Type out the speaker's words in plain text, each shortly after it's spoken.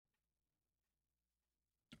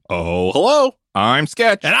Oh, hello. I'm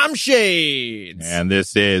Sketch. And I'm Shades. And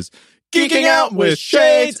this is Geeking Out with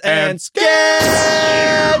Shades and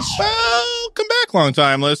Sketch. Welcome back,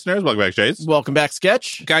 long-time listeners. Welcome back, Shades. Welcome back,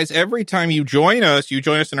 Sketch. Guys, every time you join us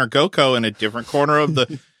in our GoCo in a different corner of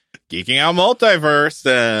the Geeking Out multiverse.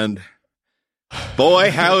 And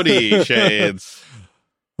boy, howdy, Shades.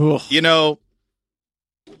 You know,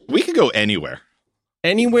 we could go anywhere.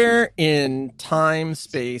 Anywhere in time,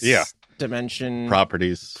 space, Yeah. dimension,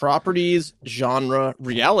 properties, genre,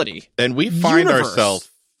 reality. And we find Universe. ourselves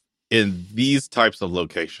in these types of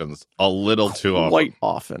locations a little too often. Quite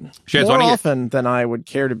often. Shades, More often than I would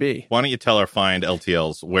care to be. Why don't you tell our fine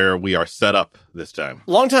LTLs where we are set up this time?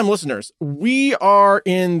 Longtime listeners, we are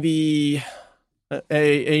in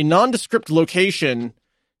a nondescript location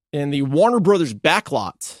in the Warner Brothers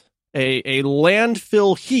backlot, a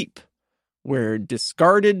landfill heap where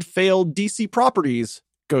discarded, failed DC properties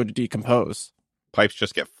go to decompose. Pipes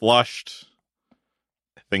just get flushed.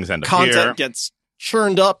 Things end up Content here. gets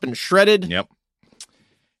churned up and shredded. Yep.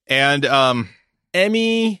 And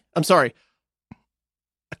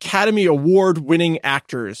Academy Award winning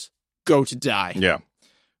actors go to die. yeah.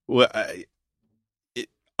 Well,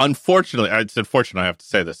 unfortunately, I have to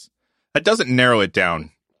say this. That doesn't narrow it down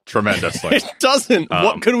tremendously. It doesn't.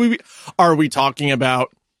 What could we be? Are we talking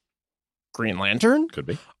about Green Lantern? Could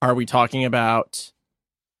be. Are we talking about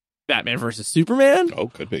Batman versus Superman? Oh,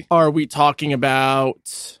 could be. Are we talking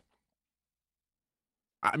about,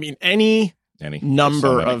 any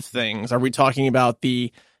number of things? Are we talking about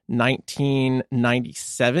the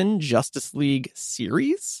 1997 Justice League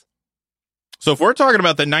series? So if we're talking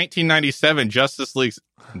about the 1997 Justice League,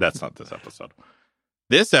 that's not this episode.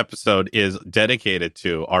 This episode is dedicated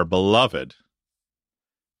to our beloved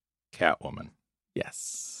Catwoman.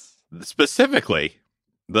 Yes. Specifically,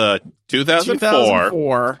 the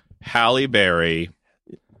 2004 Halle Berry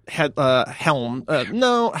Halle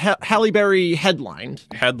Berry headlined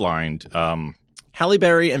Halle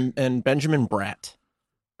Berry and Benjamin Bratt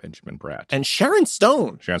and Sharon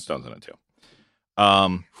Stone. Sharon Stone's in it too.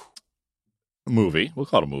 Movie. We'll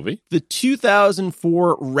call it a movie. The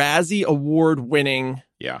 2004 Razzie Award winning.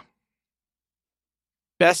 Yeah.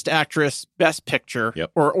 Best actress, best picture,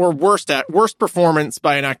 yep. or worst performance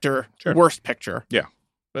by an actor, sure. Worst picture. Yeah,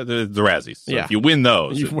 the Razzies. So yeah. if you win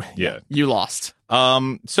those, you lost.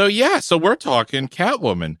 So we're talking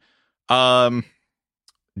Catwoman.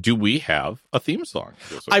 Do we have a theme song?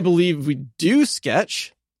 I believe we do,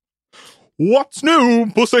 Sketch. What's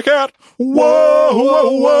new, Pussycat? Whoa,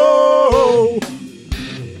 whoa, whoa.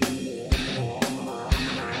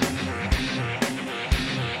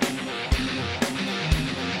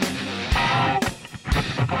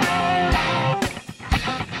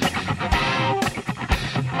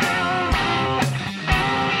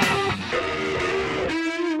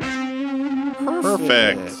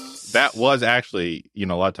 Perfect. That was actually, a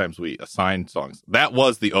lot of times we assign songs. That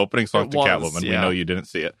was the opening song to Catwoman. Yeah. We know you didn't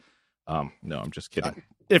see it. No, I'm just kidding.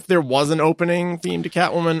 If there was an opening theme to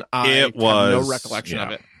Catwoman, I have no recollection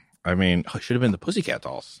of it. It should have been the Pussycat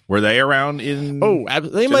Dolls. Were they around in? Oh,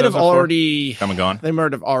 they might have already come and gone. They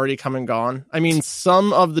might have already come and gone.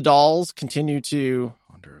 Some of the dolls continue to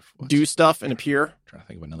do stuff and appear. I'm trying to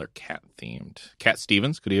think of another cat themed. Cat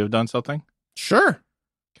Stevens, could he have done something? Sure.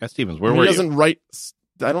 Cat Stevens, where were you? He doesn't write.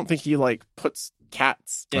 I don't think he puts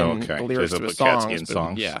cats in the lyrics to his songs. Cats in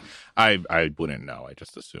songs. Yeah, I wouldn't know. I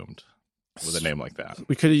just assumed with a name like that.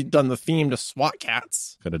 We could have done the theme to SWAT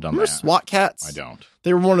Cats. Could have done Remember that. SWAT Cats? I don't.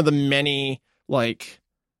 They were one of the many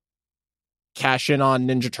cash in on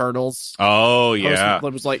Ninja Turtles. Oh yeah,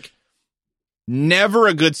 it was never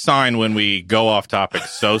a good sign when we go off topic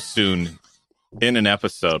so soon in an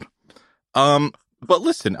episode. But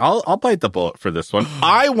listen, I'll bite the bullet for this one.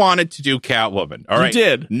 I wanted to do Catwoman. All right. You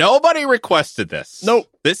did. Nobody requested this. Nope.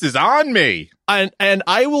 This is on me. And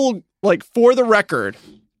I will, for the record,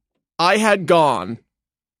 I had gone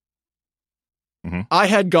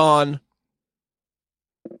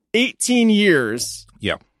 18 years.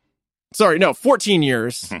 Yeah. Sorry, no, 14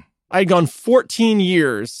 years. Mm-hmm. I had gone 14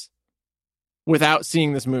 years without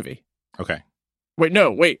seeing this movie. Okay. Wait.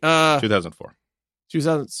 2004.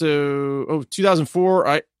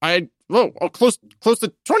 2004. Close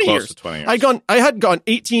to 20 years. Close to 20 years. I had gone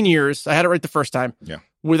 18 years. I had it right the first time. Yeah.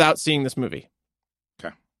 Without seeing this movie.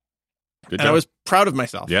 Okay. Good and job. I was proud of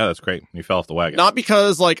myself. Yeah, that's great. You fell off the wagon. Not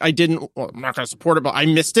because I'm not going to support it, but I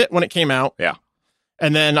missed it when it came out. Yeah.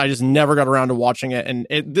 And then I just never got around to watching it. And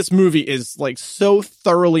this movie is so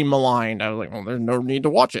thoroughly maligned. I was like, well, there's no need to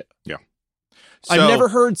watch it. Yeah. So, I've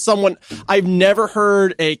never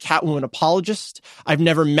heard a Catwoman apologist. I've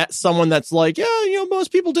never met someone that's like, yeah,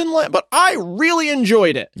 most people didn't like it, but I really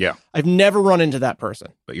enjoyed it. Yeah. I've never run into that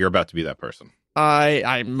person. But you're about to be that person.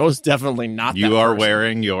 I'm most definitely not You that are person.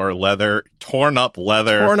 wearing your torn up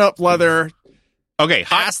leather. Okay,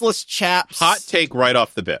 assless chaps. hot take right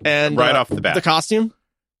off the bat. And off the bat. the costume.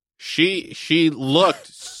 She looked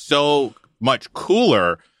so much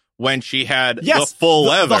cooler when she had the full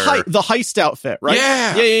leather. The heist outfit, right?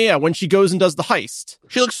 Yeah. Yeah. When she goes and does the heist.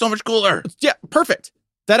 She looks so much cooler. Yeah, perfect.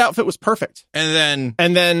 That outfit was perfect. And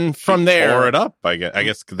then from there, tore it up. I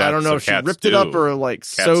guess that's I don't know if she ripped it up or like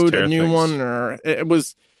sewed a new one, or it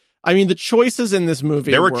was. I mean, the choices in this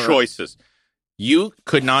movie. There were choices. You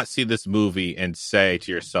could not see this movie and say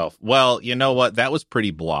to yourself, "Well, you know what? That was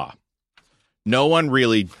pretty blah." No one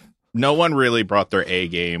really brought their A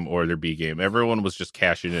game or their B game. Everyone was just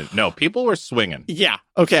cashing in. No, people were swinging. Yeah.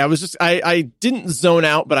 Okay. I didn't zone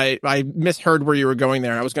out, but I misheard where you were going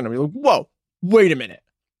there. I was going to be like, whoa, wait a minute.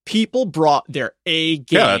 People brought their A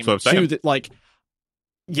game. Yeah, that's what I'm saying.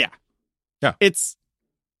 Yeah. It's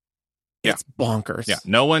bonkers. Yeah.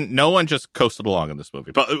 No one just coasted along in this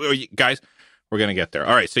movie. But guys, we're going to get there.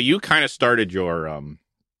 All right. So you kind of started your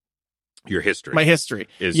history. My history.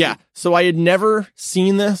 So I had never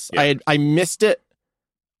seen this. Yeah. I missed it.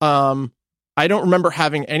 I don't remember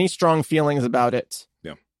having any strong feelings about it.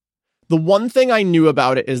 Yeah. The one thing I knew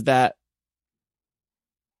about it is that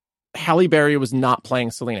Halle Berry was not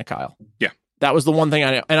playing Selena Kyle. Yeah. That was the one thing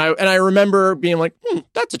I knew. And I remember being like,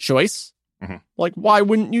 that's a choice. Mm-hmm. Like, why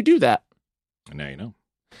wouldn't you do that? And now you know.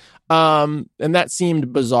 And that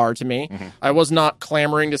seemed bizarre to me. Mm-hmm. I was not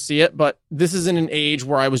clamoring to see it, but this is in an age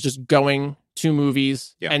where I was just going to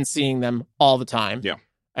movies and seeing them all the time. Yeah.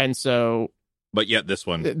 And so. But yet this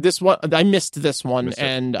one. I missed this one.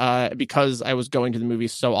 And because I was going to the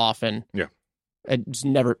movies so often. Yeah. It just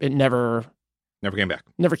never came back.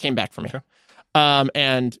 Never came back for me. Okay.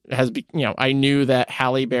 And I knew that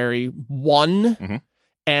Halle Berry won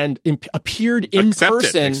and appeared in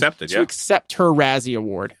person to accept her Razzie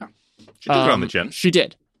Award. Yeah. She took it on the chin. She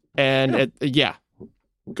did. And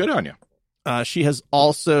good on you. She has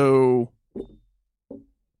also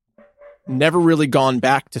never really gone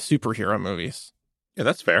back to superhero movies. Yeah,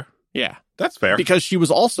 that's fair. Yeah. That's fair. Because she was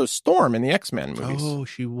also Storm in the X-Men movies. Oh,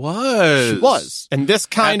 she was. She was. And this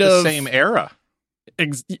kind of the same era.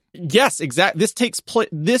 Yes, exactly.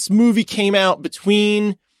 This movie came out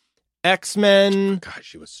between X-Men. God,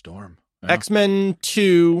 she was Storm. Yeah. X-Men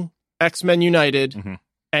 2, X-Men United,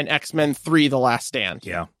 and X-Men 3: The Last Stand.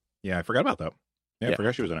 Yeah, I forgot about that. Yeah, I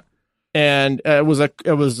forgot she was in it. And it was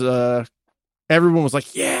everyone was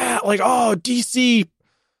like, yeah, like, oh, DC,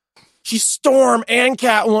 she's Storm and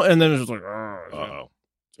Catwoman, and then it was like, oh,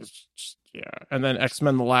 yeah. And then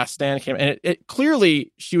X-Men: The Last Stand came, and it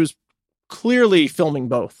clearly she was clearly filming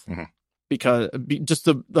both because just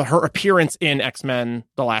her appearance in X-Men: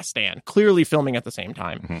 The Last Stand, clearly filming at the same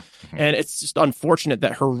time. And it's just unfortunate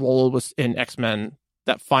that her role was in X-Men,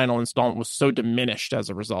 that final installment, was so diminished as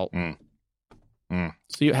a result.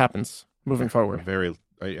 See what happens moving forward.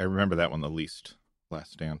 I remember that one the least.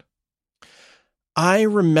 Last Stand. I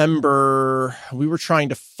remember we were trying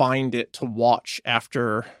to find it to watch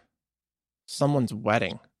after someone's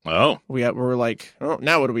wedding. Oh, we were like, oh,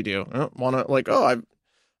 now what do we do? I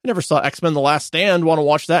never saw X-Men: The Last Stand. Want to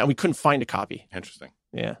watch that? And we couldn't find a copy. Interesting.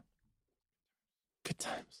 Yeah. Good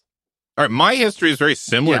times. All right, my history is very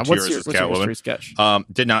similar to yours as Catwoman. What's your sketch?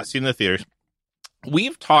 Did not see in the theaters.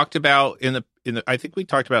 We've talked about in the I think we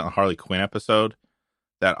talked about in the Harley Quinn episode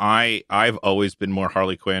that I've always been more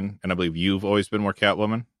Harley Quinn, and I believe you've always been more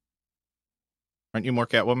Catwoman. Aren't you more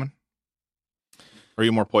Catwoman? Or are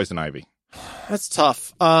you more Poison Ivy? That's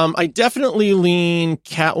tough. I definitely lean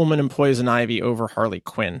Catwoman and Poison Ivy over Harley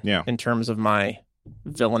Quinn. Yeah. In terms of my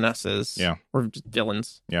villainesses. Yeah. Or just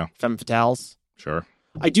villains. Yeah. Femme fatales. Sure.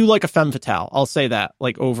 I do like a femme fatale. I'll say that.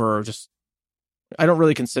 Like over just, I don't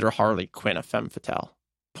really consider Harley Quinn a femme fatale.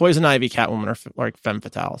 Poison Ivy, Catwoman are like femme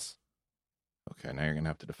fatales. Okay, now you're gonna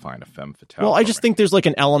have to define a femme fatale. Well, I just think there's like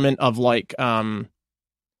an element of like a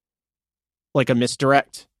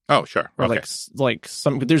misdirect. Oh, sure. Or like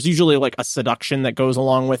some. There's usually like a seduction that goes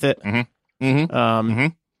along with it. And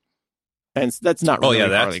that's not really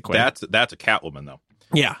Harley Quinn. That's a Catwoman though.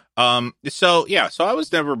 Yeah. So I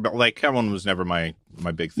was never like Catwoman was never my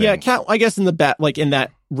big thing. Yeah. I guess in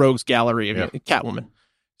that rogues gallery of Catwoman.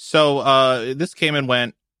 So this came and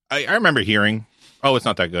went. I remember hearing, oh, it's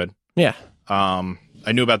not that good. Yeah.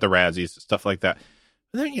 I knew about the Razzies, stuff like that.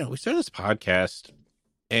 But then, we started this podcast,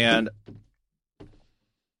 and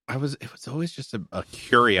it was always just a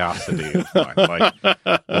curiosity of mine.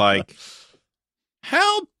 Like,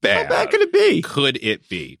 How bad? How bad could it be? Could it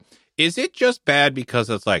be? Is it just bad because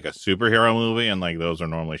it's like a superhero movie and like those are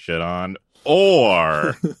normally shit on?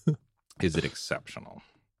 Or is it exceptional?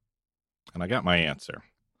 And I got my answer.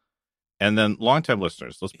 And then longtime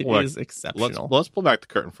listeners, let's pull back the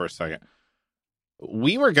curtain for a second.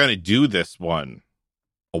 We were going to do this one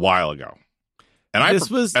a while ago. And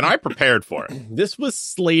I prepared for it. This was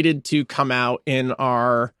slated to come out in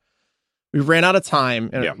our. We ran out of time,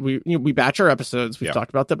 and we batch our episodes. We've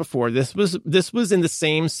talked about that before. This was in the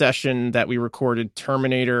same session that we recorded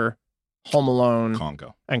Terminator, Home Alone,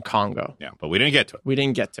 Congo. Yeah, but we didn't get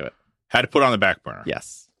to it. Had to put it on the back burner.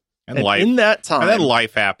 Yes, and life in that time, and then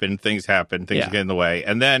life happened. Things happened. Things get in the way,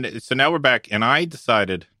 and then so now we're back, and I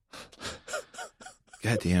decided,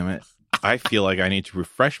 God damn it, I feel like I need to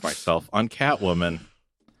refresh myself on Catwoman.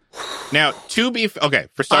 Now,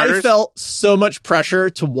 for starters, I felt so much pressure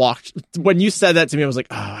to watch. When you said that to me, I was like,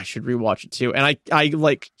 oh, I should rewatch it too. And I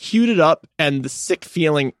like queued it up, and the sick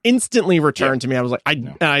feeling instantly returned to me. I was like,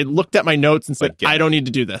 and I looked at my notes and said, I don't need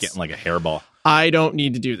to do this. Getting like a hairball. I don't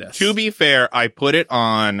need to do this. To be fair, I put it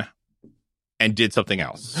on and did something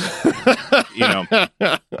else. And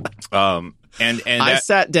I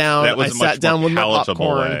sat down. That was I sat down with my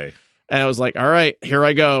popcorn. Way. And I was like, all right, here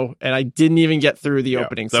I go. And I didn't even get through the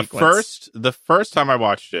opening sequence. The first time I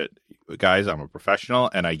watched it, guys, I'm a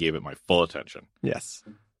professional, and I gave it my full attention. Yes.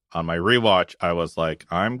 On my rewatch, I was like,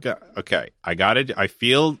 I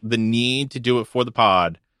feel the need to do it for the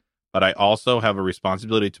pod, but I also have a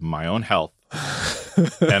responsibility to my own health.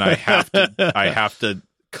 And I have to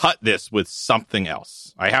cut this with something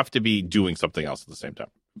else. I have to be doing something else at the same time.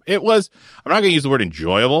 I'm not going to use the word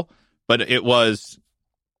enjoyable, but it was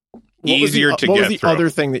easier to get through. What was the other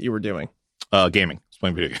thing that you were doing? Gaming.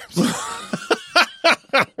 Playing video games.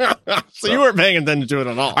 So you weren't paying attention to it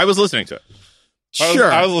at all. I was listening to it.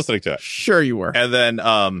 Sure. I was listening to it. Sure you were. And then,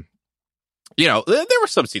 there were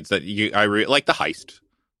some scenes that like the heist.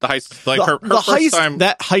 The heist, like her first heist, time.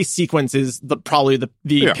 That heist sequence is probably the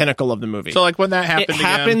pinnacle of the movie. So like when that happened, it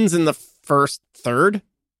happens in the first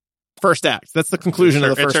act. That's the conclusion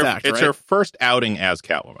of the first act. It's her first outing as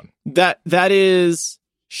Catwoman. That is.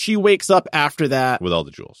 She wakes up after that with all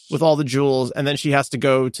the jewels, and then she has to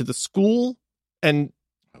go to the school, and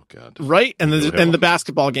right, and the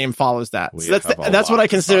basketball game follows that. So that's what I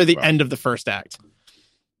consider the end of the first act.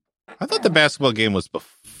 I thought the basketball game was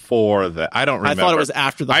before that. I don't remember. I thought it was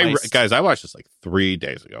after the heist. Guys, I watched this like 3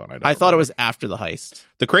 days ago, and I thought it was after the heist.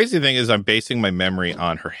 The crazy thing is, I'm basing my memory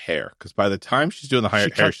on her hair, because by the time she's doing the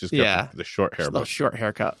hair, she's got the short hair. The short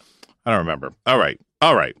haircut. I don't remember. All right.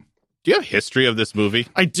 Do you have history of this movie?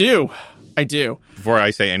 I do. Before I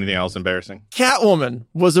say anything else embarrassing. Catwoman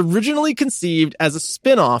was originally conceived as a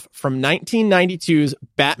spin-off from 1992's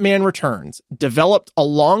Batman Returns, developed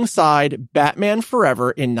alongside Batman Forever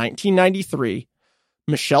in 1993.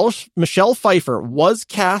 Michelle Pfeiffer was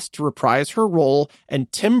cast to reprise her role,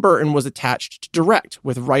 and Tim Burton was attached to direct,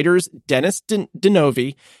 with writers Dennis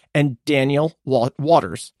Denovi and Daniel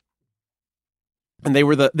Waters. And they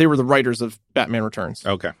were the writers of Batman Returns.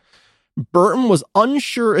 Okay. Burton was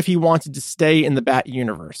unsure if he wanted to stay in the Bat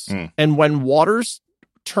universe. And when Waters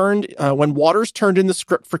turned in the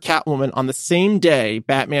script for Catwoman on the same day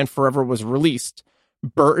Batman Forever was released,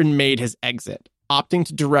 Burton made his exit, opting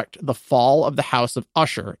to direct The Fall of the House of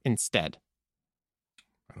Usher instead.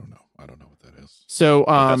 I don't know what that is. So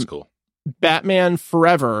that's cool. Batman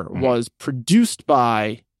Forever was produced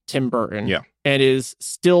by Tim Burton. Yeah. And is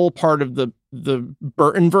still part of the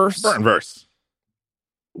Burtonverse.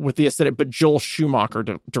 With the aesthetic, but Joel Schumacher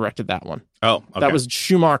directed that one. Oh, okay. That was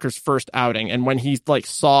Schumacher's first outing, and when he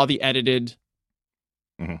saw the edited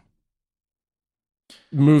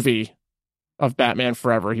movie of Batman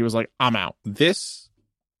Forever, he was like, "I'm out." This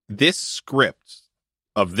script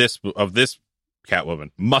of this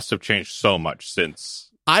Catwoman must have changed so much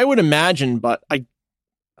since. I would imagine, but I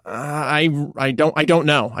don't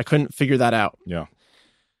know. I couldn't figure that out. Yeah.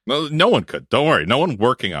 No one could. Don't worry. No one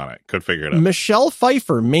working on it could figure it out. Michelle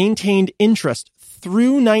Pfeiffer maintained interest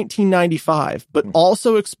through 1995, but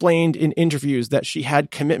also explained in interviews that she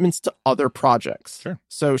had commitments to other projects. Sure.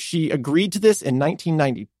 So she agreed to this in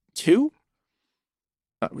 1992.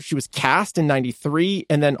 She was cast in 93,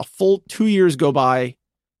 and then a full 2 years go by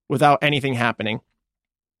without anything happening.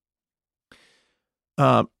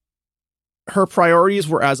 Her priorities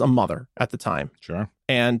were as a mother at the time. Sure.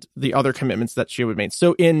 And the other commitments that she would make.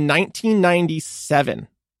 So in 1997,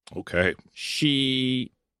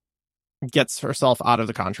 she gets herself out of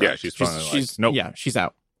the contract. Yeah, she's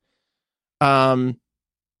out.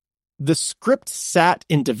 The script sat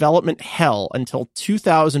in development hell until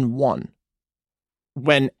 2001.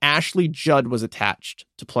 when Ashley Judd was attached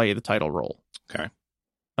to play the title role. Okay.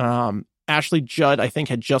 Ashley Judd, I think,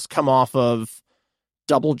 had just come off of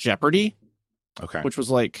Double Jeopardy, Okay. which was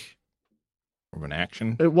like More of an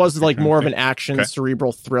action. it was like more of an thing? action Okay.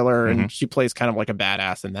 cerebral thriller, and she plays kind of like a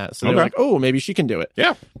badass in that. So they're like, oh, maybe she can do it.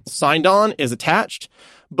 Yeah. Signed on, is attached,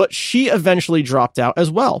 but she eventually dropped out as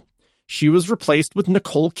well. She was replaced with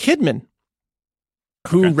Nicole Kidman,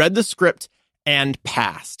 who read the script and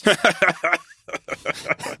passed.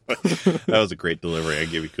 That was a great delivery. I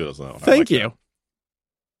give you kudos on that one. Thank you.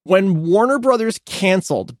 When Warner Brothers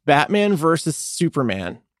canceled Batman vs.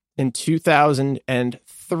 Superman in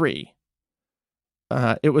 2003,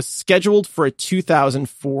 it was scheduled for a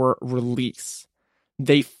 2004 release.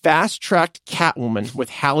 They fast-tracked Catwoman with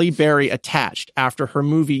Halle Berry attached after her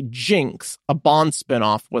movie Jinx, a Bond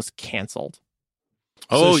spinoff, was canceled.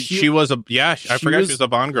 Oh, So she was a I forgot was- she was a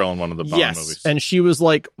Bond girl in one of the Bond movies. And she was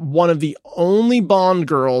like one of the only Bond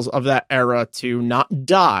girls of that era to not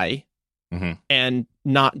die Mhm. and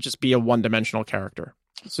not just be a one-dimensional character.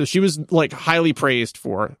 So she was like highly praised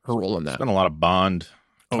for her role in that. Been a lot of Bond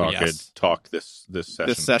talk this session.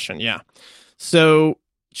 This session, yeah. So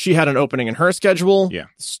she had an opening in her schedule. Yeah.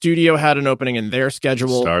 The studio had an opening in their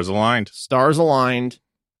schedule. Stars aligned. Stars aligned.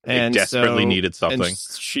 They And desperately so- needed something. And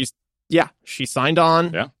she signed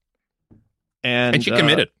on. Yeah. And she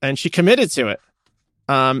committed. And she committed to it.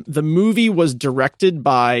 The movie was directed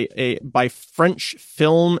by French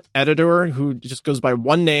film editor who just goes by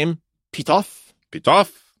one name, Pitoff.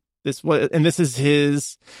 Pitoff. This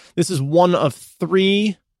is one of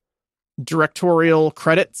 3 directorial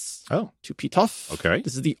credits Oh, to Pitoff. okay.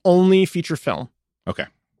 This is the only feature film. Okay.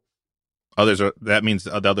 That means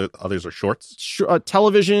others are shorts.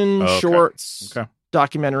 Television, Oh, okay. shorts, Okay.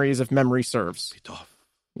 documentaries, if memory serves. Pitoff.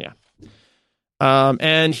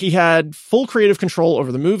 And he had full creative control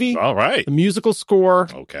over the movie, All right. the musical score,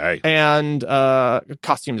 Okay. and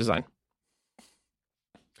costume design.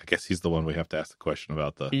 I guess he's the one we have to ask the question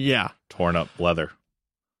about the Yeah. torn up leather.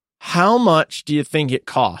 How much do you think it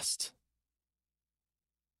cost?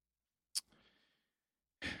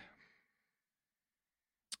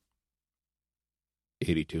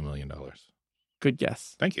 $82 million. Good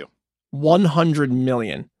guess. Thank you. 100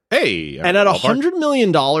 million. Hey. And at ballpark. $100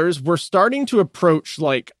 million, we're starting to approach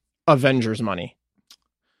like Avengers money.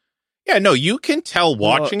 Yeah, no, you can tell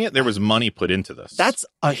watching it, there was money put into this. That's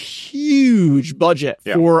a huge budget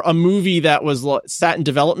Yeah. for a movie that was sat in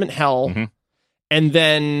development hell, Mhm. and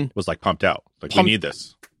then was like pumped out. Like, Pumped- we need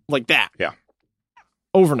this. like that. Yeah.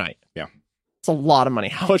 Overnight. Yeah. It's a lot of money.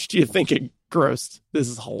 How much do you think it grossed? This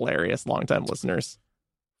is hilarious, longtime listeners.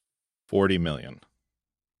 40 million.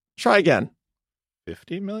 Try again.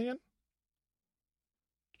 50 million?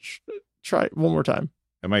 Try it one more time.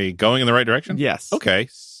 Am I going in the right direction? Yes. Okay.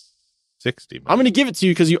 60 million. I'm going to give it to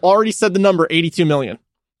you because you already said the number 82 million.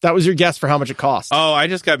 That was your guess for how much it cost. Oh, I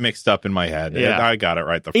just got mixed up in my head. Yeah. I got it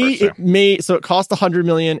right the first time. It cost 100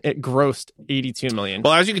 million. It grossed 82 million.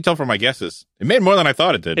 Well, as you can tell from my guesses, it made more than I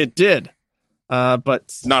thought it did. It did.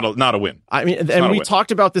 But Not a win. I mean, not and a we win.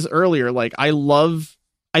 talked about this earlier. Like, I love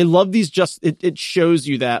these. It shows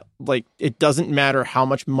you that like it doesn't matter how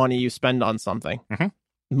much money you spend on something. Mhm.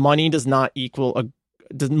 Money does not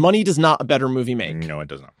money does not a better movie make. No, it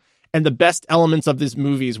does not. And the best elements of these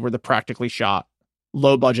movies were the practically shot,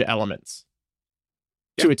 low budget elements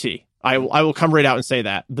to a T. I will come right out and say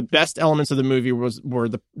that the best elements of the movie were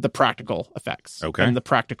the practical effects. Okay. And the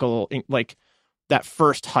practical, like that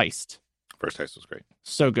first heist. First heist was great.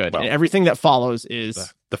 So good. Well, and everything that follows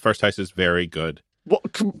is The first heist is very good well,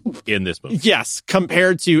 in this movie. yes,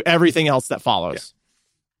 compared to everything else that follows.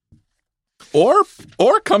 Or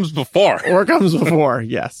comes before. Or comes before,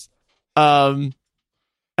 yes. And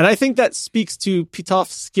I think that speaks to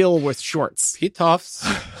Pitoff's skill with shorts. Pitoffs.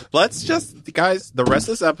 Let's just, guys, the rest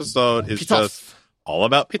of this episode is Pitoff. just all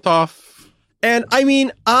about Pitoff. And I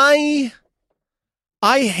mean, I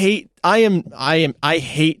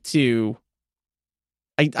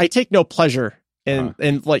take no pleasure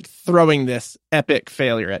in like throwing this epic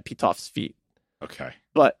failure at Pitoff's feet. Okay.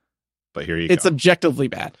 But here you it's go. objectively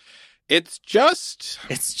bad. It's just,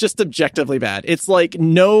 objectively bad. It's like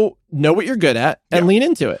know what you're good at and Yeah. lean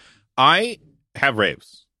into it. I have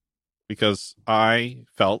raves because I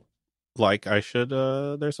felt like I should,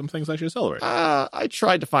 there's some things I should celebrate. I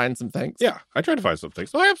tried to find some things. Yeah, I tried to find some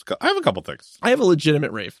things. So I have a couple things. I have a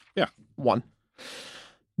legitimate rave. Yeah. One.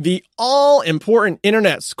 The all-important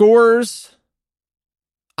internet scores.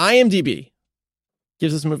 IMDb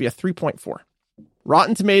gives this movie a 3.4.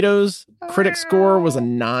 Rotten Tomatoes critic score was a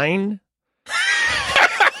 9.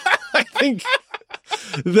 I think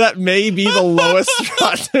that may be the lowest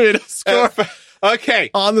Rotten Tomatoes score Okay.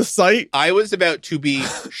 on the site. I was about to be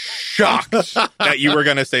shocked that you were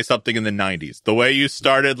going to say something in the 90s. The way you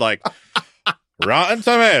started, like, Rotten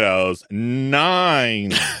Tomatoes,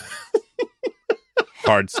 9.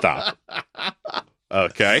 Hard stop.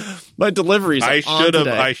 Okay. My deliveries. I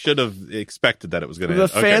should have expected that it was going to. The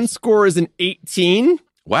fan score is an 18.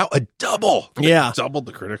 Wow, a double. Yeah. Doubled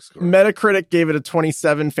the critic score. Metacritic gave it a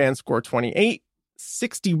 27, fan score 28.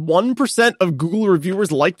 61% of Google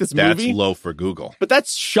reviewers like this movie. That's low for Google. But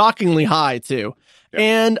that's shockingly high, too. Yep.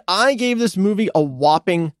 And I gave this movie a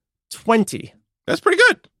whopping 20. That's pretty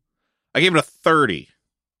good. I gave it a 30.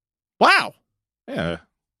 Wow. Yeah,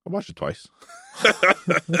 I watched it twice.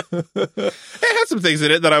 It had some things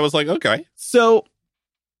in it that I was like, okay. So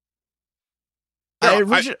I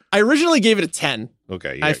originally gave it a 10.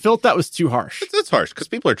 Okay. Yeah. I felt that was too harsh. It's harsh because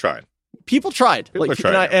people are trying. People tried. People are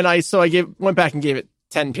trying. So I went back and gave it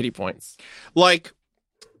 10 pity points. Like,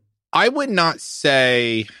 I would not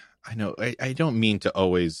say, I know, I don't mean to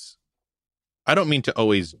always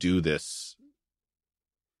do this.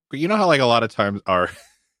 But you know how, like, a lot of times our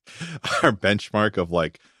benchmark of,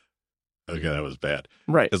 like, okay, that was bad.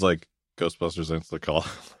 Right. Is like Ghostbusters Answer the Call.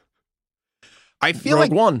 I feel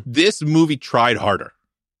Rogue like One. This movie tried harder.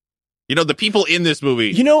 You know, the people in this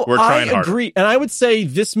movie were trying harder. I agree. And I would say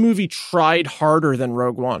this movie tried harder than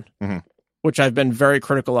Rogue One, which I've been very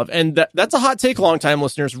critical of. And that's a hot take, long-time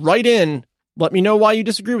listeners. Write in. Let me know why you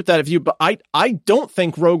disagree with that. But I don't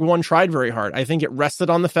think Rogue One tried very hard. I think it rested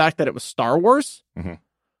on the fact that it was Star Wars.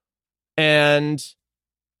 And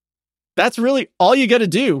that's really all you got to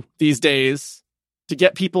do these days to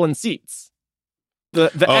get people in seats. To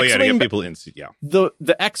get people in seats. Yeah.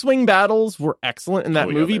 The X-Wing battles were excellent in that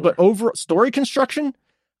movie, but over story construction,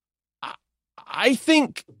 I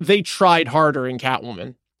think they tried harder in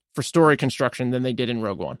Catwoman for story construction than they did in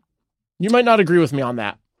Rogue One. You might not agree with me on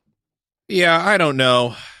that. Yeah, I don't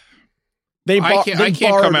know. I can't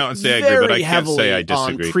come out and say I agree, but I can't say I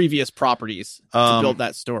disagree. On previous properties to build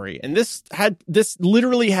that story, and this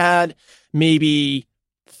literally had maybe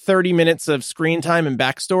 30 minutes of screen time and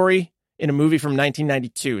backstory in a movie from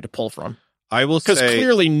 1992 to pull from. I will say, because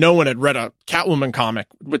clearly no one had read a Catwoman comic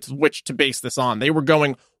with which to base this on. They were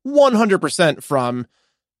going 100% from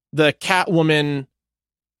the Catwoman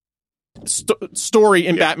story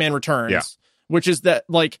in Batman Returns, which is that,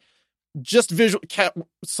 like, just visual.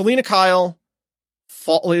 Selena Kyle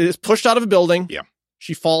is pushed out of a building. Yeah,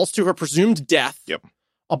 she falls to her presumed death. Yep,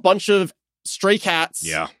 a bunch of stray cats.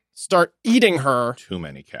 Yeah, start eating her. Too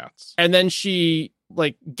many cats. And then she,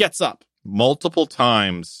 like, gets up. Multiple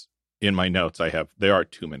times in my notes there are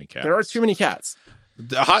too many cats. There are too many cats.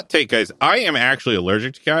 The hot take, guys, I am actually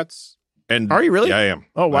allergic to cats. And are you really? Yeah, I am.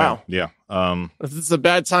 Oh, wow. Yeah. This is a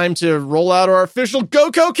bad time to roll out our official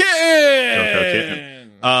GoCo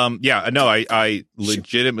Kitten. Yeah, no, I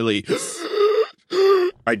legitimately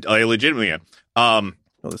I legitimately am.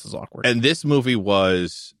 Oh, this is awkward. And this movie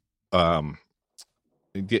was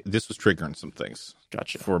this was triggering some things.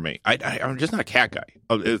 Gotcha. For me. I'm just not a cat guy.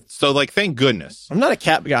 So, like, thank goodness. I'm not a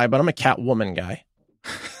cat guy, but I'm a Catwoman guy.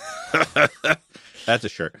 That's a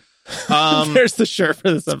shirt. There's the shirt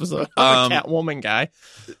for this episode. I'm a Catwoman guy.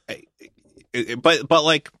 But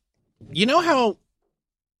like, you know how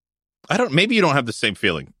maybe you don't have the same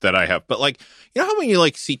feeling that I have, but, like, you know how when you,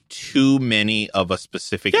 like, see too many of a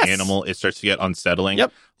specific animal, it starts to get unsettling?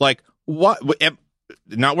 Yep. Like, what?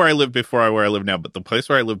 Not where I lived before where I live now, but the place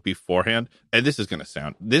where I lived beforehand. And this is going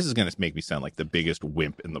to make me sound like the biggest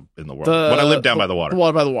wimp in the world. When I lived down by the water.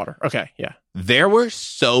 By the water. Okay. Yeah. There were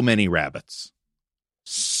so many rabbits.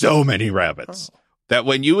 That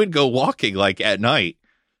when you would go walking, like, at night,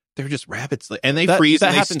 they're just rabbits, and they freeze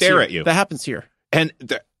and they stare at you. That happens here. And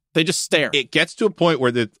they just stare. It gets to a point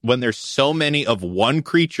where when there's so many of one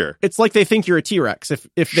creature, it's like they think you're a T-Rex.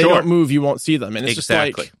 If they don't move, you won't see them. And it's just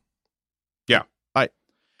like, yeah.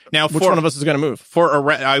 Now, which one of us is going to move?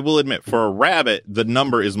 I will admit, for a rabbit, the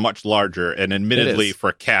number is much larger, and admittedly, for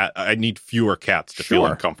a cat, I need fewer cats to feel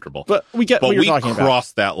uncomfortable. But we get what you're talking about. We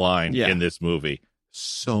crossed that line in this movie.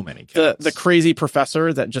 So many cats. The crazy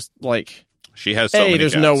professor that just, like, she has so many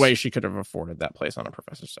there's cats. No way she could have afforded that place on a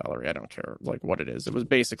professor's salary. I don't care, like, what it is. It was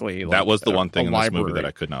basically, like, that was the one thing in this movie that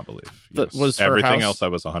I could not believe. That was everything else I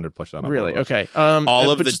was 100% really okay. All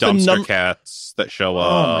of the dumpster cats that show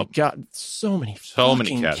up. Oh my god, so many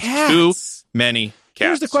cats. Too many cats.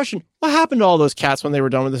 Here's the question: what happened to all those cats when they were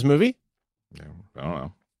done with this movie? I don't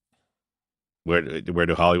know. Where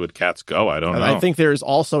do Hollywood cats go? I don't know. I think there's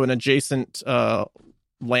also an adjacent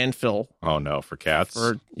landfill. Oh no, for cats.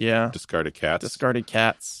 Discarded cats. Discarded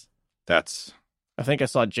cats. I think I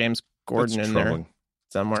saw James Gordon in there.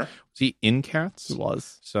 somewhere. Was he in Cats? He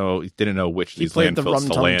was. So he didn't know which He these played the landfills Rum to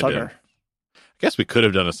Tum land in. Tugger. I guess we could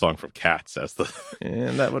have done a song from Cats as the,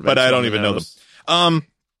 And that would. but I don't even know them.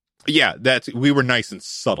 Yeah, we were nice and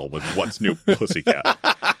subtle with What's New Pussycat.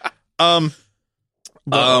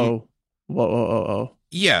 Whoa.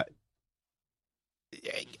 Yeah.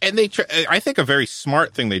 And I think a very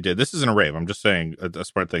smart thing they did. This isn't a rave. I'm just saying a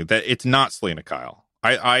smart thing that it's not Selena Kyle.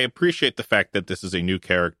 I appreciate the fact that this is a new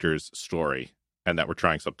character's story and that we're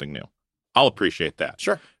trying something new. I'll appreciate that.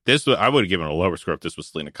 Sure. I would have given it a lower score if this was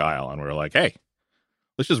Selena Kyle and we were like, hey,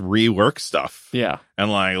 let's just rework stuff. Yeah.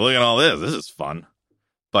 And like, look at all this. This is fun.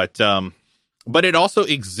 But it also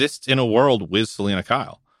exists in a world with Selena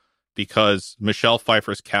Kyle. Because Michelle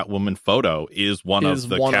Pfeiffer's Catwoman photo is one of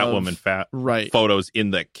the Catwoman photos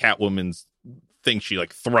in the Catwoman's thing she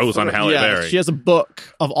like throws on Halle Berry. She has a book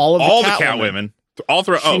of all the Catwomen. All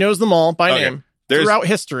throughout. She knows them all by name throughout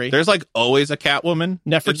history. There's like always a Catwoman in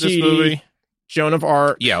this Nefertiti, movie. Joan of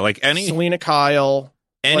Arc. Yeah, like Selena Kyle.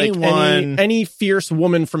 Anyone. Like any fierce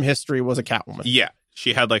woman from history was a Catwoman. Yeah,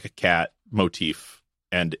 she had like a cat motif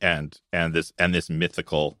and this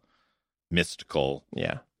mystical.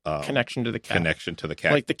 Yeah. Connection to the cat.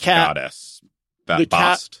 Like the cat goddess.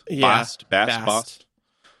 Bast. Yeah.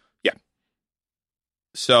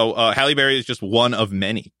 So Halle Berry is just one of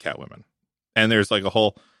many Catwomen. And there's like a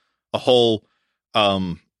whole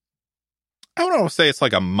I don't want to say it's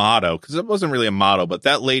like a motto, because it wasn't really a motto, but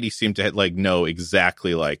that lady seemed to like know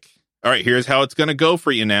exactly like, all right, here's how it's gonna go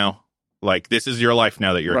for you now. Like, this is your life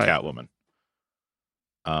now that you're a Catwoman.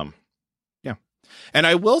 And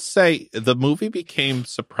I will say the movie became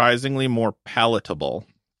surprisingly more palatable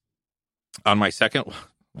on my second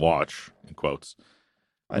watch, in quotes.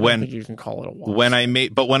 I don't think you can call it a watch. When I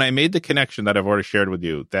made the connection that I've already shared with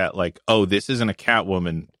you, that like, oh, this isn't a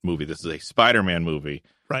Catwoman movie. This is a Spider-Man movie,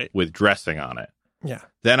 right? With dressing on it. Yeah.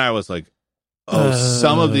 Then I was like, oh,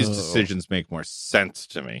 some of these decisions make more sense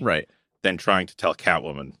to me, right, than trying to tell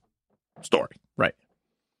Catwoman story. Right.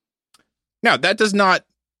 Now, that does not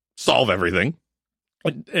solve everything.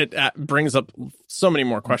 It brings up so many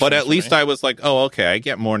more questions. But at least I was like, oh, okay, I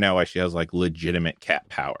get more now why she has like legitimate cat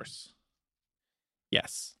powers.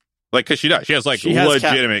 Yes. Like, because she does. She has like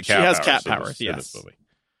legitimate cat powers. She has cat powers, yes. In this movie.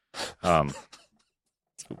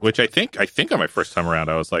 Which I think on my first time around,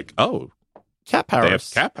 I was like, oh. Cat powers. They have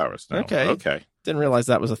cat powers now. Okay. Didn't realize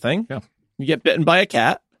that was a thing. Yeah. You get bitten by a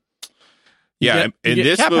cat. In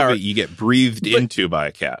this movie, you get breathed into by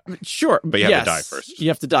a cat. Sure. But you have to die first. You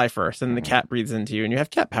have to die first, and the cat breathes into you, and you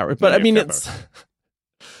have cat power. But I mean, it's...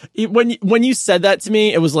 when you said that to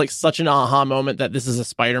me, it was like such an aha moment that this is a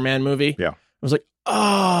Spider-Man movie. Yeah. I was like,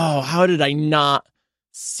 oh, how did I not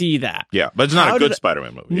see that? Yeah, but it's not a good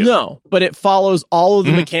Spider-Man movie. No, but it follows all of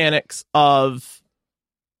the mechanics of...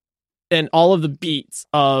 and all of the beats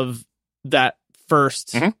of that first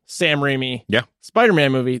Sam Raimi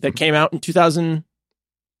Spider-Man movie that came out in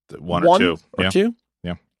 2001 or two. Two?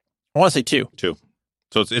 Yeah. I want to say two.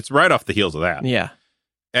 So it's right off the heels of that. Yeah.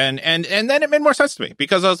 And then it made more sense to me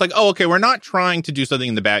because I was like, oh, okay, we're not trying to do something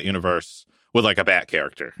in the Bat universe with like a Bat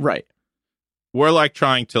character. Right. We're like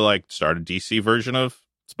trying to like start a DC version of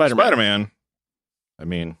Spider-Man. I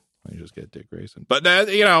mean, let me just get Dick Grayson. But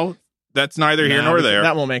that's neither here nor there.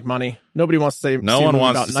 That won't make money. Nobody wants to say no one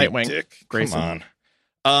wants about to Nightwing. See Dick Grayson. Come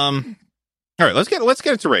on. All right, let's get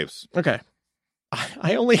into raves. Okay.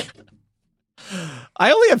 I only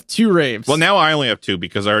have two raves. Well, now I only have two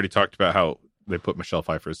because I already talked about how they put Michelle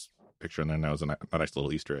Pfeiffer's picture in there. And that was a nice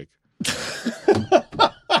little Easter egg.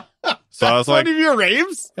 So I was like, one of your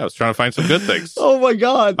raves? Yeah, I was trying to find some good things. Oh my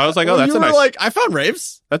god! I was like, that's a nice. Like, I found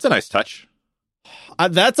raves. That's a nice touch.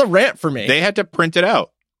 That's a rant for me. They had to print it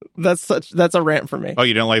out. That's a rant for me. Oh,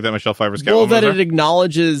 you don't like that Michelle Pfeiffer's Catwoman? Well, that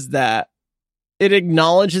it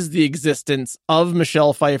acknowledges the existence of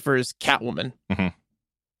Michelle Pfeiffer's Catwoman,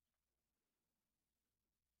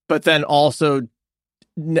 but then also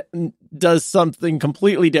does something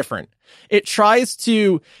completely different. It tries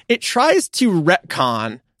to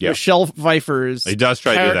retcon Michelle Pfeiffer's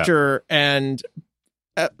character and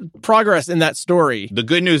progress in that story. The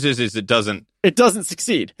good news is it doesn't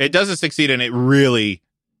succeed. It doesn't succeed, and it really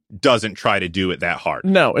doesn't try to do it that hard.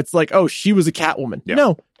 No, it's like, oh, she was a Catwoman. Yeah.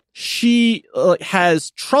 No, she has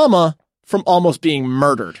trauma from almost being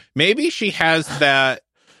murdered. Maybe she has that.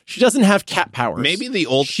 She doesn't have cat powers. Maybe the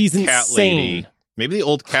old cat lady. Maybe the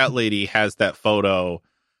old cat lady has that photo.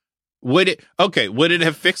 Would it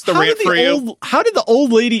have fixed the rant for you? How did the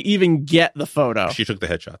old lady even get the photo? She took the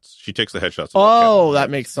headshots. She takes the headshots. Oh, that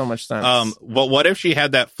makes so much sense. But what if she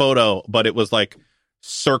had that photo, but it was like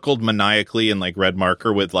circled maniacally in like red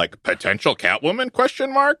marker with like potential Catwoman ?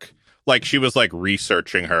 Like she was like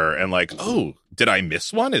researching her and like, oh, did I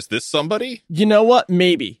miss one? Is this somebody? You know what?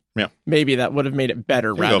 Maybe. Yeah. Maybe that would have made it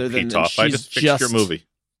better rather than Pitoff. I just fixed your movie.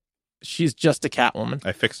 She's just a Catwoman.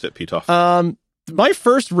 I fixed it, Pitoff. My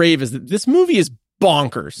first rave is that this movie is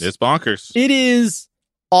bonkers. It's bonkers. It is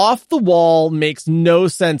off the wall, makes no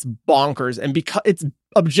sense bonkers. And because it's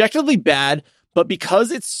objectively bad, but because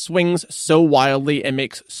it swings so wildly and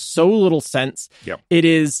makes so little sense, it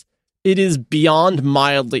is beyond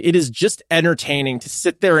mildly. It is just entertaining to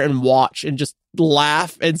sit there and watch and just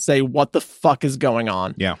laugh and say, what the fuck is going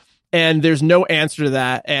on? Yeah. And there's no answer to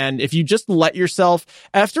that. And if you just let yourself,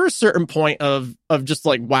 after a certain point of just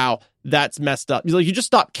like, wow, that's messed up, like you just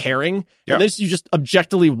stop caring. Yep. And then you just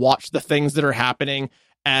objectively watch the things that are happening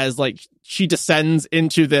as like she descends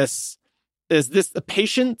into this. Is this the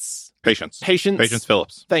Patience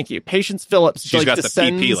Phillips? Thank you. Patience Phillips. She's like got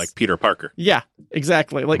descends, the PP like Peter Parker. Yeah,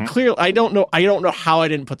 exactly. Like clearly, I don't know how I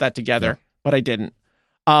didn't put that together, but I didn't.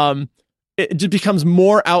 It just becomes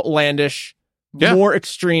more outlandish, more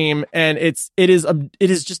extreme, and it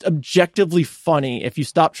is just objectively funny if you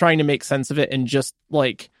stop trying to make sense of it and just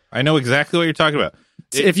like. I know exactly what you're talking about.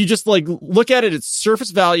 If you just like look at it, it's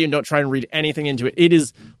surface value and don't try and read anything into it. It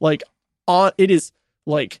is like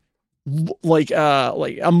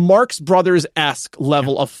a Marx Brothers-esque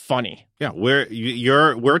level of funny. Yeah,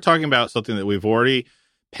 we're talking about something that we've already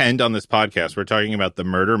penned on this podcast. We're talking about the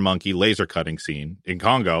murder monkey laser cutting scene in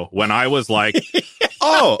Congo. When I was like,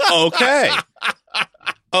 "Oh, okay,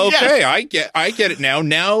 yes. I get it now."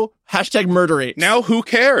 Now #murder8. Now who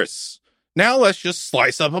cares? Now let's just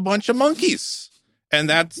slice up a bunch of monkeys, and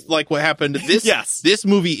that's like what happened. This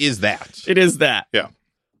movie is that. It is that. Yeah.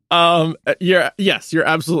 You're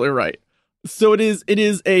absolutely right. So it is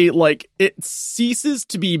it ceases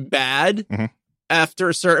to be bad after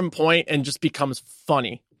a certain point and just becomes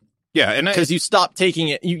funny. Yeah, and because you stop taking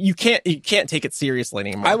it, you can't take it seriously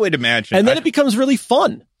anymore. I would imagine, and then it becomes really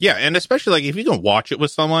fun. Yeah, and especially like if you can watch it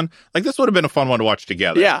with someone, like this would have been a fun one to watch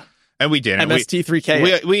together. Yeah, and we didn't.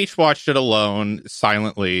 MST3K. We each watched it alone,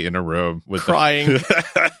 silently in a room with crying.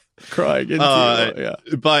 Yeah,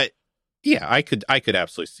 but. Yeah, I could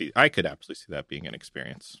absolutely see that being an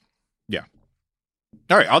experience. Yeah.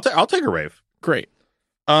 All right, I'll take a rave. Great.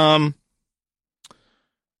 I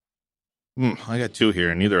got two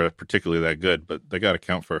here, and neither are particularly that good, but they got to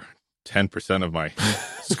count for 10% of my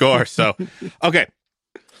score. So, okay,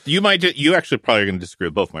 you actually probably are going to disagree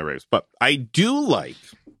with both my raves, but I do like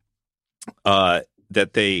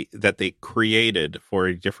that they created for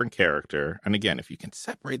a different character. And again, if you can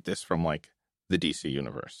separate this from like the DC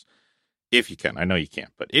universe. If you can, I know you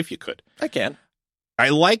can't, but if you could, I can. I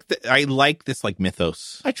like this like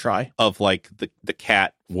mythos. I try of like the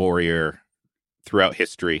cat warrior throughout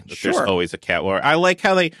history. Sure. There's always a cat warrior. I like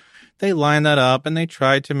how they line that up and they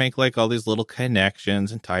tried to make like all these little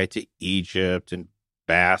connections and tie it to Egypt and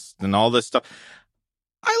Bast and all this stuff.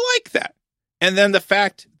 I like that. And then the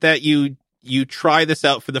fact that you try this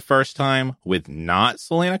out for the first time with not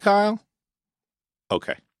Selena Kyle.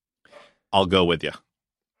 Okay, I'll go with you.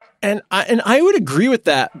 And I would agree with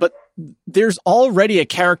that, but there's already a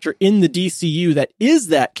character in the DCU that is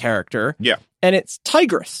that character. Yeah. And it's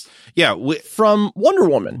Tigress. Yeah. From Wonder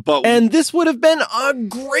Woman. And this would have been a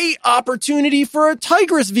great opportunity for a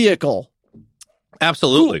Tigress vehicle.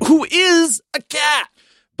 Absolutely. Who is a cat.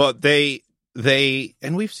 But they,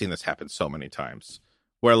 and we've seen this happen so many times,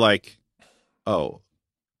 where like, oh,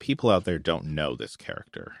 people out there don't know this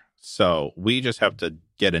character. So we just have to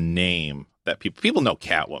get a name that people know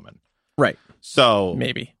Catwoman. Right. So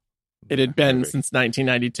maybe it had been since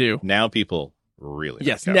 1992. Now people really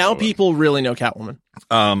know Catwoman. Now people really know Catwoman.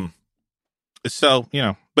 So,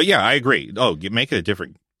 but yeah, I agree. Oh, you make it a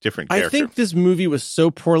different character. I think this movie was so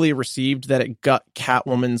poorly received that it got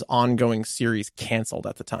Catwoman's ongoing series canceled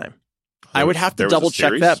at the time. I would have to double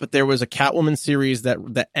check that, but there was a Catwoman series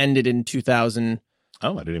that ended in 2000.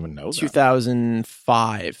 Oh, I didn't even know that.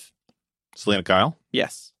 2005. Selena Kyle?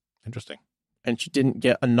 Yes. Interesting. And she didn't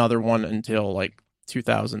get another one until like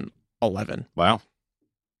 2011. Wow.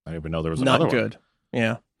 I didn't even know there was another one. Not good.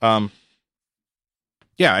 Yeah.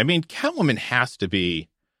 Yeah, I mean, Catwoman has to be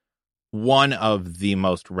one of the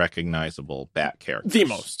most recognizable Bat characters. The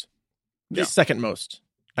most. The second most,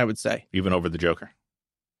 I would say. Even over the Joker?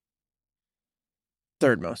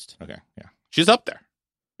 Third most. Okay, yeah. She's up there.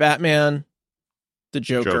 Batman, the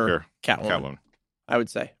Joker, Catwoman. I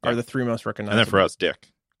would say are the three most recognizable. And then for us, Dick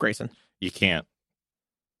Grayson. You can't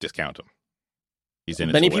discount him. He's in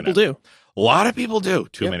it. Many people do. A lot of people do.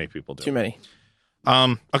 Too many people do. Too many.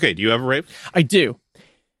 Okay, do you have a rave? I do.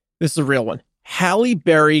 This is a real one. Halle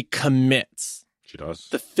Berry commits She does.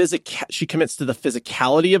 She commits to the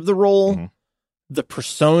physicality of the role, Mhm. the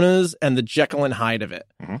personas, and the Jekyll and Hyde of it.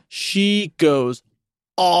 Mhm. She goes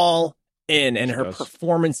all in, and She her does.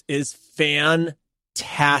 performance is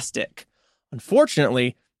fantastic.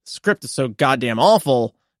 Unfortunately, the script is so goddamn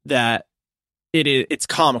awful that it's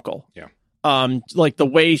comical. Yeah. Like the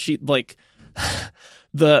way she like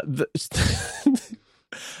the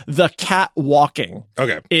the cat walking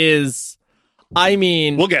Okay. is, I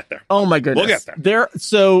mean, We'll get there. oh my goodness. We'll get there.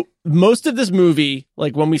 So most of this movie,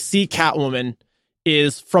 like when we see Catwoman,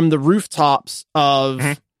 is from the rooftops of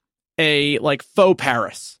Mhm. a like faux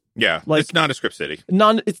Paris. Yeah. Like- it's nondescript city.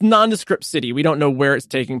 It's nondescript city. We don't know where it's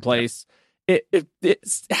taking place. It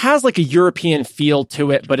has like a European feel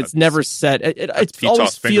to it, but it's never said. It Pete always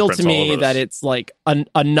Toss feel to fingerprints all me over that this. it's like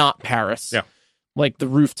a not Paris. Yeah. Like the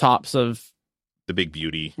rooftops of, The big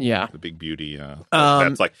beauty. yeah. The big beauty.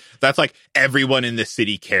 Um, that's like everyone in this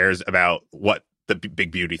city cares about what the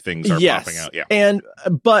big beauty things are Yes. popping out. Yeah.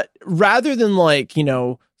 But rather than like,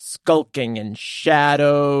 skulking in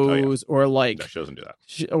shadows or like, No, she doesn't do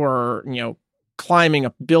that. or, climbing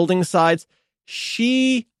up building sides,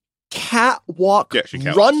 she catwalk Yeah, she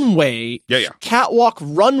catwalks. runway. Yeah, yeah. Catwalk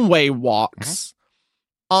runway walks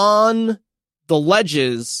on the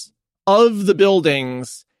ledges of the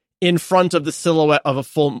buildings in front of the silhouette of a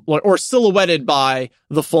full, or silhouetted by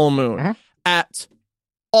the full moon Mhm. at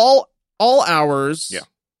all hours. Yeah.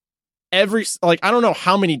 Every, like, I don't know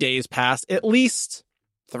how many days pass, at least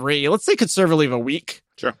 3, let's say conservatively a week.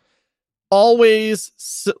 Sure. Always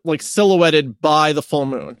silhouetted by the full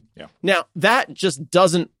moon. Yeah. Now that just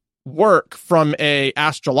doesn't work from a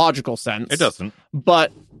astrological sense. It doesn't.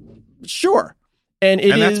 But sure. And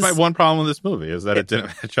That's my one problem with this movie is that it didn't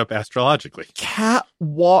match up astrologically.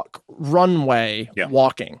 catwalk runway Yeah.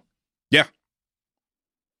 walking. Yeah.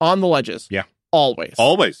 On the ledges. Yeah. Always.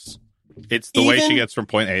 Always. It's the way she Even- gets from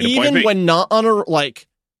point A to point Even B. when not on a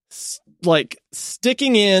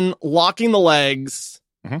sticking in, locking the legs,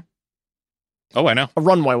 Oh, I know. a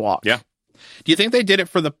runway walk. Yeah. Do you think they did it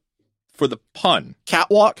for the pun?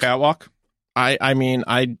 Catwalk. Catwalk? I mean,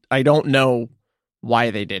 I don't know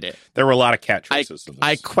why they did it. There were a lot of cat choices in this.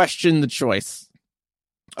 I question the choice.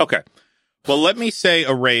 Okay. Well, let me say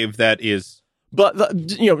a rave that is But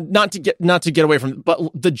not to get away from, but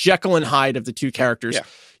the Jekyll and Hyde of the two characters, Yeah.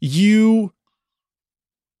 you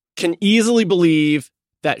can easily believe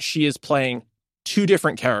that she is playing two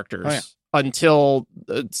different characters Oh, yeah. until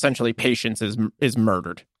essentially Patience is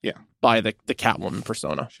murdered. Yeah. By the Catwoman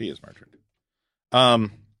persona. she is murdered.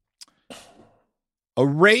 A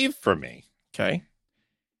rave for me. Okay.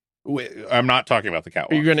 I'm not talking about the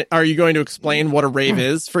catwalk. Are you going to explain what a rave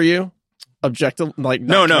is for you? Objective, like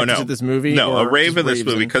No. to this movie. No, a or rave just in this raves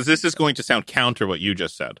movie in- because this is going to sound counter what you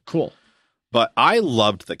just said. Cool. But I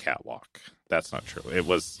loved the catwalk. That's not true. It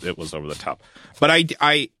was over the top. But I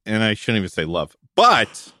shouldn't even say love.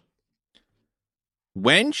 But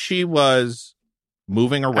when she was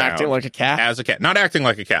moving around Acting like a cat. as a cat, not acting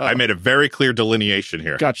like a cat. Oh. I made a very clear delineation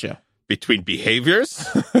here Gotcha. between behaviors,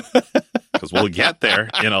 because we'll get there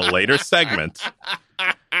in a later segment.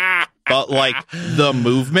 But like the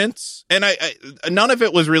movements, and I none of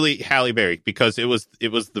it was really Halle Berry because it was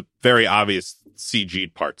the very obvious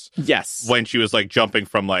CG'd parts Yes. when she was like jumping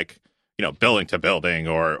from like building to building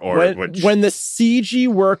or when the CG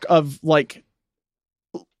work of like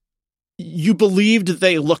you believed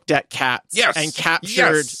they looked at cats Yes. and captured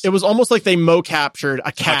Yes. it was almost like they captured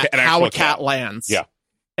a cat, an how actual a cat cat. lands. Yeah.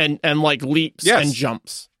 And like leaps Yes. and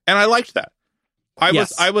jumps. and I liked that.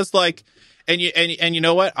 Yes. I was like, and you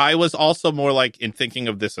know what? I was also more like in thinking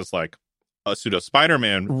of this as like a pseudo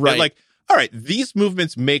Spider-Man. Right. Like, all right, these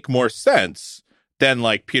movements make more sense than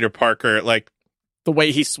like Peter Parker, like The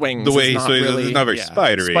way he swings. The way is he not swings is really, not very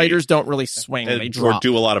spidery. Spiders don't really swing. They or drop.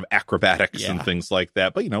 do a lot of acrobatics and Yeah. things like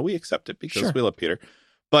that. But we accept it because Sure. we love Peter.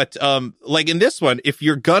 But like in this one, if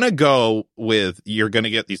you're gonna go with you're gonna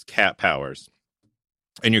get these cat powers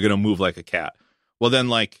and you're gonna move like a cat, well then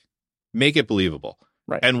like make it believable.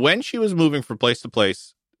 Right. And when she was moving from place to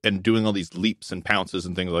place and doing all these leaps and pounces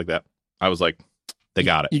and things like that, I was like, they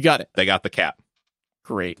got it. You got it. They got the cat.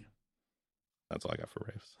 Great. That's all I got for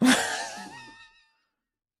raves.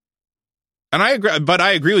 And I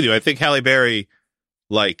agree with you. I think Halle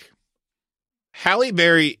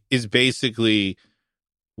Berry is basically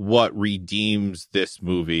what redeems this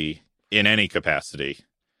movie in any capacity.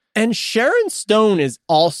 And Sharon Stone is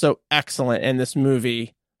also excellent in this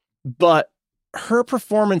movie, but her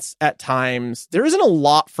performance at times, there isn't a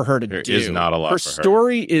lot for her to There do. is not a lot Her for her.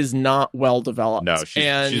 story is not well developed. No, she's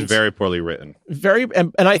and very poorly written.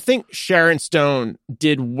 and I think Sharon Stone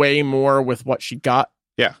did way more with what she got.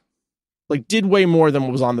 Yeah. like did way more than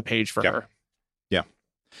what was on the page for her. Yeah.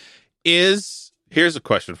 Here's a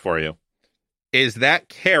question for you. Is that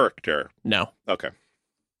character? No. Okay.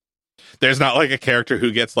 There's not like a character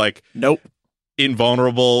who gets like Nope.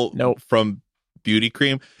 invulnerable Nope. from beauty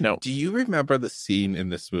cream. No. Do you remember the scene in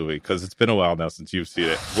this movie? Because it's been a while now since you've seen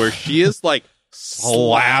it, where she is like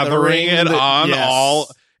slathering it on all,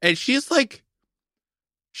 and she's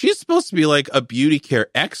supposed to be like a beauty care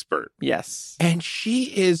expert. Yes. And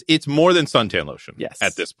it's more than suntan lotion. Yes.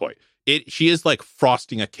 At this point. She is like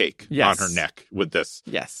frosting a cake Yes. on her neck with this.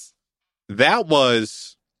 Yes. That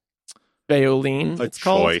was Bayoline, a it's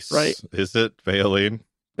choice, called, right? Is it Bayoline?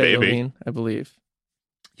 Maybe. Bayoline, I believe.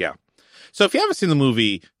 Yeah. So if you haven't seen the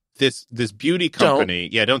movie, this beauty company,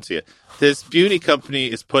 don't see it. This beauty company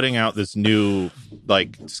is putting out this new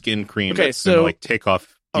like skin cream that's gonna like take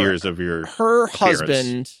off years of your her appearance.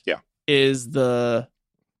 husband is the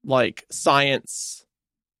like science.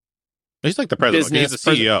 He's like the president. He's the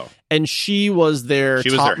CEO. And she was their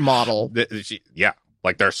top model.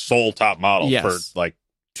 Like their sole top model for like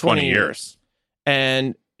 20 years.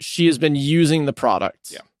 And she has been using the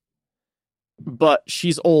product. Yeah. But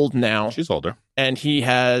she's old now. She's older. And he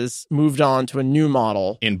has moved on to a new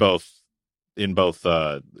model. In both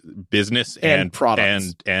business and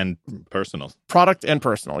products. and personal. Product and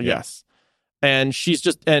personal, yes. And she's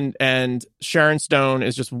just and Sharon Stone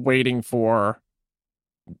is just waiting for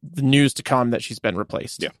the news to come that she's been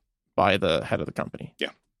replaced by the head of the company. Yeah.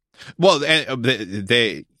 Well, they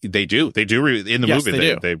do in the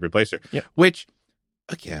movie. They replace her. Yeah. Which,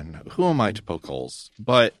 again, who am I to poke holes?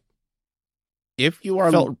 But if you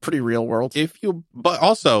are felt pretty real world. But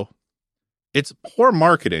also, it's poor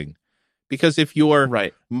marketing, because if you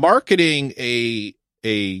are marketing a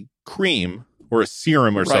cream or a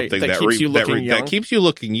serum or something that keeps you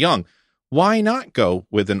looking young, why not go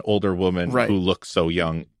with an older woman who looks so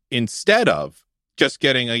young instead of just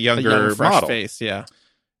getting a younger fresh model face? Yeah.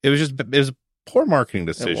 It was a poor marketing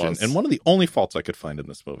decision, and one of the only faults I could find in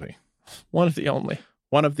this movie. One of the only.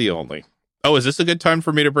 Oh, is this a good time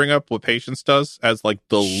for me to bring up what Patience does as like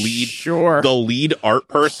the lead art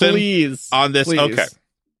person? Please. On this. Please. Okay.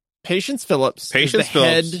 Patience Phillips is the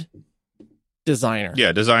head designer.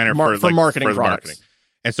 Yeah, designer for marketing products. Marketing.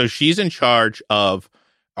 And so she's in charge of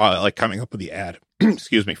like coming up with the ad,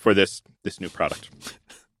 excuse me, for this new product.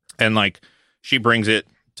 And like she brings it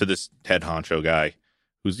to this head honcho guy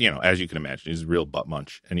who's, as you can imagine, he's a real butt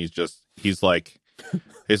munch. And he's like,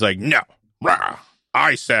 no, rah,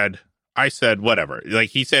 I said whatever.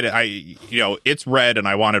 Like he said, it's red and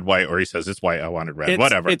I wanted white, or he says it's white, I wanted red,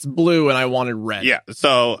 whatever. It's blue and I wanted red. Yeah.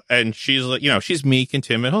 So, and she's like, she's meek and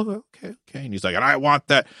timid. Oh, okay. And he's like, and I want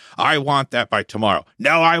that by tomorrow.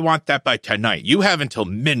 No, I want that by tonight. You have until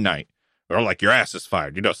midnight, or like your ass is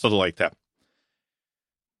fired, something like that.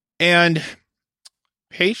 And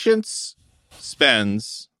Patience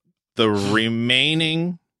spends the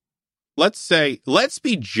remaining, let's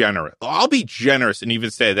be generous. I'll be generous and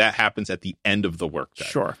even say that happens at the end of the workday.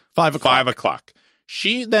 Sure. 5 o'clock.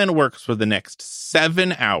 She then works for the next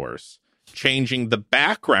 7 hours, changing the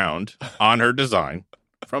background on her design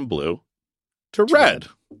from blue to red.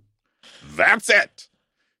 That's it.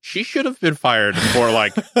 She should have been fired for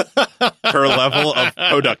like her level of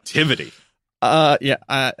productivity.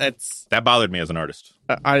 It's that bothered me as an artist.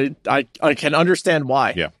 I can understand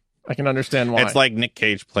why. Yeah. I can understand why. It's like Nick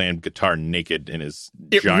Cage playing guitar naked in his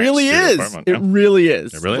It giant really is. apartment. It really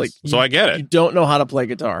is. It really like, is. So I get it. You don't know how to play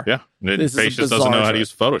guitar. Yeah. Patience doesn't know how to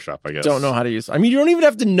use Photoshop, I guess. Don't know how to use. I mean, you don't even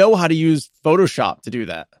have to know how to use Photoshop to do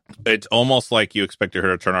that. It's almost like you expected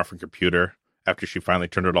her to turn off her computer after she finally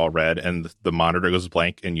turned it all red and the monitor goes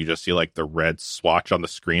blank and you just see like the red swatch on the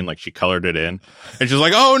screen, like she colored it in. And she's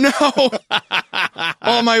like, oh no,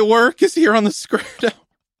 all my work is here on the screen.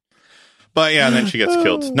 But yeah, and then she gets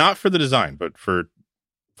killed. Not for the design, but for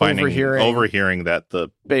overhearing that the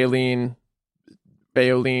Bayoline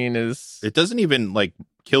is. It doesn't even like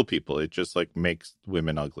kill people. It just like makes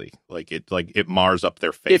women ugly. It mars up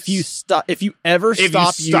their face. If you ever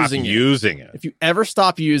stop using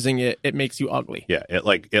it, it makes you ugly. Yeah,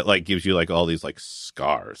 it gives you like all these like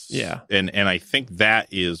scars. Yeah, and I think that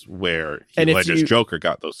is where Ledger's Joker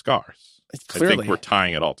got those scars. Clearly, I think we're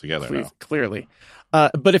tying it all together now. Clearly.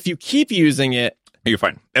 But if you keep using it, you're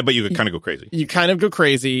fine. But you kind of go crazy. You kind of go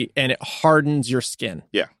crazy, and it hardens your skin.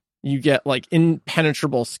 Yeah. You get like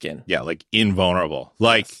impenetrable skin. Yeah, like invulnerable.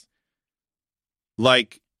 Like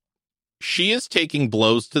she is taking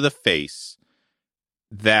blows to the face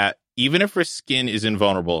that even if her skin is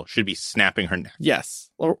invulnerable, should be snapping her neck. Yes.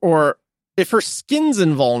 Or if her skin's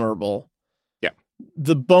invulnerable,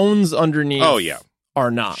 the bones underneath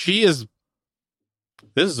are not. This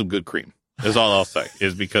is some good cream. is all I'll say,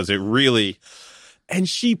 is because it really... And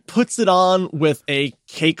she puts it on with a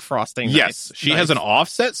cake frosting knife. Yes, she has an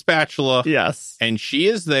offset spatula. Yes. And she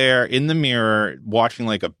is there in the mirror watching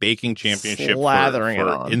like a baking championship Slathering it for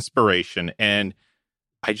on. inspiration. And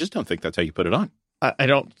I just don't think that's how you put it on. I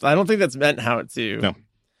don't think that's meant how it to. No.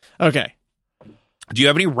 Okay. Do you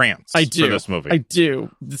have any rants I do. for this movie? I do.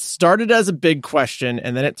 This started as a big question,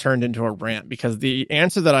 and then it turned into a rant because the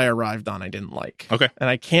answer that I arrived on I didn't like. Okay. And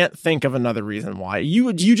I can't think of another reason why.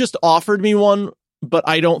 You just offered me one, but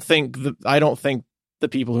I don't think the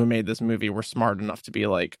people who made this movie were smart enough to be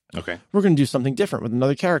like, okay, we're going to do something different with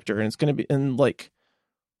another character, and it's going to be, and like,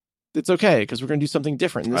 it's okay because we're going to do something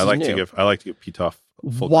different. And this I like is to new. give Pitoff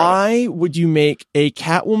full Why would you make a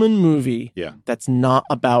Catwoman movie Yeah. that's not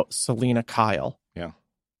about Selena Kyle? Yeah.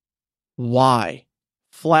 Why?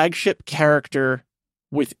 Flagship character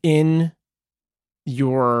within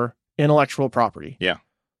your intellectual property. Yeah.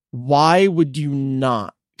 Why would you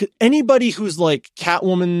not? 'Cause anybody who's like,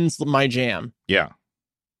 Catwoman's my jam, Yeah.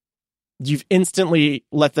 you've instantly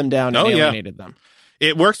let them down and alienated them.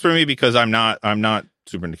 It works for me because I'm not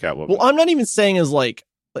super into Catwoman. Well, I'm not even saying as like,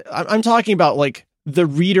 I'm talking about like the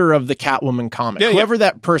reader of the Catwoman comic, whoever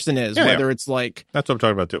that person is, whether it's like that's what I'm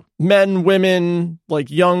talking about too. Men, women, like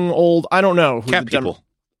young, old. I don't know who Cat people.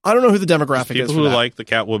 I don't know who the demographic people is. Who like the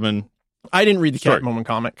Catwoman. I didn't read the Story. Catwoman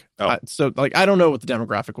comic, Oh. so like I don't know what the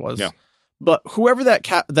demographic was. Yeah. But whoever that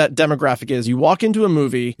demographic is, you walk into a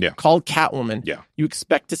movie called Catwoman. Yeah. You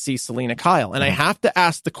expect to see Selena Kyle, and I have to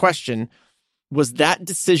ask the question: was that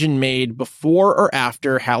decision made before or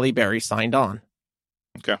after Halle Berry signed on?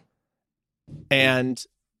 Okay. And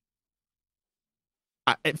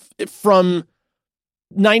from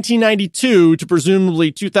 1992 to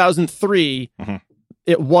presumably 2003,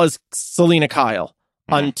 it was Selena Kyle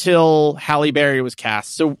until Halle Berry was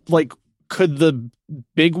cast. So, like, could the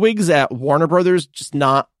bigwigs at Warner Brothers just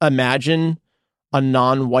not imagine a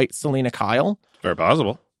non-white Selena Kyle? Very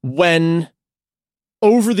possible. When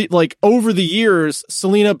over the years,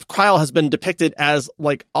 Selena Kyle has been depicted as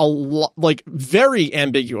like very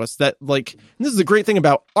ambiguous. That like, this is the great thing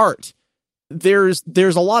about art. There's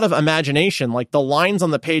a lot of imagination. Like the lines on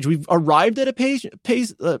the page, we've arrived at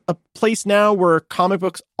a place now where comic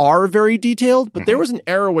books are very detailed, but there was an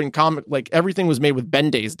era when everything was made with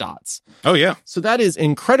Bend-Aid dots. Oh yeah. So that is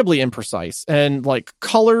incredibly imprecise, and like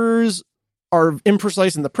colors are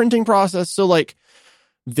imprecise in the printing process. So like,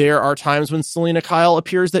 there are times when Selena Kyle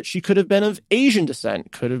appears that she could have been of Asian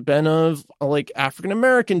descent, could have been of like African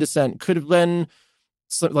American descent, could have been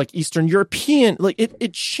like Eastern European. Like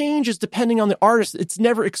it changes depending on the artist. It's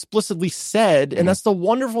never explicitly said. And that's the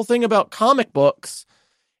wonderful thing about comic books.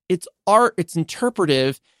 It's art, it's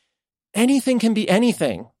interpretive. Anything can be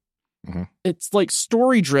anything. It's like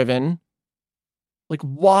story driven. Like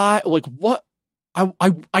why, like what?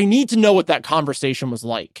 I need to know what that conversation was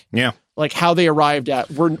like. Yeah. Like how they arrived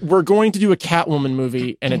at, we're going to do a Catwoman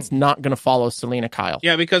movie and it's not going to follow Selena Kyle.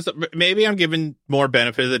 Yeah, because maybe I'm giving more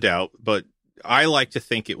benefit of the doubt, but I like to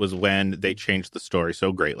think it was when they changed the story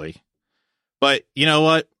so greatly. But you know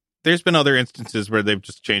what? There's been other instances where they've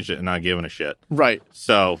just changed it and not given a shit. Right.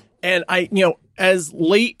 So, and as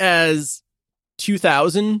late as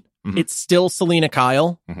 2000, it's still Selena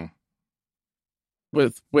Kyle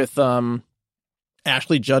with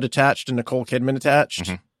Ashley Judd attached and Nicole Kidman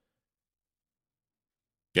attached.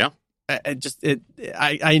 Yeah.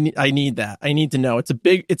 I need that. I need to know.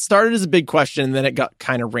 It started as a big question, and then it got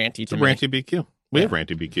kind of ranty to me. Ranty BQ. We have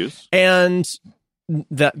ranty BQs. And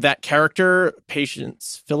that character,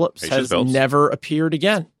 Patience Phillips, has never appeared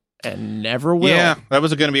again and never will. Yeah, that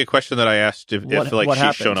was going to be a question that I asked if what she's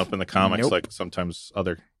happened? shown up in the comics, Nope. like sometimes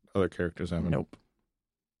other characters haven't. Nope.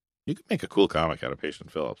 You could make a cool comic out of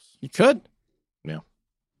Patience Phillips. You could. Yeah.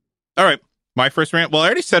 All right. My first rant. Well, I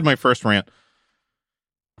already said my first rant,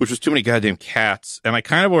 which was too many goddamn cats. And I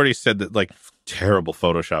kind of already said that, like, terrible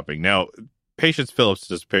photoshopping. Now, Patience Phillips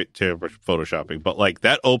does terrible photoshopping, but, like,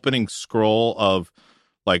 that opening scroll of,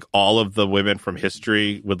 like, all of the women from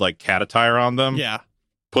history with, like, cat attire on them. Yeah.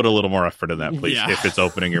 Put a little more effort in that, please, Yeah. if it's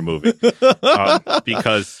opening your movie.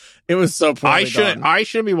 Because it was so poorly done. I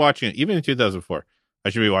shouldn't be watching it, even in 2004. I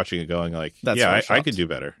should be watching it going, like, I could do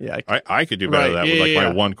better. Yeah, I could do better than that with, like, my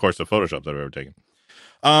one course of Photoshop that I've ever taken.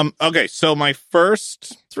 Okay, so my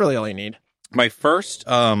first... It's really all you need. My first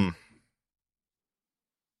rant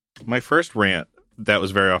that was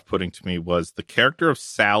very off-putting to me was the character of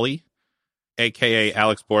Sally, a.k.a.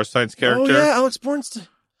 Alex Borstein's character. Oh, yeah, Alex Borstein.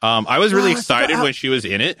 I was really excited when she was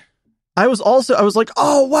in it. I was like,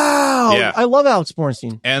 oh, wow. Yeah. I love Alex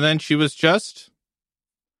Borstein. And then she was just...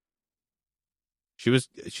 She was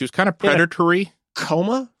kind of predatory.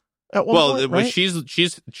 Coma? at one Well, point, right?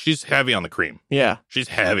 she's heavy on the cream. Yeah. She's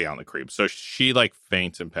heavy on the cream. So she like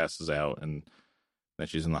faints and passes out, and then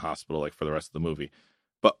she's in the hospital like for the rest of the movie.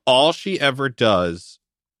 But all she ever does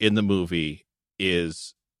in the movie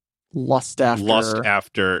is Lust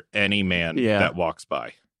after any man Yeah. that walks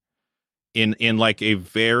by. In like a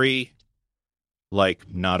very like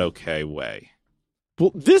not okay way.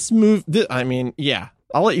 Well, this move, I mean, yeah.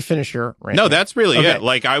 I'll let you finish your rant. No, that's really Okay. it.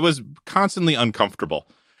 Like I was constantly uncomfortable.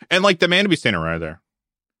 And like the man to be standing right there.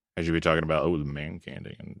 As you be talking about, the man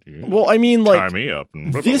candy. And Well, I mean, tie like, me up.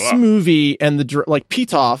 And blah, blah, this blah. movie and like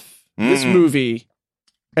Pitoff, this Mm. movie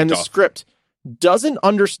and the Tough. script doesn't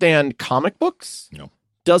understand comic books. No.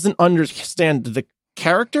 Doesn't understand the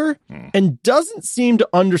character and doesn't seem to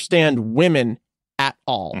understand women at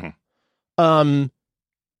all. Mhm.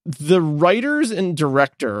 The writers and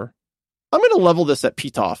director, I'm going to level this at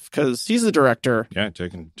Pitoff because he's the director. Yeah,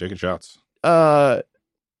 taking shots.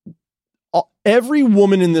 Every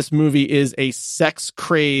woman in this movie is a sex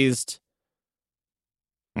crazed,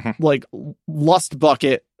 Mhm. like lust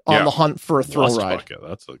bucket on Yeah. the hunt for a thrill Lust ride. bucket.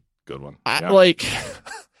 That's a good one. Like,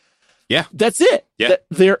 Yeah. that's it. Yeah.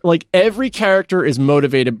 They're like every character is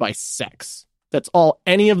motivated by sex. That's all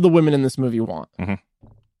any of the women in this movie want. Mhm.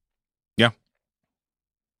 Yeah.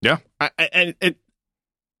 Yeah.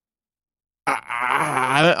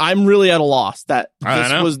 I'm really at a loss that I this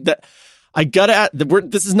know. was that. I gotta.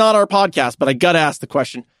 This is not our podcast, but I gotta ask the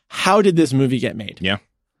question: how did this movie get made? Yeah.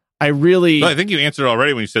 I really. No, I think you answered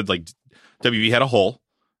already when you said like WB had a hole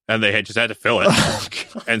and they just had to fill it. Oh,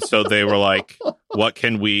 God. And so they were like, what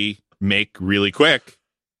can we make really quick?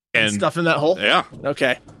 And Stuff in that hole. yeah,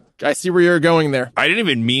 Okay, I see where you're going there. I didn't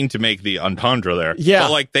even mean to make the entendre there. Yeah.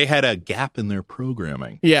 But like they had a gap in their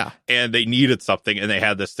programming Yeah, and they needed something and they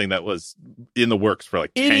had this thing that was in the works for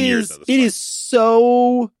like 10 years. At this It point. is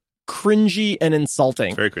so cringy and insulting.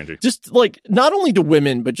 It's very cringy. Just like not only to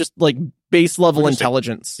women, but just like base level Just like-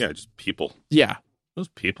 intelligence. Yeah, just people. Yeah. Those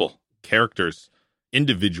people, characters,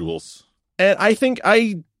 individuals. And I think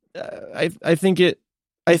I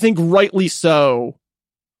think rightly so.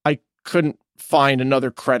 I couldn't find another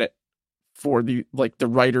credit for the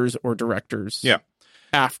writers or directors. Yeah.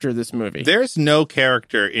 After this movie, There's no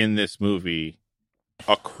character in this movie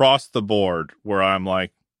across the board where I'm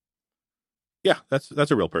like, yeah, that's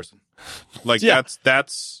a real person. Like Yeah.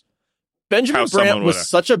 that's Benjamin how someone Brandt was would-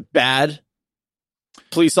 such a bad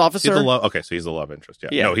police officer. okay, so he's the love interest. Yeah.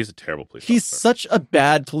 Yeah. No, he's a terrible police He's officer. such a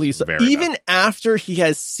bad police. Very Even after he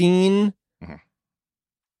has seen Mhm.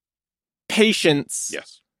 patients,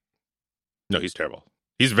 Yes. No, he's terrible.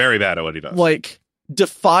 He's very bad at what he does. like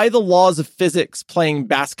defy the laws of physics playing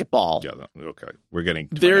basketball. Yeah, okay. We're getting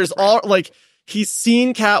to my There's next rant. all like he's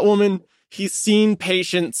seen Catwoman, he's seen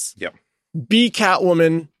patients. Yep. Be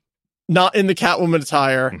Catwoman, not in the Catwoman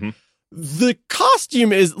attire. Mhm. The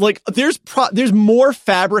costume is like there's more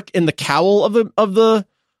fabric in the cowl of the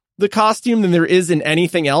costume than there is in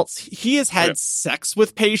anything else. He has had Yep. sex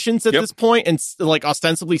with patients at Yep. this point and like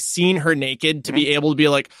ostensibly seen her naked to be able to be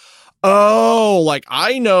like, oh, like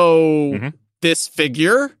I know Mhm. this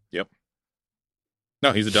figure.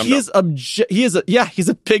 No, he's a dumb He is he's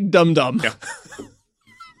a big dum dum. Yeah.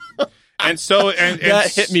 And so and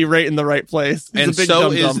That hit me right in the right place. He's and a big so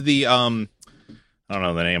dum-dum. is the I don't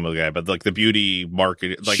know the name of the guy, but like the beauty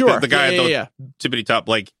market, like sure. the guy at the yeah. tippity top,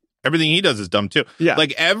 like everything he does is dumb too. Yeah.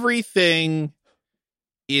 Like everything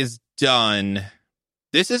is done.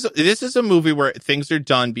 This is a movie where things are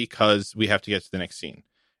done because we have to get to the next scene.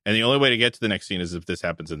 And the only way to get to the next scene is if this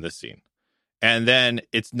happens in this scene. And then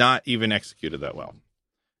it's not even executed that well.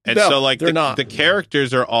 And No, so like they're not. the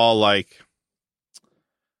characters are all like,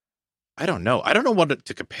 I don't know what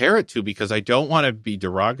to compare it to because I don't want to be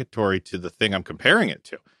derogatory to the thing I'm comparing it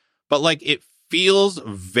to. But like it feels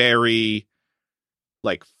very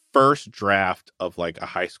like first draft of like a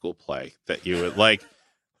high school play that you would like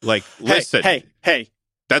listen. Hey.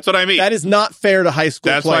 That's what I mean. That is not fair to high school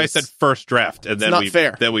That's plays. why I said first draft, and then not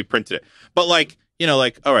fair. Then we printed it. But like, you know,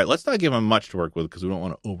 like, all right, let's not give him much to work with because we don't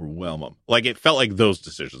want to overwhelm him. Like, it felt like those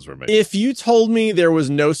decisions were made. If you told me there was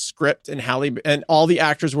no script and and all the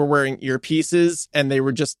actors were wearing earpieces and they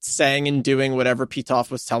were just saying and doing whatever Pitoff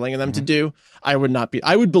was telling them to do, I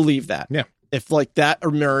would believe that. Yeah. If like that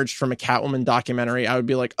emerged from a Catwoman documentary, I would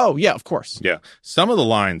be like, oh yeah, of course. Yeah, some of the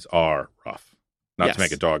lines are rough. Not Yes. to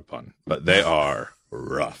make a dog pun, but they are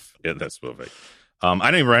rough in this movie. I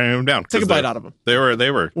didn't even write them down. Take a bite out of them. They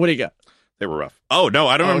were What do you got? They were rough. Oh no,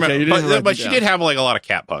 I don't Oh, okay, remember. you didn't write But them she down. did have like a lot of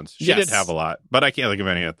cat puns. She Yes. did have a lot, but I can't think of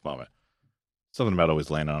any at the moment. Something about always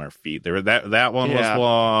landing on her feet. There were that one Yeah. was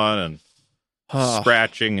one, and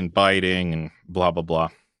scratching and biting and blah blah blah.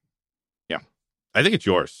 Yeah, I think it's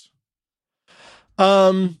yours.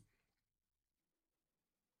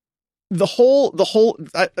 The whole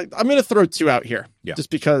I'm going to throw two out here, Yeah. just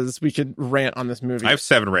because we could rant on this movie. I have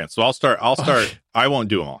 7 rants, so I'll start. I won't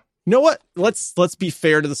do them all. You know what? Let's be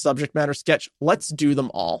fair to the subject matter sketch. Let's do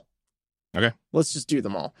them all. Okay. Let's just do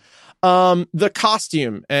them all. The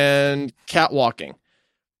costume and catwalking.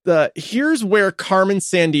 Here's where Carmen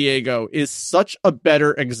Sandiego is such a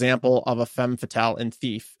better example of a femme fatale in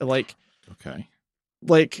Thief. Like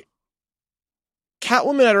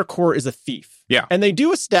Catwoman at her core is a thief. Yeah. And they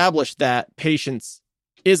do establish that Patience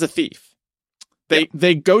is a thief.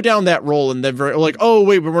 They go down that role and they're very like, oh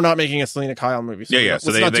wait, but we're not making a Selena Kyle movie. So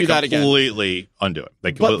So they completely undo it.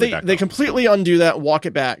 They completely undo that, walk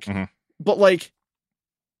it back. Mm-hmm. But like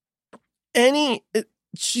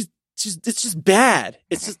it's just bad.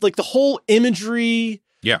 It's just like the whole imagery,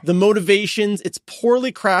 the motivations, it's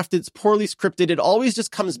poorly crafted, it's poorly scripted. It always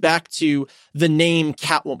just comes back to the name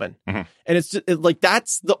Catwoman. Mm-hmm. And it's just like,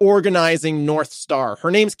 that's the organizing North Star.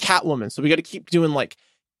 Her name's Catwoman. So we got to keep doing like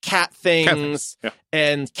cat things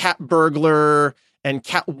and cat burglar and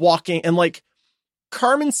cat walking. And like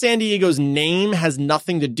Carmen Sandiego's name has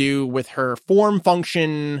nothing to do with her form,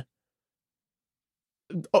 function,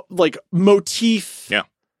 like motif. Yeah.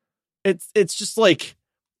 It's just like,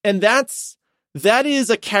 and that is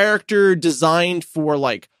a character designed for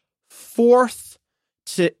like 4th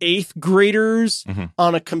to 8th graders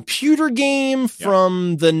on a computer game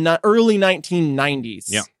from the early 1990s.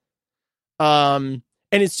 Yeah.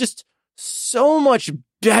 And it's just so much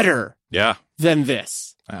better than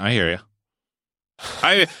this. I hear you.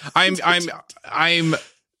 I'm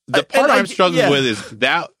the part I'm struggling with is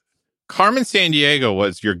that Carmen Sandiego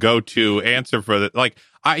was your go-to answer for that. Like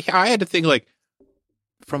I had to think like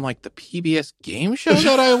from like the PBS game show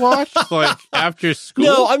that I watched like after school.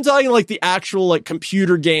 No, I'm talking like the actual like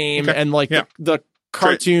computer game and like the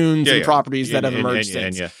cartoons and properties that have emerged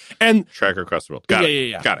since. And Tracker Across the World. Got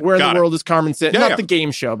it. Got it. Where in the world is Carmen Sandiego? Not the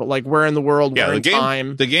game show, but like where in the world, where in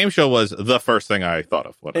time. The game show was the first thing I thought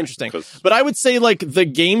of. Interesting. But I would say like the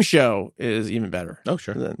game show is even better. Oh,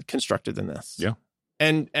 sure. Constructed than this. Yeah.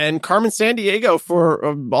 And Carmen Sandiego, for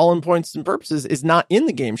all in points and purposes, is not in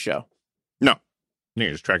the game show. No.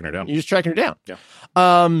 You're just tracking her down. Yeah.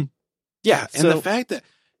 And the fact that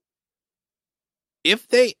if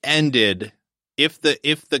the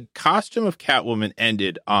costume of Catwoman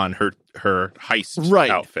ended on her heist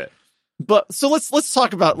outfit. But so let's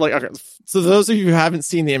talk about like, okay, so those of you who haven't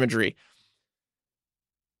seen the imagery,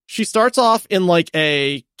 she starts off in like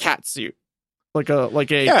a cat suit. Like a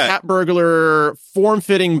cat burglar,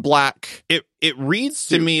 form-fitting black. It reads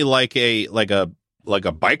suit. To me like a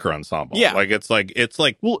biker ensemble. Yeah, it's like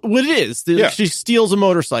well, what it is. She steals a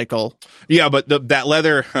motorcycle. Yeah, but that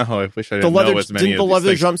leather. Oh, I wish I didn't know as many. Didn't the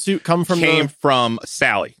leather jumpsuit came from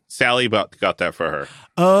Sally? Sally got that for her.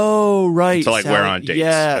 Oh, right. To like Sally, wear on dates.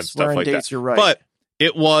 Yes, and stuff wear on like dates. That. You're right. But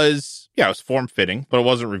it was form-fitting, but it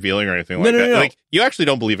wasn't revealing or anything like that. No. Like you actually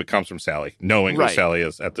don't believe it comes from Sally, knowing who Sally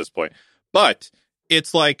is at this point. But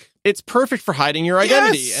it's like it's perfect for hiding your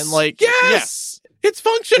identity and like yes. It's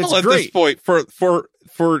functional at this point for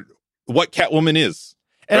what Catwoman is.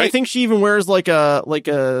 And I think she even wears like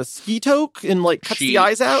a ski toque and like cuts the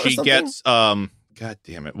eyes out. She gets God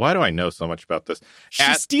damn it! Why do I know so much about this? She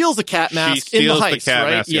steals a cat mask in the heist. She steals the cat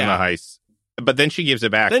mask in the heist, but then she gives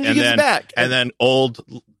it back. And then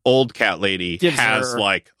old cat lady has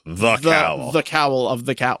like the cowl of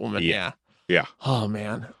the Catwoman. Yeah. Oh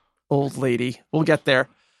man, old lady. We'll get there.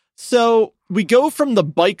 So we go from the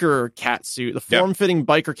biker cat suit, the form-fitting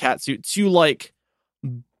biker cat suit, to like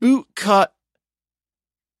boot cut,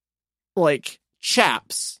 like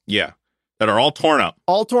chaps. Yeah. That are all torn up.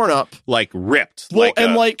 Like ripped. Well,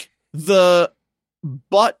 like the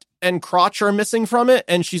butt and crotch are missing from it,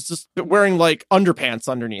 and she's just wearing like underpants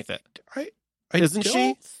underneath it. Isn't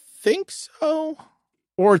she? Think so.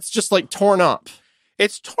 Or it's just like torn up.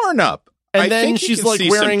 It's torn up. And then she's like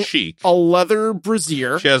wearing a leather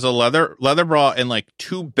brassiere. She has a leather bra and like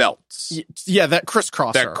 2 belts. Yeah, that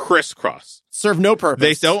crisscross. Serve no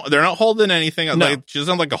purpose. They're not holding anything. No. Like, she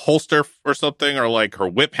doesn't have like a holster or something, or like her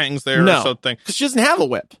whip hangs there or something. Because she doesn't have a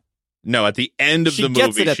whip. No, at the end of the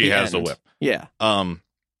movie, she has a whip. Yeah.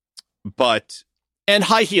 But and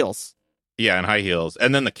high heels. Yeah, and high heels,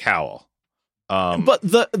 and then the cowl. But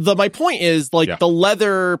the my point is like the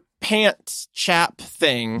leather pant chap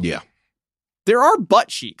thing. Yeah. There are butt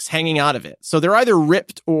cheeks hanging out of it, so they're either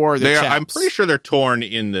ripped or they're chaps. I'm pretty sure they're torn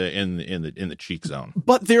in the cheek zone.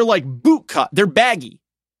 But they're like boot cut. They're baggy.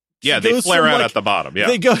 Yeah, they flare out at the bottom.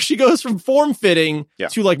 Yeah. She goes from form fitting Yeah.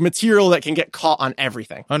 to like material that can get caught on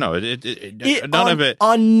everything. Oh no, none of it.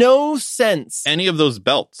 On no sense. Any of those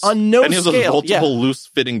belts. On no Any of those scale, multiple loose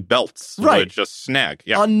fitting belts Right. would just snag.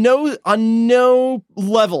 Yeah. On no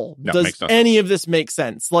level does makes no any of this make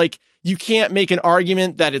sense. Like, you can't make an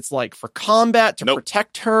argument that it's like for combat to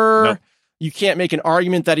protect her. Nope. You can't make an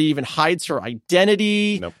argument that it even hides her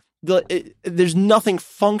identity. Nope. There's nothing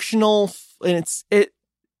functional, and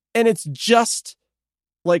it's just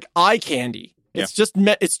like eye candy. It's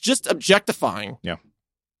just objectifying. Yeah.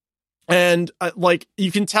 And like,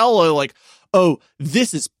 you can tell like, oh,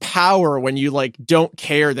 this is power when you like don't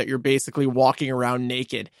care that you're basically walking around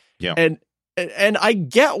naked. Yeah. And I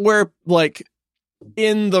get where like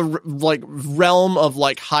in the like realm of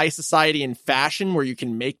like high society and fashion, where you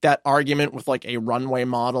can make that argument with like a runway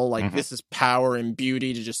model, like this is power and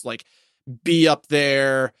beauty to just like be up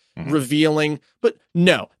there revealing. But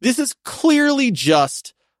no, this is clearly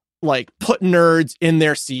just like put nerds in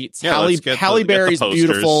their seats. Yeah, Halle Berry's get the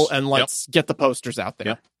beautiful, posters. and let's get the posters out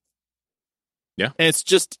there. Yeah. And it's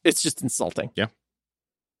just insulting. Yeah.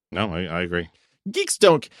 No, I agree. Geeks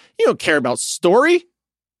don't care about story.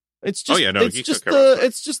 It's just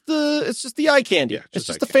it's just the eye candy. Yeah, it's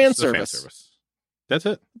just the fan service. That's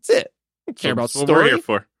it. That's it. Don't care about That's story. what we're here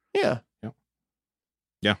for. Yeah.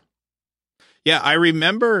 Yeah, I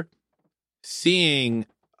remember seeing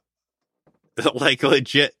like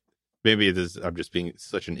legit. Maybe I'm just being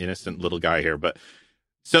such an innocent little guy here, but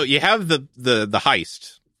so you have the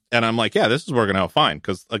heist, and I'm like, yeah, this is working out fine,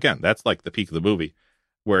 because again, that's like the peak of the movie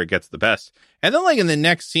where it gets the best. And then like in the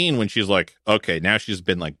next scene when she's like, okay, now she's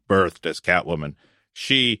been like birthed as Catwoman,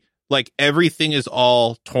 she like everything is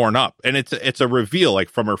all torn up, and it's a reveal like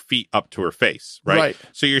from her feet up to her face, right?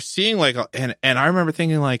 So you're seeing like, and I remember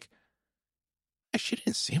thinking like, she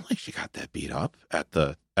didn't seem like she got that beat up at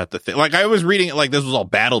the thing. Like, I was reading it like this was all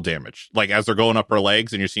battle damage, like as they're going up her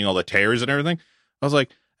legs and you're seeing all the tears and everything. I was like,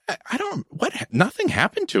 nothing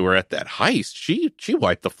happened to her at that heist. She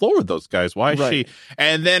wiped the floor with those guys. Why is she?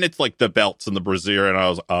 And then it's like the belts and the brassiere, and I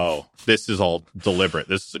was, oh, this is all deliberate.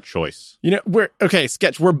 This is a choice.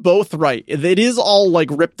 Sketch, we're both right. It is all like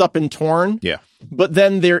ripped up and torn. Yeah. But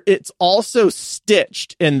then it's also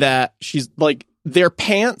stitched in that she's like, they're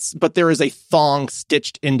pants, but there is a thong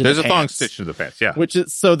stitched into There's the a pants. thong stitched into the pants, yeah. Which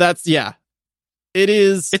is, so that's, yeah. It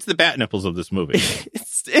is. It's the bat nipples of this movie.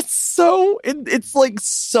 It's like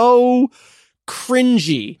so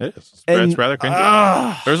cringy. It is. It's rather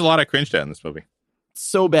cringy. There's a lot I cringed at in this movie.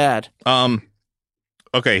 So bad.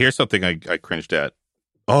 Okay, here's something I cringed at.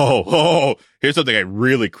 Oh, here's something I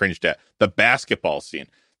really cringed at. The basketball scene.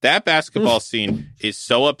 That basketball scene is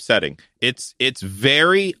so upsetting. It's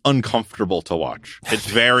very uncomfortable to watch. It's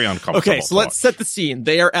very uncomfortable. Okay, so let's set the scene.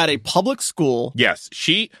 They are at a public school. Yes,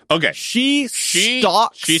 she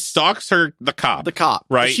stalks the cop. The cop,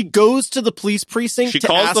 right? She goes to the police precinct. She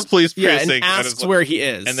calls the police precinct and asks where he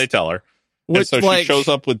is, and they tell her. And so she shows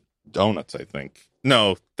up with donuts. I think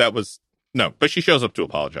but she shows up to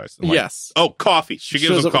apologize. Yes. Oh, coffee. She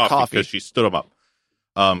gives him coffee because she stood him up.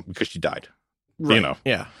 Because she died. Right.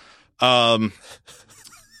 Yeah.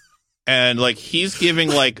 And like he's giving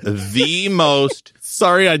like the most.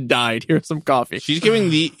 Sorry, I died. Here's some coffee. He's giving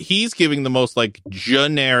the most like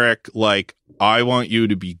generic like, I want you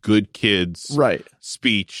to be good kids, right?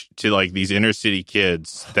 Speech to like these inner city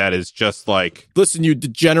kids. That is just like, listen, you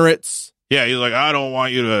degenerates. Yeah, he's like, I don't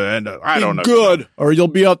want you to end up. I don't know. Good, or you'll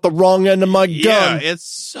be at the wrong end of my gun. Yeah, it's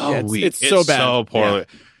so weak. It's so bad. So poorly. Yeah.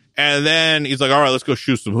 And then he's like, all right, let's go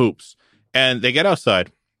shoot some hoops. And they get outside,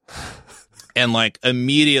 and like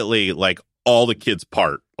immediately, like all the kids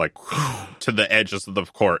part like to the edges of the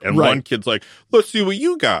court, and one kid's like, "Let's see what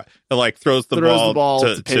you got," and like throws the ball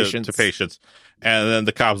to Patience. And then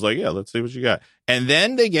the cop's like, "Yeah, let's see what you got." And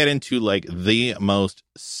then they get into like the most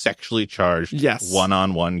sexually charged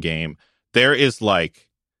one-on-one game. There is like,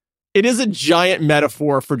 it is a giant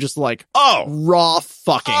metaphor for just like raw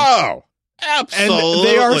fucking. Oh. Absolutely. And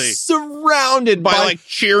they are surrounded by like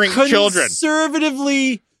cheering children.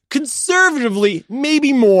 Conservatively,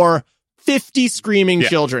 maybe more, 50 screaming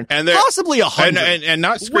children. And possibly 100. And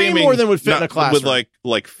not screaming. Way more than would fit in a classroom. With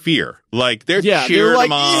like fear. Like they're cheering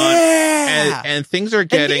them on. Yeah. And things are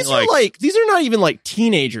getting these are not even like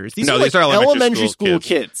teenagers. These are elementary school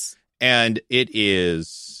kids. And it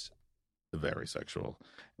is very sexual.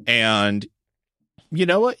 And you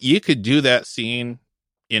know what? You could do that scene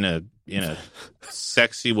in a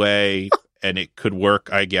sexy way, and it could work,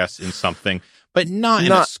 I guess, in something. but not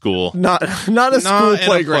in a school. Not a school Not in playground.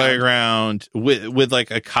 a playground with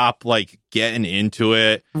like a cop like getting into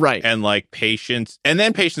it. Right. And like Patience. And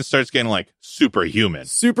then Patience starts getting like superhuman.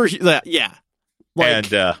 Yeah.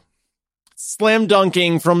 Like, And slam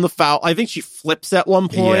dunking from the foul. I think she flips at one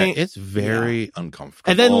point. it's very uncomfortable.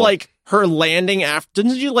 And then like her landing after,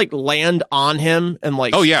 didn't she like land on him and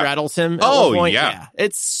like straddles him at one point? Yeah.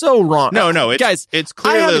 It's so wrong. No, guys, it's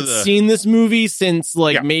clearly I haven't seen this movie since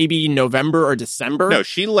like maybe November or December. No,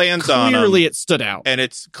 she lands on him. Clearly it stood out. And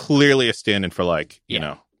it's clearly a stand-in for like, you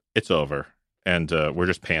know, it's over. And we're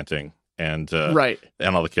just panting. And right.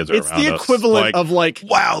 And all the kids are it's around us. It's the equivalent of like,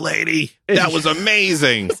 wow, lady, that was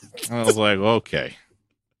amazing. I was like, okay.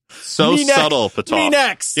 So me subtle, Patoff. Me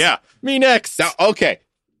next. Yeah. Me next. Now, okay.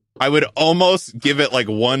 I would almost give it like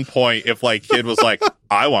 1 point if like kid was like,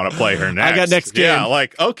 I want to play her next. I got next game. Yeah,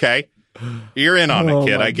 like, okay. You're in on it,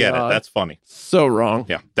 kid. I get it. That's funny. So wrong.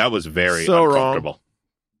 Yeah, that was very so uncomfortable. Wrong.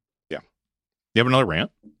 Yeah. You have another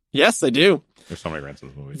rant? Yes, I do. There's so many rants in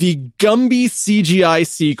this movie. The Gumby CGI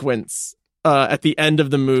sequence at the end of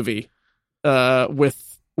the movie with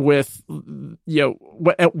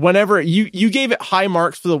whenever you gave it high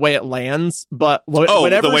marks for the way it lands, but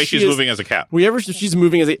whenever the way she's moving as a cat. Whenever she's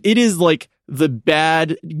moving it is like the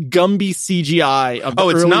bad Gumby CGI of the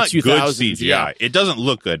early 2000s. It's not good CGI. Yeah. It doesn't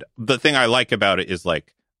look good. The thing I like about it is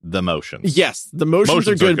like the motions. Yes, the motions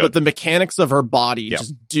are good, but the mechanics of her body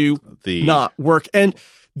just do not work. And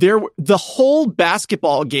the whole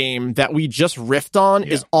basketball game that we just riffed on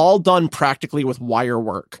is all done practically with wire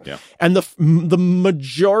work. Yeah. And the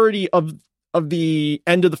majority of the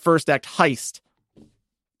end of the first act heist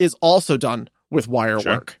is also done with wire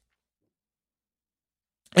work.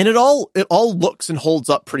 And it all looks and holds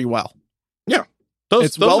up pretty well. Yeah.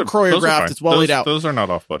 It's well choreographed. It's well laid out. Those are not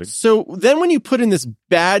off-putting. So then when you put in this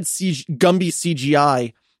bad Gumby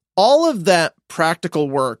CGI, all of that practical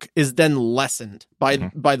work is then lessened by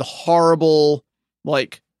the horrible,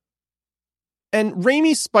 like, and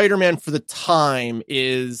Raimi's Spider-Man for the time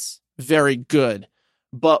is very good.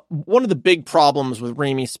 But one of the big problems with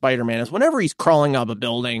Raimi's Spider-Man is whenever he's crawling up a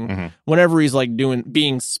building, whenever he's like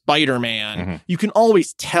being Spider-Man, you can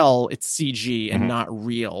always tell it's CG and not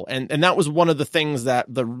real. And that was one of the things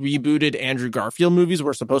that the rebooted Andrew Garfield movies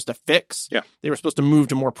were supposed to fix. Yeah. They were supposed to move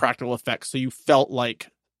to more practical effects. So you felt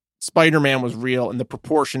like Spider-Man was real and the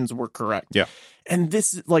proportions were correct. Yeah. And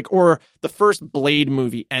this is like, or the first Blade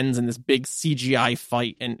movie ends in this big CGI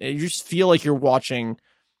fight. And you just feel like you're watching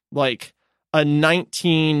like a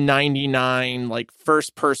 1999, like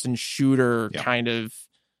first person shooter kind of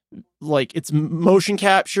like it's motion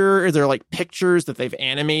capture. Or they're like pictures that they've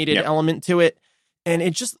animated element to it. And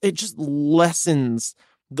it just lessens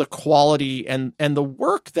the quality and the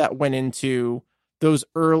work that went into those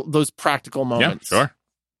practical moments. Yeah, sure.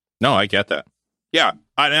 No, I get that. Yeah,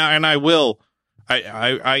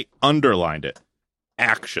 I underlined it.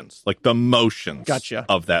 Actions, like the motions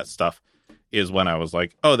of that stuff is when I was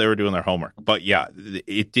like, oh, they were doing their homework. But yeah,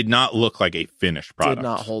 it did not look like a finished product. Did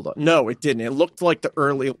not hold up. No, it didn't. It looked like the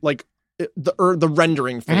early, like the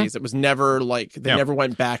rendering phase. It was never like, they never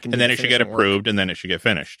went back. And then it should get approved and then it should get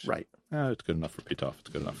finished. Right. It's good enough for Pitoff.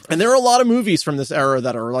 It's good enough for us. And there are a lot of movies from this era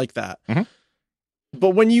that are like that.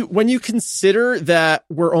 But when you consider that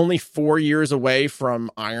we're only 4 years away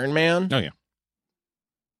from Iron Man. Oh, yeah.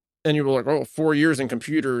 And you were like, oh, 4 years in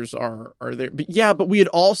computers are there. But yeah, but we had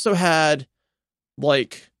also had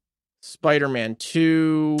like Spider-Man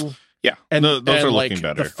 2. Yeah. And those are looking like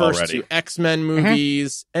better the first already. 2 X-Men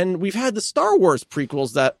movies. And we've had the Star Wars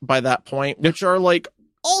prequels that by that point, which are like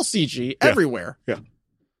all CG everywhere. Yeah.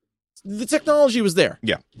 The technology was there.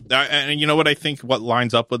 Yeah. And you know what I think what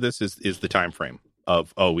lines up with this is the time frame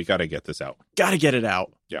of, oh, we got to get this out. Got to get it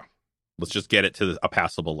out. Yeah. Let's just get it to a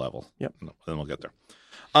passable level. Yep. And then we'll get there.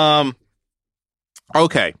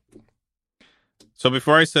 Okay. So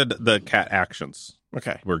before I said the cat actions,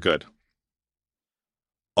 we're good.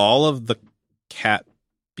 All of the cat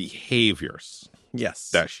behaviors,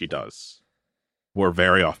 that she does, were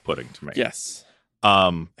very off-putting to me. Yes.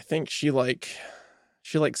 I think she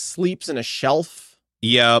sleeps in a shelf.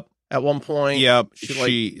 Yep. At one point. Yep.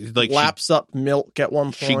 She laps up milk at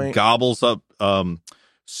one point. She gobbles up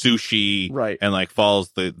sushi. Right. And like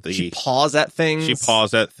falls she paws at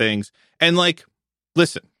things. And like,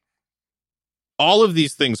 listen, all of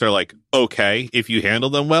these things are like, okay, if you handle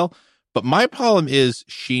them well. But my problem is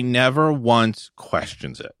she never once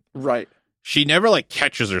questions it. Right. She never like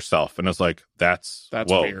catches herself and is like, that's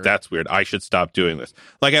weird. That's weird. I should stop doing this.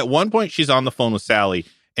 Like at one point she's on the phone with Sally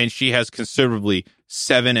and she has considerably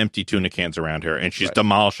 7 empty tuna cans around her and she's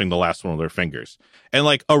demolishing the last one with her fingers. And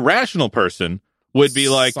like a rational person would be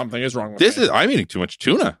like, something is wrong with me. I'm eating too much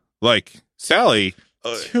tuna. Like, Sally,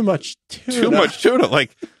 too much tuna. Too much tuna.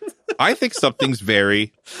 Like, I think something's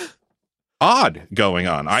very odd going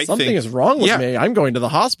on. Something is wrong with me. I'm going to the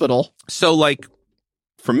hospital. So, like,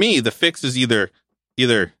 for me, the fix is either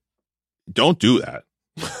don't do that,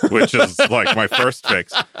 which is like my first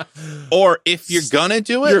fix, or if you're gonna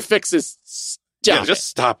do it, your fix is stop. Just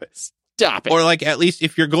stop it. Stop it. Or like, at least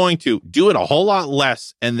if you're going to do it a whole lot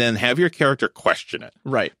less, and then have your character question it,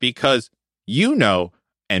 right? Because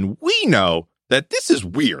and we know that this is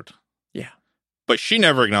weird. Yeah, but she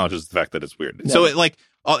never acknowledges the fact that it's weird. No. So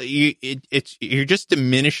you're just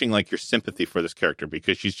diminishing like your sympathy for this character,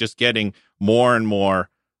 because she's just getting more and more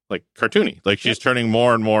like cartoony. Like, she's turning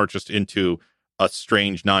more and more just into a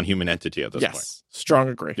strange non-human entity at this point. Yes, strong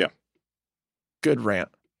agree. Yeah, good rant.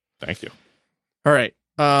 Thank you. All right,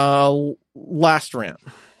 last rant.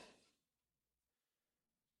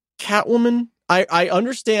 Catwoman. I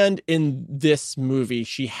understand in this movie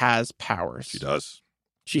she has powers. She does.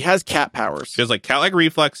 She has cat powers. She has like cat-like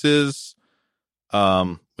reflexes,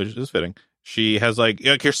 which is fitting. She has like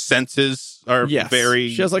her senses are very.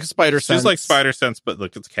 She has like spider sense. She's like spider sense, but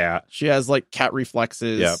look, it's cat. She has like cat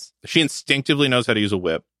reflexes. Yeah. She instinctively knows how to use a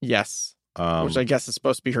whip. Yes. Which I guess is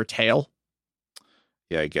supposed to be her tail.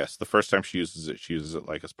 Yeah, I guess the first time she uses it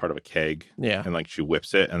like as part of a keg. Yeah. And like she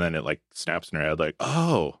whips it, and then it like snaps in her head. Like,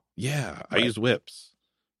 oh yeah, I use whips.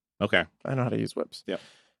 Okay, I know how to use whips. Yeah.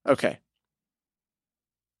 Okay.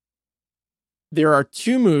 There are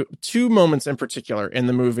two moments in particular in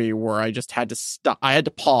the movie where I just had to stop. I had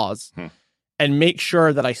to pause and make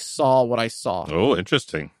sure that I saw what I saw. Oh,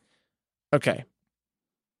 interesting. Okay.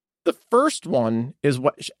 The first one is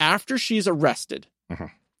after she's arrested,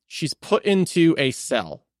 she's put into a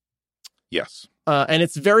cell. Yes. And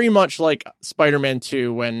it's very much like Spider-Man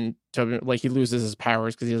 2 when Tobey, like, he loses his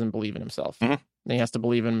powers because he doesn't believe in himself. And he has to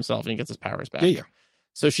believe in himself, and he gets his powers back. Yeah.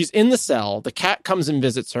 So she's in the cell. The cat comes and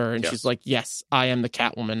visits her, and she's like, yes, I am the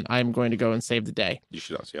Catwoman. I am going to go and save the day.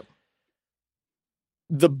 She does, yep.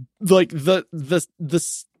 The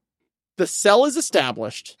cell is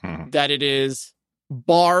established that it is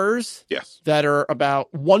bars that are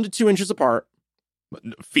about 1 to 2 inches apart.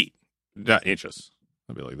 Feet, not inches.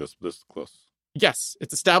 I'd be like this close. Yes,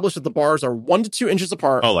 it's established that the bars are 1 to 2 inches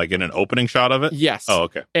apart. Oh, like in an opening shot of it? Yes. Oh,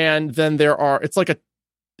 okay. And then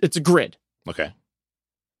it's a grid. Okay.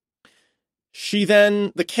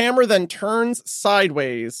 The camera then turns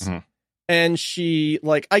sideways, and she,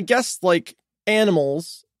 like, I guess, like,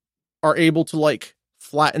 animals are able to, like,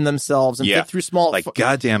 flatten themselves and fit through small, like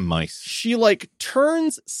goddamn mice. She, like,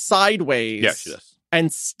 turns sideways. Yeah, she does.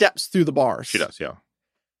 And steps through the bars. She does, yeah.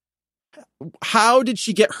 How did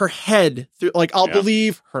she get her head through? Like, I'll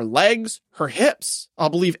believe her legs, her hips. I'll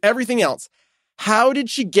believe everything else. How did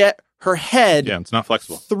she get her head? Yeah, it's not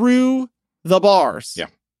flexible. Through the bars. Yeah.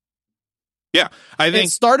 Yeah, I think it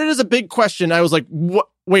started as a big question. I was like, "What?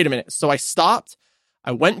 Wait a minute." So I stopped.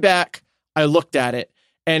 I went back. I looked at it,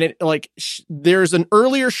 and it like there's an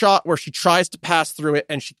earlier shot where she tries to pass through it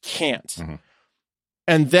and she can't,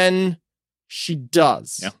 and then she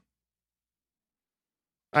does. Yeah.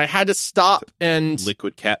 I had to stop and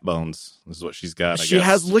liquid cat bones. This is what she's got. She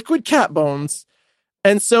has liquid cat bones,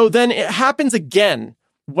 and so then it happens again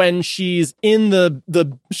when she's in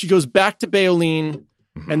she goes back to Bayolene.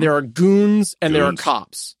 And there are goons and there are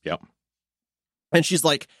cops. Yep. And she's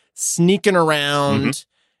like sneaking around.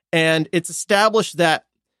 And it's established that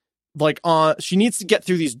like she needs to get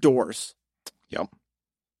through these doors. Yep.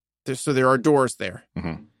 So there are doors there.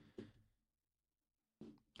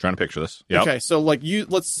 Trying to picture this. Yep. Okay, so like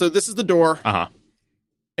so this is the door.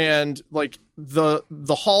 And like the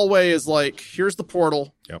hallway is like, here's the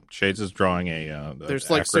portal. Yep. Shades is drawing a there's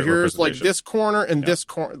like, so here's like this corner and this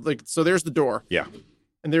corner, like, so there's the door. Yeah.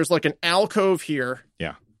 And there's like an alcove here.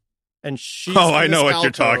 Yeah. And she's I know what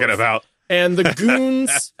you're talking about. And the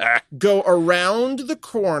goons go around the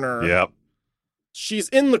corner. Yep. She's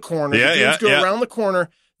in the corner. Yeah, the goons go around the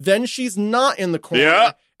corner. Then she's not in the corner.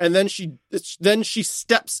 Yeah. And then she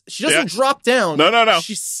steps. She doesn't drop down. No.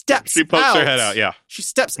 She steps. She pokes her head out. Yeah. She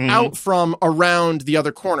steps out from around the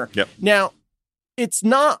other corner. Yep. Now, it's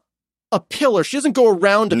not a pillar. She doesn't go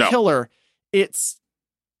around a pillar. It's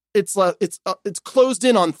closed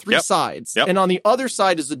in on 3 sides. Yep. And on the other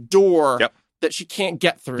side is a door that she can't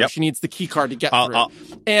get through. Yep. She needs the key card to get through.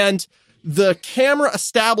 And the camera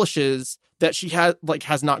establishes that she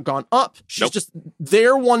has not gone up. She's just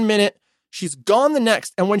there 1 minute. She's gone the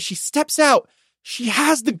next. And when she steps out, she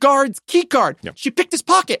has the guard's key card. Yep. She picked his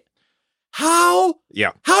pocket. How?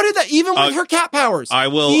 Yeah. How did that, even with her cat powers? I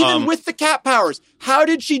will. Even with the cat powers, how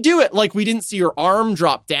did she do it? Like, we didn't see her arm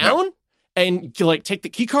drop down. and like take the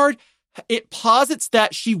key card, it posits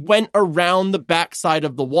that she went around the backside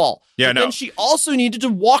of the wall. Yeah, but no. then she also needed to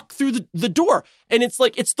walk through the door. And it's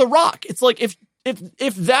like, it's the rock. It's like, if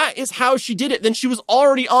that is how she did it, then she was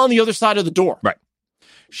already on the other side of the door. Right.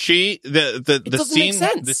 The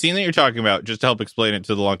scene that you're talking about, just to help explain it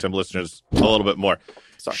to the longtime listeners a little bit more.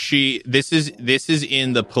 Sorry. This is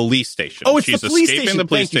in the police station. Oh, it's She's the police escaping station. the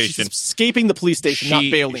police Thank you. station. She's escaping the police station, not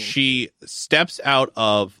bailing. She steps out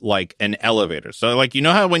of like an elevator. So like, you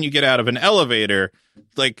know how when you get out of an elevator,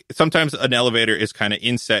 like sometimes an elevator is kind of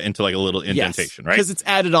inset into like a little indentation, right? Because it's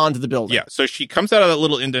added on to the building. Yeah. So she comes out of that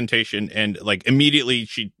little indentation and like immediately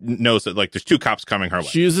she knows that like there's two cops coming her way.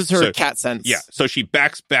 She uses her cat sense. Yeah. So she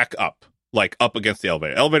backs back up. Like up against the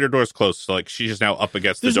elevator. Elevator door's closed, so like she's now up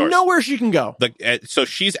against the door. There's nowhere she can go. So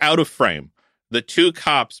she's out of frame. The two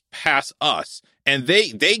cops pass us, and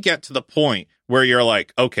they get to the point where you're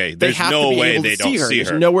like, okay, there's no way they don't see her.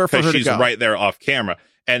 There's nowhere for her to she's go. right there off camera.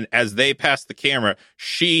 And as they pass the camera,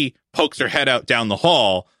 she pokes her head out down the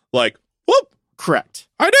hall, like, whoop, correct.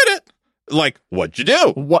 I did it. Like, what'd you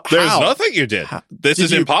do? There's nothing you did. This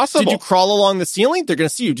is impossible. Did you crawl along the ceiling? They're going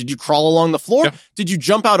to see you. Did you crawl along the floor? Yeah. Did you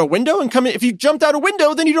jump out a window and come in? If you jumped out a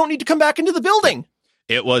window, then you don't need to come back into the building.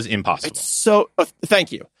 It was impossible. It's so,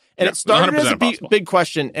 thank you. And it started as a big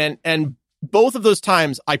question. And both of those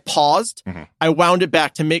times I paused. Mm-hmm. I wound it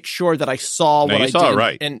back to make sure that I saw what I did. It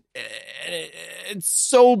right. And it's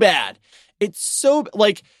so bad. It's so,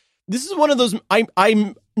 like, this is one of those,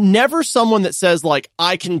 I'm never someone that says, like,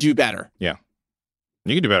 I can do better. Yeah.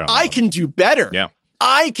 You can do better. I can do better. Yeah.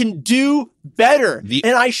 I can do better.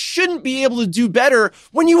 And I shouldn't be able to do better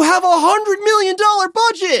when you have $100 million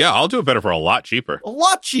budget. Yeah, I'll do it better for a lot cheaper. A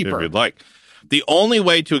lot cheaper. If you'd like. The only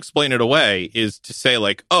way to explain it away is to say,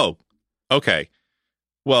 like, oh, okay,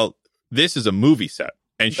 well, this is a movie set.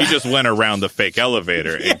 And she just went around the fake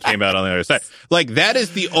elevator and came out on the other side. Like, that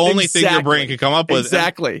is the only thing your brain can come up with.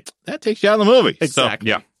 Exactly. That takes you out of the movie.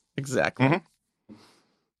 Exactly. So, yeah. Exactly.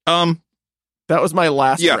 Mm-hmm. That was my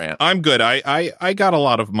last rant. I'm good. I got a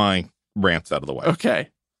lot of my rants out of the way. Okay.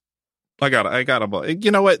 I got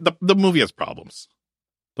you know what? The movie has problems.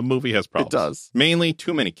 The movie has problems. It does. Mainly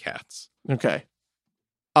too many cats. Okay.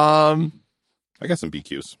 I got some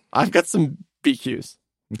BQs. I've got some BQs.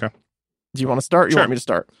 Okay. Do you want to start? You want me to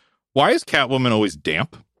start? Why is Catwoman always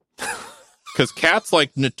damp? Because cats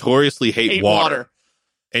like notoriously hate water.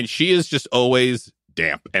 And she is just always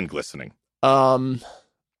damp and glistening.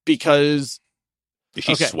 Because is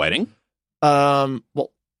she sweating? Well,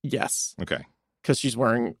 yes. Okay. Because she's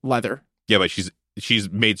wearing leather. Yeah, but she's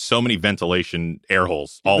made so many ventilation air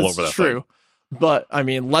holes all over that true. Thing. But I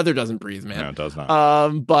mean, leather doesn't breathe, man. No, it does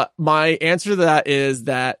not. But my answer to that is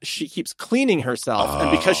that she keeps cleaning herself, and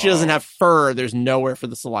because she doesn't have fur, there's nowhere for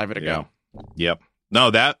the saliva to go. Yep. No,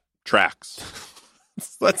 that tracks.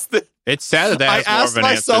 It's sad that I asked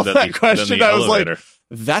myself that question. I was like,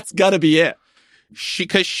 that's got to be it.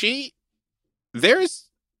 There's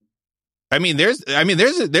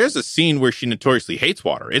a scene where she notoriously hates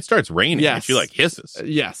water. It starts raining and she like hisses.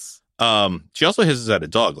 Yes. She also hisses at a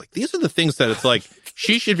dog. Like, these are the things that it's like,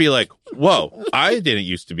 she should be like, whoa, I didn't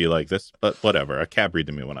used to be like this, but whatever. A cat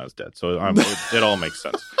breathed me when I was dead. So it all makes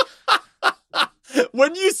sense.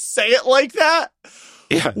 When you say it like that,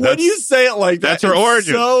 that's her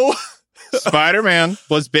origin. So Spider-Man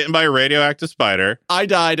was bitten by a radioactive spider. I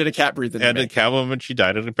died and a cat breathed into me. And a Catwoman, she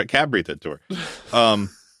died and a cat breathed into her.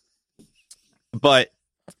 But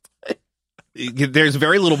there's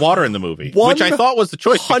very little water in the movie, which I thought was the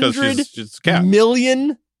choice because she's a cat. $100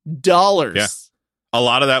 million. Yeah. A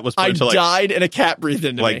lot of that was put into like, died and a cat breathed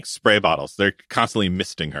into me. Like spray bottles. They're constantly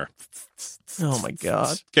misting her. Oh my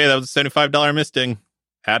God. Okay, that was a $75 misting.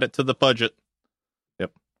 Add it to the budget.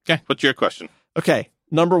 Yep. Okay, what's your question? Okay,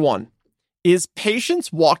 number one. Is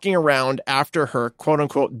Patience walking around after her quote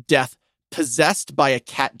unquote death possessed by a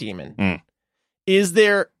cat demon? Mm. Is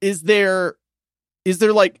there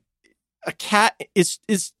like a cat? Is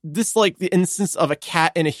this like the instance of a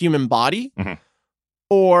cat in a human body? Mm-hmm.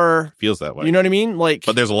 Or feels that way. You know what I mean? Like,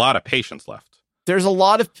 but there's a lot of patience left. There's a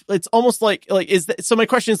lot of, it's almost like so my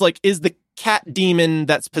question is like, is the cat demon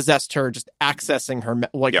that's possessed her just accessing her,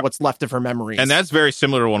 what's left of her memories? And that's very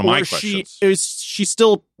similar to one of my questions. Is she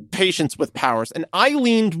still Patience with powers? And I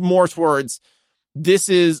leaned more towards this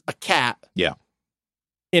is a cat. Yeah.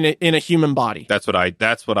 In a human body. That's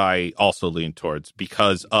what I also lean towards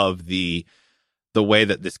because of the way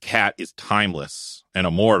that this cat is timeless and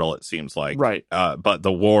immortal, it seems like. Right. But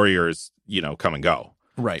the warriors, come and go.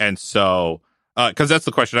 Right. And so, because that's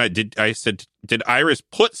the question I said, did Iris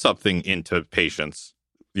put something into Patience,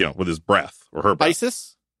 with his breath or her breath?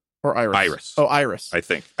 Isis? Or Iris? Iris. Oh, Iris. I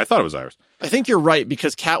thought it was Iris. I think you're right,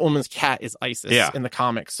 because Catwoman's cat is Isis in the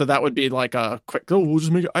comics. So that would be like a quick, we'll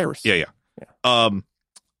just make it Iris. Yeah. And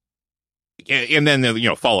then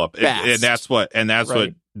the follow up, and that's what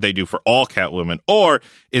they do for all Catwomen. Or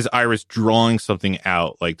is Iris drawing something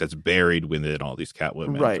out like that's buried within all these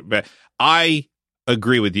Catwomen? Right. But I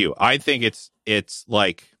agree with you. I think it's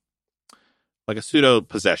like a pseudo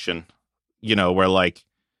possession, where like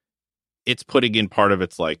it's putting in part of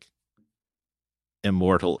its like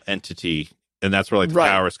immortal entity, and that's where like the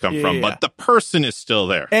powers come from. But the person is still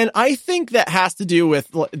there. And I think that has to do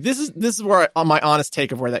with this is where my honest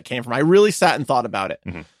take of where that came from. I really sat and thought about it.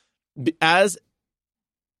 Mm-hmm.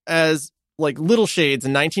 As like Little Shades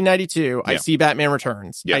in 1992, I see Batman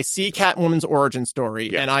Returns. I see Catwoman's origin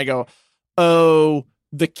story, and I go, oh,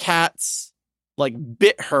 the cats like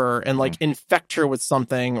bit her and like infect her with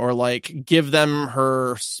something, or like give them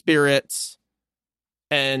her spirits,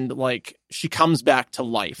 and like she comes back to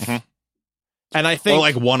life. Mm-hmm. And I think, or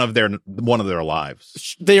like one of their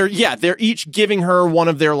lives. They're each giving her one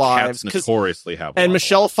of their lives. Cats notoriously have. And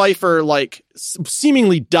Michelle Pfeiffer like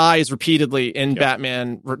seemingly dies repeatedly in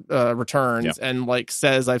Batman Returns, and like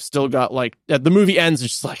says, "I've still got like." The movie ends and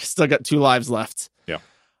she's like, "Still got 2 lives left." Yeah.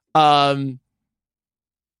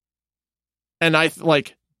 And I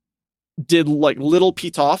like did like Little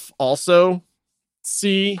Pitoff also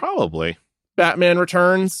see probably Batman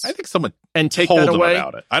Returns? I think someone and take told that him away.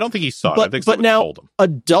 About it. I don't think he saw it. I think someone now, told him.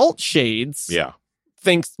 Adult Shades,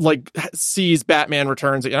 thinks like sees Batman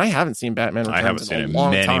Returns, and I haven't seen Batman Returns. I haven't seen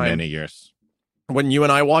it in many years. When you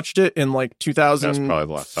and I watched it in like 2005-ish, that's probably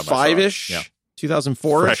the last time I saw it.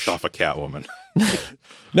 2004, fresh off of Catwoman.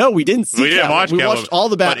 No, we didn't see. We didn't watch. We watched all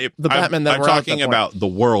the Batman that I'm were talking about. The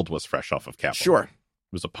world was fresh off of Catwoman. Sure, it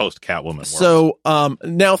was a post Catwoman world. So,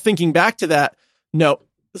 now thinking back to that, no.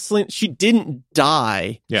 She didn't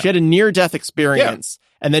die. Yeah. She had a near-death experience,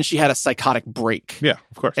 and then she had a psychotic break. Yeah,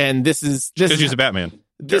 of course. And this is because she's a Batman.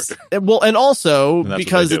 And also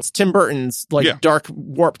because it's Tim Burton's dark,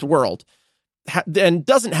 warped world, and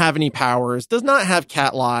doesn't have any powers, does not have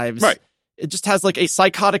cat lives. Right. It just has like a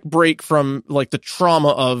psychotic break from like the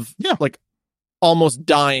trauma of like almost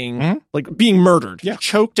dying, like being murdered,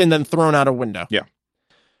 choked, and then thrown out a window. Yeah.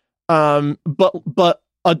 But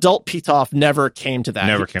Adult Pitoff never came to that.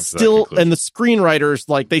 Never came to that conclusion. And the screenwriters,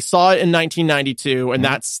 like, they saw it in 1992, and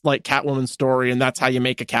that's like Catwoman's story, and that's how you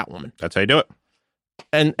make a Catwoman. That's how you do it.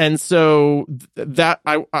 And so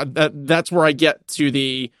that's where I get to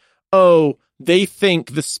they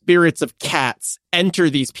think the spirits of cats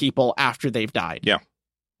enter these people after they've died. Yeah,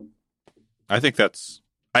 I think that's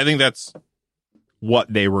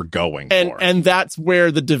what they were going for, and that's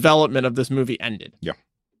where the development of this movie ended. Yeah.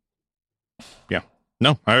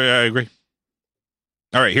 No, I agree.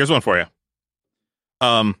 All right, here's one for you.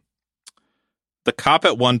 The cop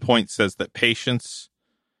at one point says that Patience...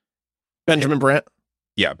 Benjamin Bratt?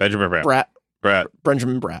 Yeah, Benjamin Bratt.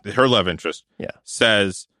 Benjamin Bratt. Her love interest. Yeah.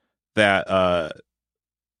 Says that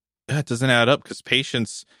it doesn't add up because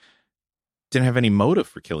Patience didn't have any motive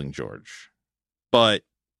for killing George, but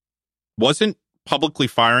wasn't publicly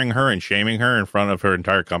firing her and shaming her in front of her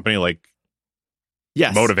entire company like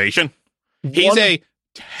motivation? He's a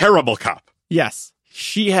terrible cop. Yes.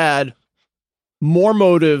 She had more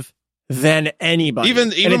motive than anybody.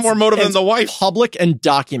 Even more motive than the wife. Public and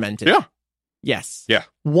documented. Yeah. Yes. Yeah.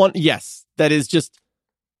 That is just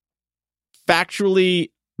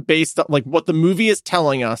factually based on like what the movie is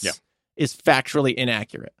telling us is factually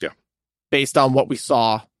inaccurate. Yeah. Based on what we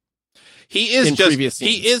saw. He is previous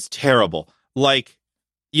scenes. He is terrible. Like,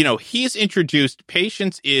 he's introduced.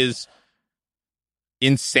 Patience is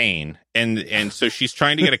insane, and so she's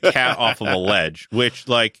trying to get a cat off of a ledge, which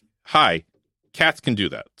like, hi, cats can do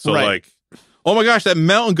that. So like, oh my gosh, that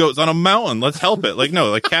mountain goat's on a mountain, let's help it. Like, no,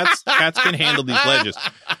 like cats can handle these ledges.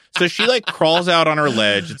 So she like crawls out on her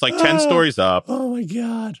ledge. It's like 10 stories up. Oh my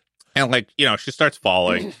god. And like, she starts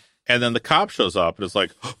falling, and then the cop shows up and is like,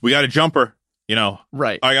 we got to jump her,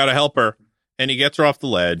 right, I gotta help her. And he gets her off the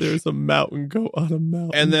ledge. There's a mountain goat on a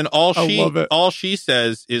mountain. And then all she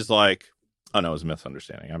says is like, oh no, it was a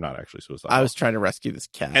misunderstanding. I'm not actually suicidal. I was trying to rescue this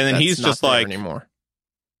cat. And then he's just like, anymore.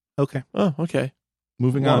 Okay. Oh, okay.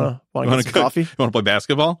 Moving on. Want to get some coffee? You want to play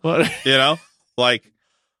basketball? What? Like,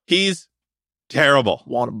 he's terrible.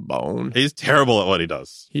 Want a bone? He's terrible at what he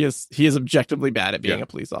does. He is objectively bad at being a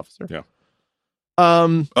police officer. Yeah.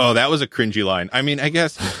 Oh, that was a cringy line. I mean, I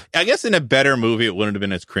guess in a better movie it wouldn't have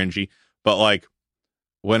been as cringy, but like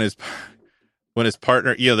when when his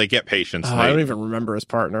partner, they get patients. I don't even remember his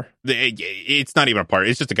partner. It's not even a partner.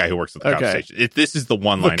 It's just a guy who works at the cop station. This is the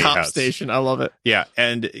one line he has. Cop station. I love it. Yeah,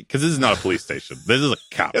 and because this is not a police station. This is a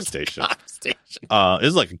cop station. Cop station. This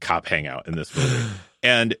is like a cop hangout in this movie.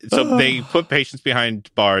 And so they put patients behind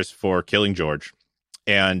bars for killing George.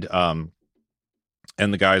 And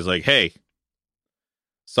the guy's like, hey,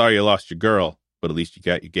 sorry you lost your girl, but at least you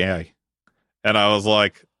got your guy. And I was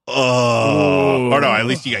like, oh, or no, at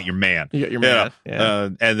least you got your man. You got your man. Yeah.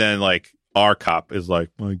 And then like our cop is like,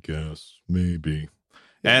 I guess, maybe.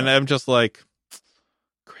 Yeah. And I'm just like,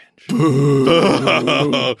 cringe.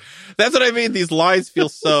 That's what I mean. These lines feel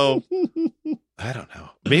so, I don't know.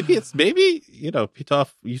 Maybe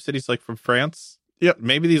Pitoff, you said he's like from France. Yep.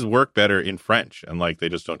 Maybe these work better in French and like they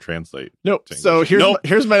just don't translate. Nope. So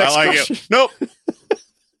here's my next question. Nope.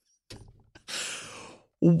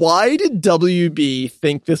 Why did WB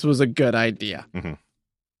think this was a good idea? Mm-hmm.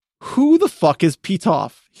 Who the fuck is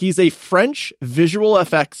Pitoff? He's a French visual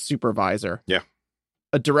effects supervisor. Yeah.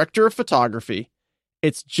 A director of photography.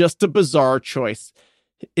 It's just a bizarre choice.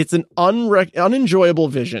 It's an unenjoyable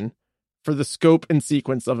vision for the scope and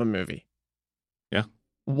sequence of a movie. Yeah.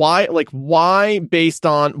 Why would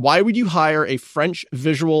you hire a French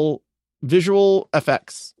visual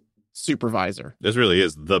effects supervisor? This really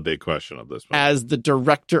is the big question of this movie. As the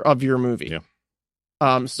director of your movie.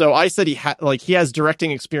 Yeah. So I said he has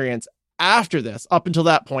directing experience after this. Up until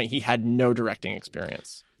that point, he had no directing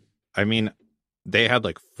experience. I mean, they had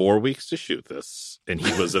like 4 weeks to shoot this, and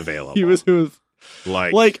he was available. he was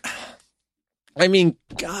like, I mean,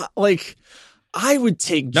 God, like, I would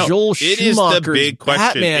take Joel Schumacher's it is the big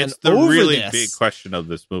question. Batman it's the over really this. big question of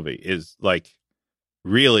this movie is like,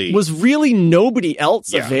 really, was really nobody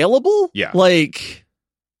else available? Yeah. Like,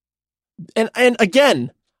 and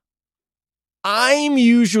again, I'm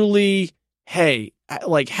usually, hey,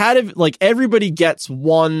 like, everybody gets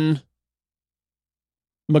one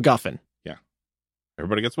MacGuffin. Yeah.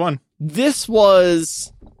 Everybody gets one. This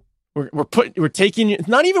was, we're taking you,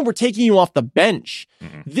 not even we're taking you off the bench.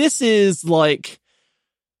 Mm-hmm. This is like,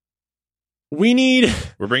 we're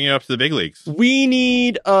bringing it up to the big leagues. We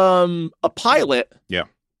need a pilot. Yeah.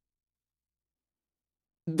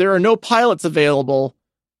 There are no pilots available.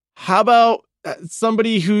 How about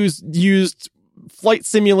somebody who's used Flight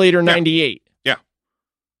Simulator 98? Yeah.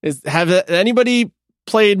 Have anybody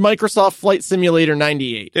played Microsoft Flight Simulator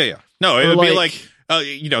 98? Yeah. No, it would be like,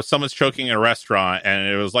 someone's choking in a restaurant, and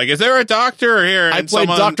it was like, "Is there a doctor here?" And I played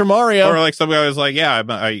Dr. Mario, or like some guy was like, "Yeah,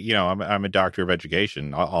 I'm a doctor of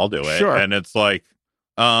education. I'll do it." Sure. And it's like,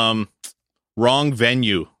 wrong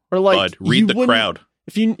venue. Or like, bud. Read the crowd.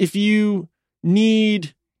 If you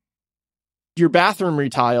need your bathroom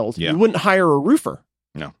retiled, you wouldn't hire a roofer.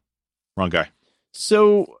 No, wrong guy.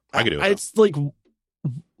 So I could do it. It's like,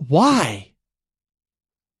 why?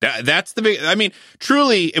 That's the big, I mean,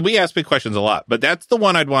 truly, we ask big questions a lot, but that's the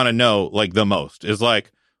one I'd want to know, like, the most, is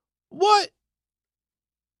like, what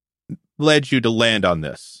led you to land on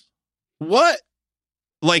this? What?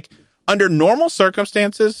 Like, under normal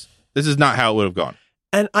circumstances, this is not how it would have gone.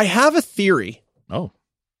 And I have a theory. Oh.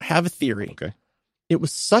 I have a theory. Okay. It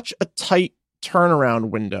was such a tight turnaround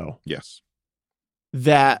window. Yes.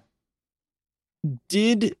 That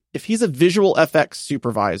if he's a visual FX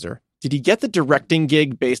supervisor, did he get the directing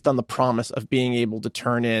gig based on the promise of being able to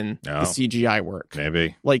turn in the CGI work?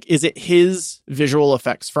 Maybe. Like, is it his visual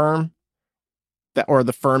effects firm or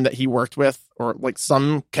the firm that he worked with, or like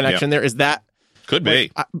some connection there? Is that could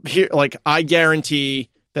be I guarantee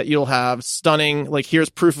that you'll have stunning, like, here's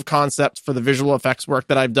proof of concept for the visual effects work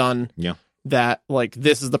that I've done. Yeah. That, like,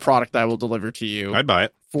 this is the product I will deliver to you. I'd buy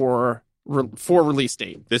it for release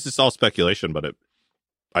date. This is all speculation, but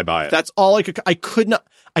I buy it. That's all I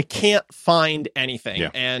can't find anything.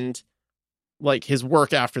 Yeah. And like, his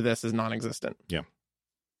work after this is non-existent. Yeah.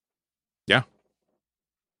 Yeah.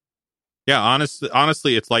 Yeah.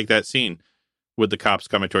 Honestly, it's like that scene with the cops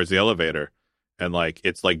coming towards the elevator, and like,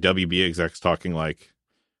 it's like WB execs talking like,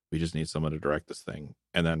 we just need someone to direct this thing.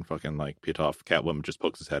 And then fucking like Pitoff, Catwoman just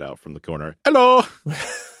pokes his head out from the corner. Hello.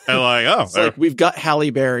 And like, oh, it's like, we've got Halle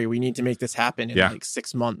Berry. We need to make this happen in like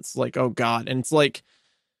 6 months. Like, oh God. And it's like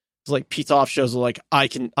Pitoff shows like, I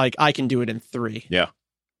can do it in 3. Yeah.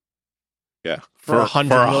 Yeah. For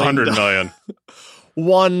 $100 million.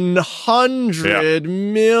 $100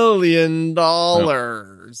 million.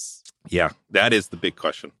 Yeah. That is the big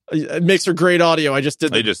question. It makes for great audio. I just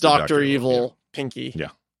did the Dr. Evil pinky. Yeah.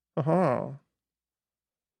 Uh-huh.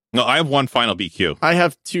 No, I have one final BQ. I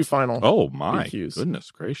have 2 final. Oh my BQs.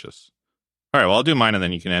 Goodness gracious. All right, well, I'll do mine and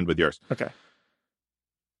then you can end with yours. Okay.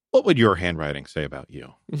 What would your handwriting say about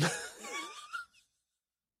you?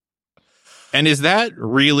 And is that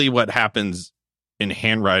really what happens in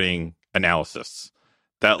handwriting analysis?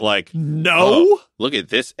 That like, No. Look at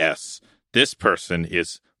this S. This person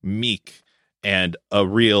is meek and a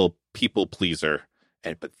real people pleaser.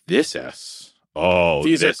 But this S,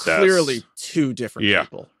 these are this clearly S. two different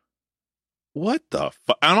people. What the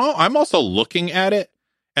fuck? I'm also looking at it,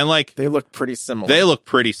 and like they look pretty similar. They look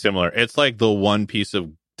pretty similar. It's like the one piece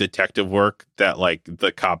of detective work that like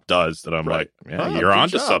the cop does that I'm like, yeah, you're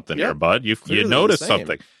onto something here, bud. You noticed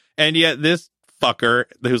something, and yet this fucker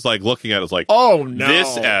who's like looking at it is like, oh no,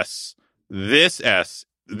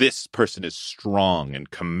 this person is strong and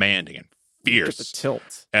commanding and fierce. Look at the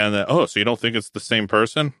tilt. And then, so you don't think it's the same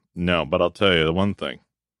person? No, but I'll tell you the one thing.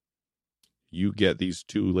 You get these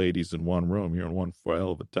two ladies in one room, you're in one for a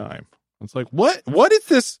hell of a time. It's like, what? What is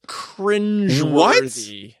this?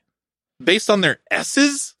 Cringeworthy. What? Based on their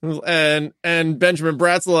S's? And Benjamin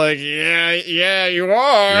Bratt's like, yeah, you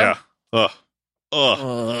are. Yeah.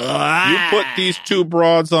 You put these two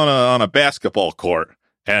broads on a basketball court,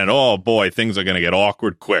 and oh boy, things are going to get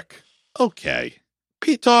awkward quick. Okay.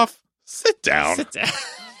 Pitoff, sit down.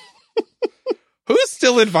 Who's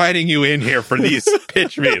still inviting you in here for these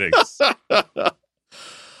pitch meetings?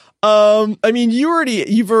 I mean,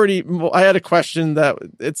 I had a question that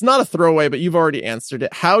it's not a throwaway, but you've already answered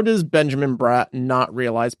it. How does Benjamin Bratt not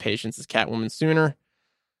realize Patience is Catwoman sooner?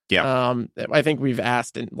 Yeah. I think we've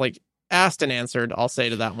asked and answered. I'll say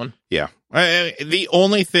to that one. Yeah. The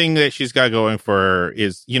only thing that she's got going for her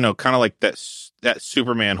is, kind of like that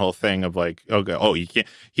Superman whole thing of like, you can't,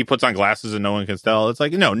 he puts on glasses and no one can tell. It's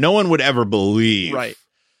like, no one would ever believe. Right.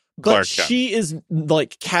 But she is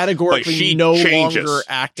like categorically longer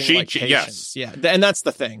acting like Patience. Yes. Yeah. And that's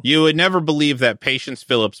the thing. You would never believe that Patience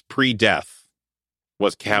Phillips pre-death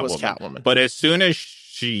was Catwoman. But as soon as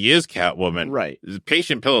she is Catwoman, right?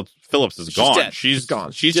 Patient Phillips is gone. Dead. She's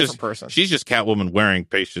gone. She's just person. She's just Catwoman wearing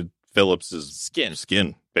Patient Phillips's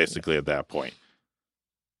skin, basically at that point.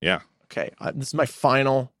 Yeah. Okay. This is my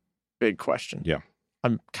final big question. Yeah.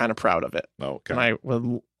 I'm kind of proud of it. Okay.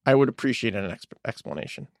 And I would appreciate an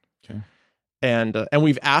explanation. Okay. And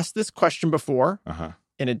we've asked this question before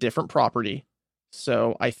in a different property.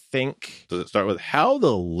 So I think. Does it start with how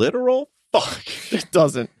the literal fuck? It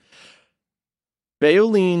doesn't.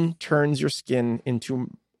 Bayoline turns your skin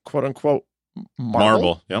into quote unquote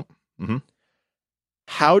marble. Yep. Mm-hmm.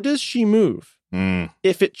 How does she move?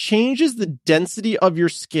 If it changes the density of your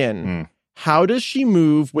skin, how does she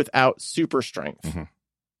move without super strength?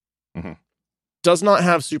 Mm-hmm. Does not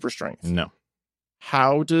have super strength. No.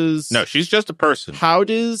 No, she's just a person. How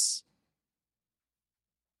does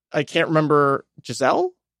I can't remember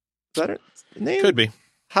Giselle? Is that her name? Could be.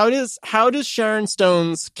 How does Sharon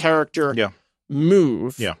Stone's character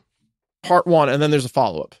move? Yeah. Part one, and then there's a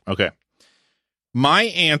follow-up. Okay. My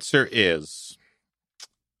answer is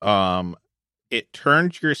it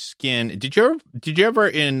turns your skin. Did you ever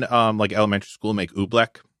in like elementary school make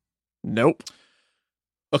oobleck? Nope.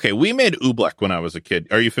 Okay, we made oobleck when I was a kid.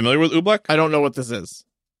 Are you familiar with oobleck? I don't know what this is.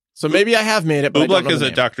 So maybe I have made it, but Oobleck is a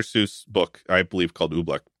Dr. Seuss book, I believe, called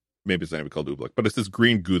Oobleck. Maybe it's not even called oobleck, but it's this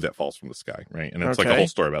green goo that falls from the sky, right? And it's like a whole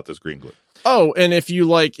story about this green glue. Oh, and if you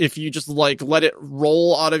just let it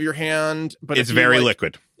roll out of your hand, but it's very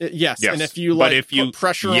liquid. Yes, and if you put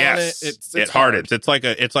pressure on it, it hardens. It's like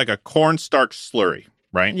a cornstarch slurry,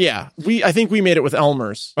 right? Yeah, I think we made it with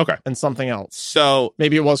Elmer's. Okay, and something else. So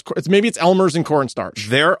maybe it's Elmer's and cornstarch.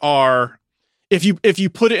 There are. If you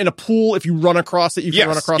put it in a pool, if you run across it, you can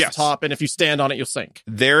run across the top, and if you stand on it, you'll sink.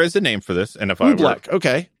 There is a name for this, and if Oobleck,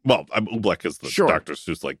 okay. Well, Oobleck is the Dr.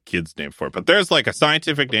 Seuss kid's name for it, but there's like a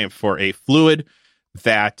scientific name for a fluid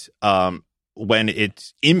that when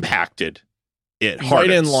it's impacted, it hardens.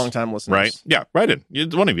 Write in, long-time listeners. Right? Yeah, write in.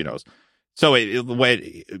 One of you knows. So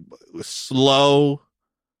slow,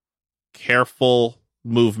 careful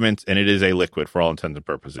movement, and it is a liquid for all intents and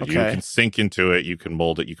purposes. Okay. You can sink into it, you can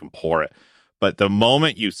mold it, you can pour it. But the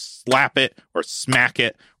moment you slap it or smack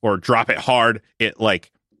it or drop it hard, it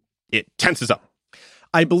tenses up.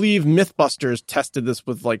 I believe Mythbusters tested this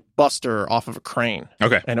with Buster off of a crane.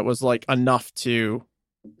 Okay. And it was enough to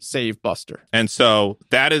save Buster. And so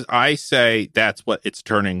I say that's what it's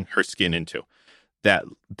turning her skin into. That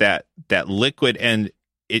liquid, and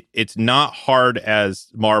it's not hard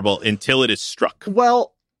as marble until it is struck.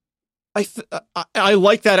 Well, I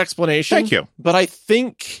like that explanation. Thank you. But I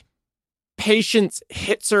think Patience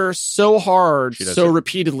hits her so hard,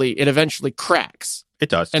 repeatedly, it eventually cracks. It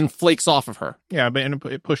does. And flakes off of her. Yeah, but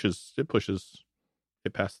it pushes it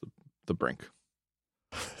past the brink.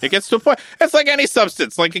 It gets to a point. It's like any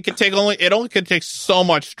substance. It only can take so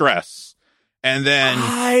much stress. and then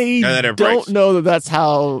I it don't breaks. know that that's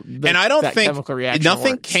how. And I don't that think chemical reaction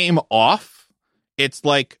nothing works. came off. It's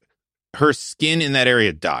like her skin in that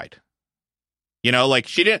area died. You know, like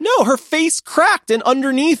she didn't. No, her face cracked, and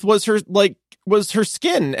underneath was her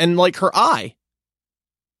skin and like her eye.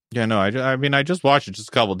 Yeah, no, I mean, I just watched it just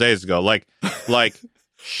a couple days ago. Like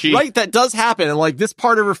she, Right, that does happen, and like this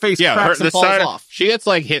part of her face cracks and falls off. She gets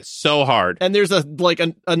like hit so hard, And there's a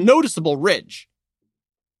noticeable ridge.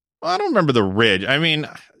 well, I don't remember the ridge. I mean,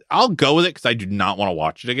 I'll go with it because I do not want to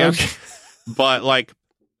watch it again. Okay. But like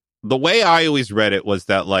the way I always read it was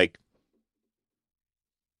that like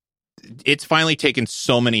it's finally taken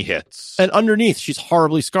so many hits, And underneath, she's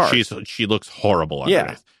horribly scarred. she looks horrible underneath.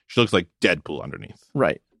 Yeah. She looks like Deadpool underneath.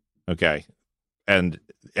 Right. Okay, and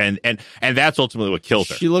that's ultimately what kills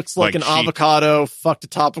her. She looks like an avocado fucked a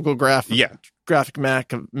topical graphic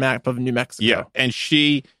map of New Mexico. Yeah,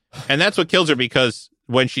 and that's what kills her, because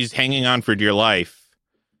when she's hanging on for dear life,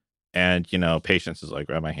 and you know, Patience is like,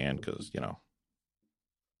 grab my hand because you know,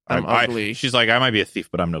 I'm ugly. She's like, I might be a thief,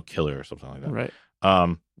 but I'm no killer or something like that. Right.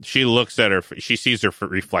 She looks at her, she sees her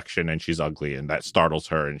reflection, and she's ugly, and that startles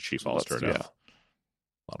her, and she falls to her death. Yeah.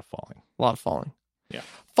 A lot of falling. Yeah.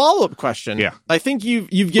 Follow-up question. Yeah. I think you've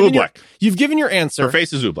given your answer. Her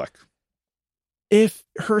face is Oobleck. If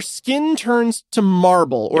her skin turns to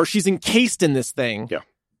marble, or she's encased in this thing,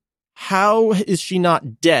 how is she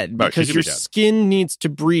not dead? Because your skin needs to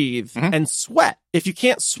breathe and sweat. If you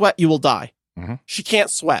can't sweat, you will die. Mm-hmm. She can't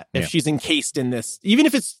sweat if she's encased in this. Even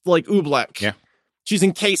if it's like Oobleck. Yeah. She's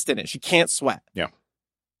encased in it. She can't sweat. Yeah.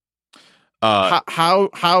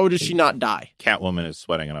 How does she not die? Catwoman is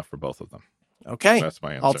sweating enough for both of them. Okay. That's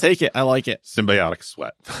my answer. I'll take it. I like it. Symbiotic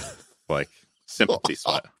sweat. Like sympathy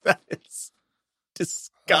sweat. That is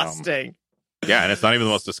disgusting. Yeah, and it's not even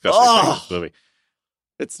the most disgusting thing in this movie.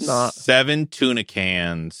 It's not. 7 tuna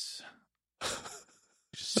cans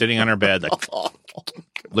just sitting on her bed, like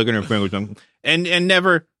looking at her fingers, and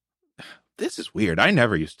never. This is weird. I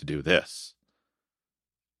never used to do this.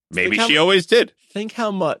 Maybe she always did. Think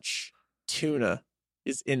how much tuna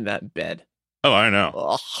is in that bed. Oh, I know.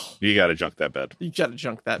 Ugh. You got to junk that bed. You got to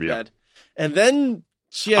junk that bed. And then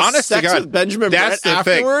she has Honest sex to God, with Benjamin that's Brett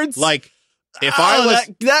the afterwards. thing. Like, if I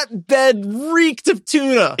was that bed reeked of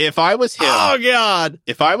tuna. If I was him. Oh God.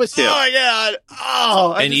 If I was him. Oh my God.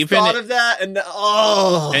 Oh, I just thought of that, and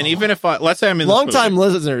and even if let's say I'm in long-time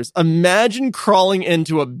listeners, imagine crawling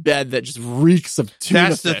into a bed that just reeks of tuna.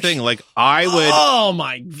 That's the thing. Like, I would. Oh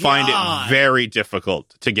my God. Find it very difficult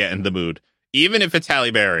to get in the mood, even if it's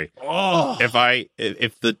Halle Berry. Oh.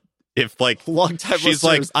 If long-time she's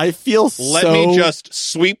listeners, like, I feel let me just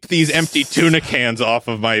sweep these empty tuna cans off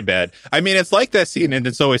of my bed. I mean, it's like that scene in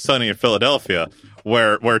It's Always Sunny in Philadelphia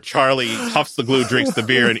where Charlie huffs the glue, drinks the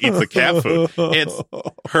beer, and eats the cat food. It's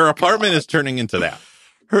her apartment is turning into that.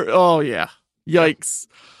 Oh yeah, yikes!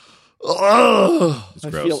 Oh, it's I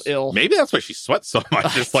gross. feel ill. Maybe that's why she sweats so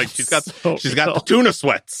much. It's like she's got the tuna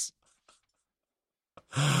sweats.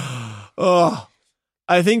 Oh,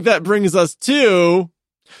 I think that brings us to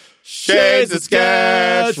Shades of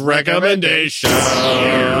Sketch Recommendations.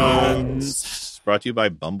 Brought to you by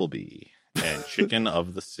Bumblebee and Chicken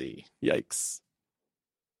of the Sea. Yikes.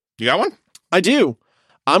 You got one? I do.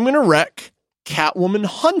 I'm going to rec Catwoman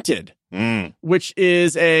Hunted, which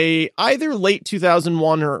is a either late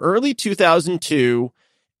 2001 or early 2002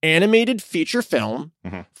 animated feature film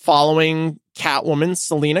following Catwoman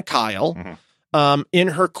Selena Kyle in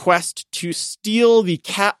her quest to steal the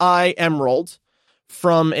Cat Eye Emerald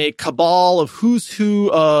from a cabal of who's who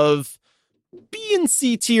of B and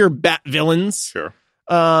C tier Bat villains. Sure.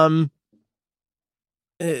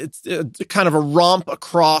 It's kind of a romp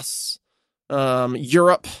across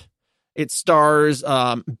Europe. It stars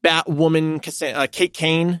Batwoman, Kate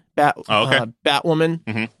Kane,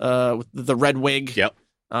 Batwoman, with the red wig. Yep.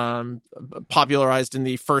 Popularized in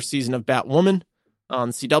the first season of Batwoman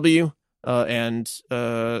on CW and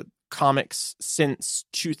comics since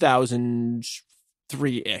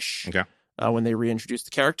 2003-ish. Okay. When they reintroduced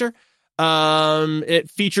the character.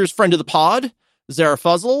 It features friend of the pod, Zara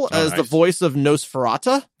Fuzzle, as the voice of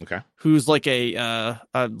Nosferatu. Okay. Who's like a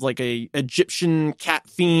Egyptian cat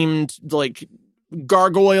themed like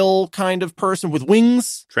gargoyle kind of person with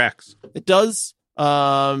wings. Tracks. It does.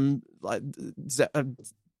 I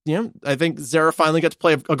think Zara finally got to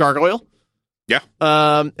play a gargoyle. Yeah.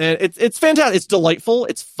 And it's fantastic. It's delightful.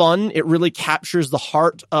 It's fun. It really captures the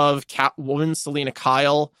heart of Catwoman, Selena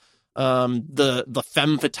Kyle. The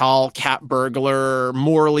femme fatale cat burglar,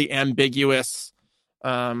 morally ambiguous,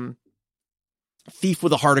 thief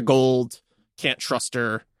with a heart of gold, can't trust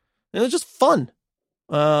her. And it's just fun.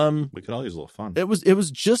 We could all use a little fun. It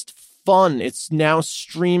was just fun. It's now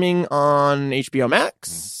streaming on HBO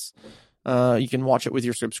Max. You can watch it with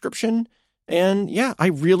your subscription. And yeah, I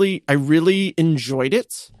really enjoyed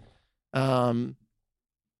it.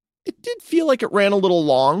 It did feel like it ran a little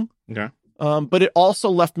long. Okay. But it also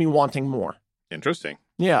left me wanting more. Interesting.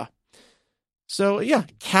 Yeah. So yeah,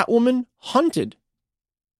 Catwoman Hunted.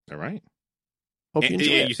 All right. Hope you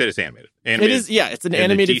enjoy it. You said it's animated. It is. Yeah, it's an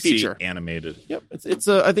animated DC feature. Animated. Yep. It's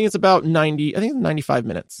I think it's about 95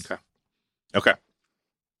 minutes. Okay.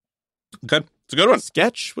 Good. It's a good one.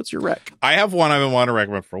 Sketch. What's your rec? I have one I've been wanting to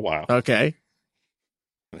recommend for a while. Okay.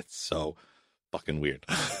 It's so fucking weird.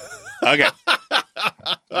 Okay.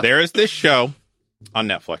 There is this show on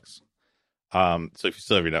Netflix. So if you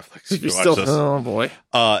still have your Netflix, you can watch this. Oh boy.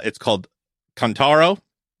 It's called Kantaro,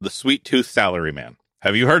 the Sweet Tooth Salaryman.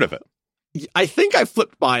 Have you heard of it? I think I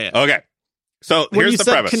flipped by it. Okay. So When here's you the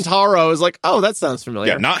said premise. Kentaro, I was like, oh, that sounds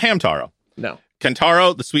familiar. Yeah, not Hamtaro. No.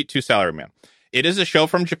 Kantaro, the Sweet Tooth Salaryman. It is a show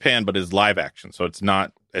from Japan, but it's live action, so it's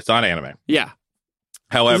not anime. Yeah.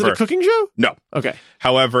 However, Is it a cooking show? No. Okay.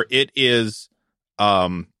 However, it is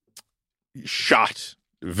shot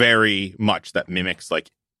very much that mimics like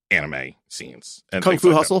anime scenes and Kung things Fu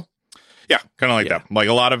like Hustle? that. Yeah, kind of like Yeah. that. Like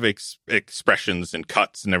a lot of expressions and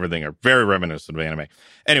cuts and everything are very reminiscent of anime.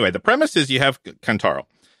 Anyway, the premise is you have Kantaro.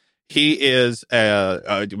 He is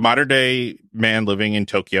a modern day man living in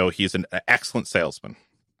Tokyo. He's an excellent salesman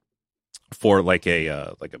for like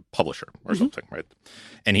a publisher or something, right?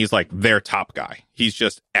 And he's like their top guy. He's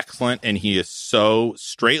just excellent, and he is so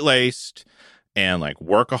straight laced and like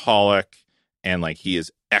workaholic, and like he is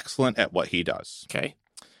excellent at what he does. Okay.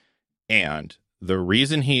 And the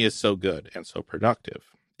reason he is so good and so productive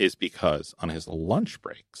is because on his lunch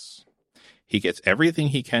breaks, he gets everything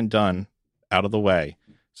he can done out of the way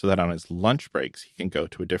so that on his lunch breaks, he can go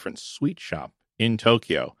to a different sweet shop in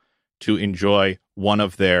Tokyo to enjoy one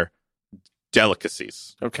of their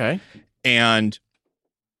delicacies. Okay. And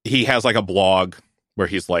he has like a blog where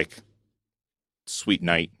he's like Sweet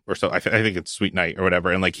Night or so. I think it's Sweet Night or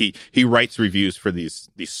whatever. And like he writes reviews for these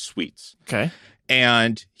sweets. Okay.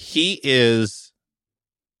 And he is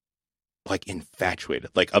like infatuated,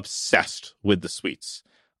 like obsessed with the sweets,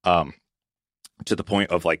 to the point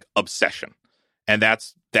of like obsession. And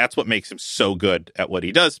that's what makes him so good at what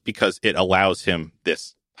he does, because it allows him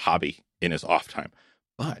this hobby in his off time.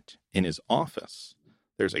 But in his office,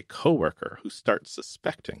 there's a coworker who starts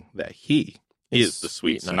suspecting that he is the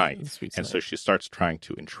Sweet Knight. And so she starts trying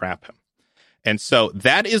to entrap him. And so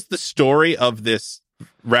that is the story of this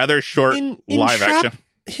rather short live action.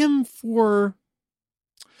 Him for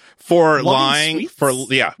lying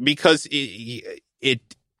because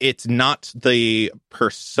it's not the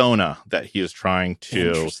persona that he is trying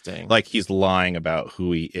to, like, he's lying about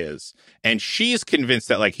who he is, and she's convinced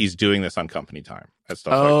that like he's doing this on company time and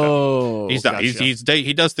stuff like that. He's not. Gotcha.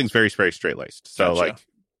 He does things very, very straight laced. So like,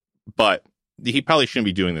 but he probably shouldn't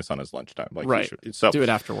be doing this on his lunchtime. Like, right. So do it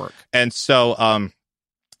after work. And so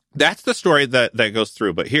that's the story that goes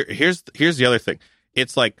through. But here's the other thing.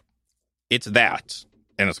 It's like, it's that,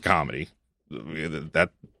 and it's a comedy that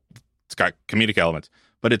it's got comedic elements,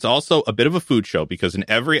 but it's also a bit of a food show, because in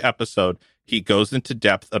every episode he goes into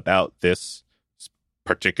depth about this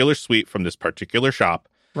particular sweet from this particular shop,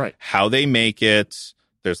 right? How they make it.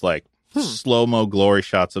 There's like slow-mo glory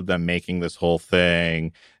shots of them making this whole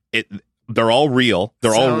thing. They're all real.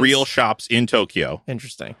 They're all real shops in Tokyo.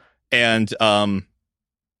 Interesting. And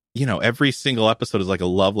every single episode is like a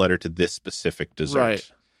love letter to this specific dessert.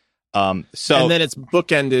 Right. So and then it's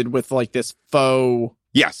bookended with like this faux,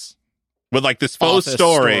 with like this faux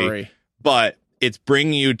story, but it's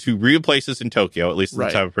bringing you to real places in Tokyo, at least in the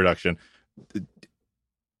type of production,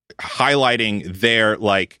 highlighting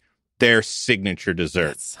their signature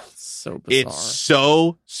dessert. That sounds so bizarre. It's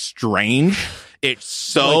so strange. It's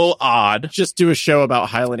so odd. Just do a show about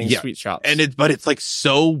highlighting sweet shops, but it's like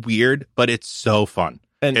so weird, but it's so fun,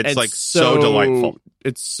 and it's like so delightful.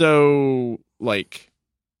 It's so like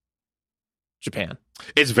Japan.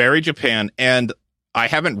 It's very Japan, and I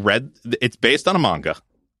haven't read. It's based on a manga,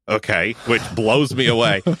 okay, which blows me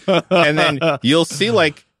away. And then you'll see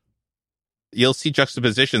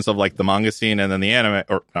juxtapositions of like the manga scene and then the anime,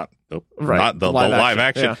 or not the live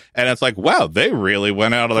action. Yeah. And it's like, wow, they really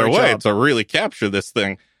went out of their way to really capture this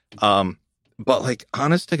thing. But like,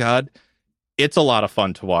 honest to God, it's a lot of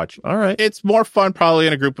fun to watch. All right, it's more fun probably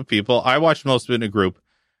in a group of people. I watched most of it in a group.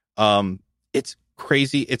 It's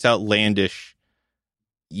crazy. It's outlandish.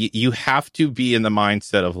 You have to be in the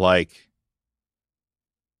mindset of like,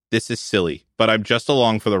 this is silly, but I'm just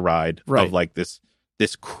along for the ride of like this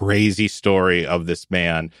this crazy story of this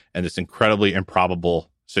man and this incredibly improbable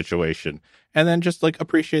situation, and then just like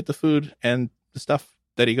appreciate the food and the stuff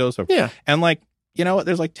that he goes over. Yeah. And like, you know what?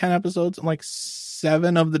 There's like 10 episodes and like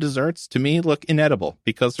 7 of the desserts to me look inedible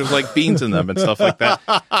because there's like beans in them and stuff like that.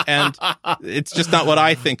 And it's just not what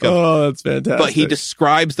I think of. Oh, that's fantastic. But he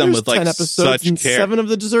describes them with like 10 episodes such and care. 7 of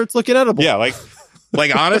the desserts look inedible. Yeah, like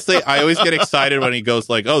honestly, I always get excited when he goes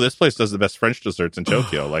like, "Oh, this place does the best French desserts in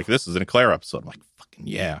Tokyo." Like this is an Eclair episode. I'm like, "Fucking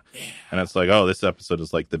yeah!" And it's like, "Oh, this episode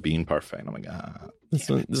is like the bean parfait." And I'm like,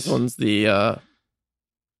 This one's the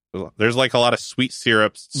there's like a lot of sweet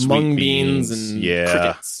syrups, sweet mung beans and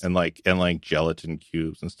crickets. and like gelatin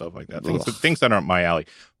cubes and stuff like that. Things that aren't my alley.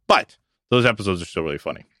 But those episodes are still really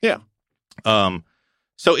funny. Yeah.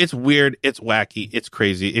 So it's weird, it's wacky, it's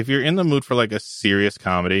crazy. If you're in the mood for like a serious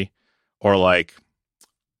comedy or like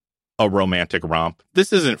a romantic romp,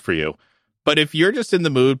 this isn't for you. But if you're just in the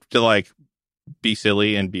mood to like be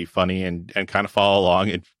silly and be funny and kind of follow along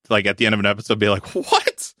and like at the end of an episode be like,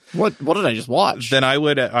 what did I just watch? Then I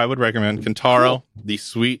would recommend Kentaro, the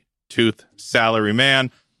sweet tooth salary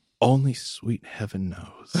man. Only sweet heaven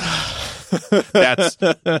knows. That's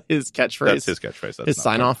his catchphrase. That's his catchphrase. That's his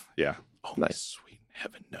sign off. Yeah. Only nice. Sweet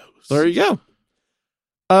heaven knows. There you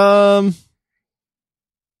go.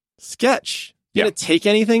 Sketch. You gonna take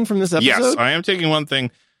anything from this episode? Yes, I am taking one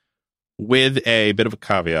thing with a bit of a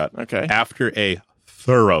caveat. Okay. After a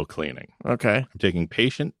thorough cleaning. Okay. I'm taking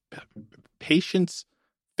Patience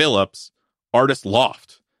Phillips Artist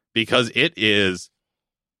Loft because it is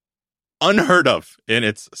unheard of in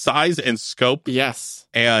its size and scope. Yes.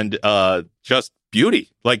 And just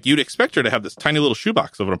beauty. Like you'd expect her to have this tiny little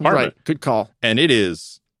shoebox of an apartment. Right. Good call. And it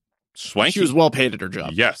is swanky. She was well paid at her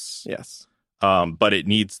job. Yes. Yes. But it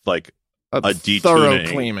needs like a thorough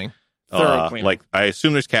cleaning. Like I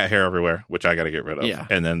assume there's cat hair everywhere, which I got to get rid of. Yeah.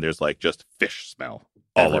 And then there's like just fish smell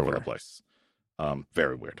all over the place.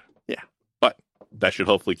 Very weird. Yeah. But that should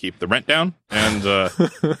hopefully keep the rent down. And there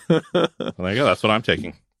you go. That's what I'm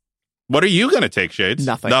taking. What are you going to take, Shades?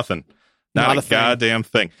 Nothing. Not a goddamn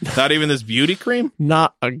thing. Not even this beauty cream?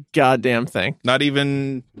 Not a goddamn thing. Not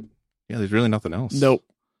even... Yeah, there's really nothing else. Nope.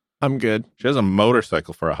 I'm good. She has a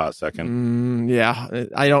motorcycle for a hot second. Yeah.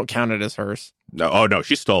 I don't count it as hers. No. Oh, no.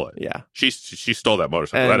 She stole it. Yeah. She stole that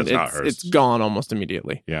motorcycle. And that is not hers. It's gone almost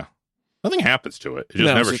immediately. Yeah. Nothing happens to it. It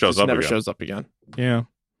just never shows up again. Never shows up again. Yeah.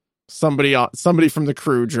 Somebody from the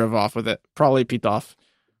crew drove off with it. Probably Pete off.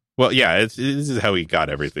 Well, yeah, this is how he got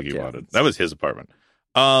everything he wanted. That was his apartment.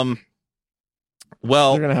 Well,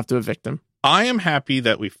 they're gonna have to evict him. I am happy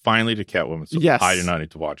that we finally did Catwoman, so yes. I do not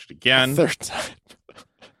need to watch it again. Third time.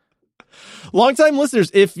 Longtime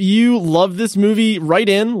listeners, if you love this movie, write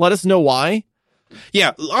in. Let us know why.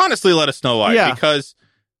 Yeah, honestly, let us know why. Yeah. Because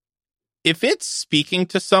if it's speaking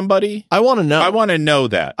to somebody, I want to know. I want to know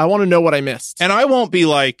that. I want to know what I missed. And I won't be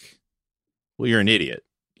like, well, you're an idiot.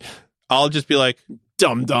 I'll just be like,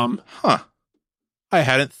 dumb. Huh. I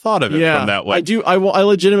hadn't thought of it from that way. I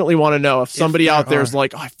legitimately want to know if somebody out there is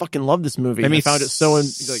like, oh, I fucking love this movie. I mean, I found it so...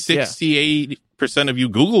 68% of you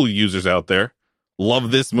Google users out there love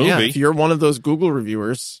this movie. Yeah, if you're one of those Google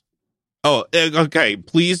reviewers. Oh, okay.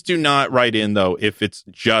 Please do not write in, though, if it's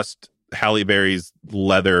just Halle Berry's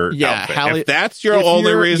leather outfit. If that's your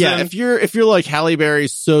only reason. Yeah, if you're like Halle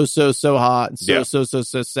Berry's so hot and so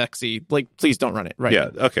sexy, like, please don't run it. Right. Yeah.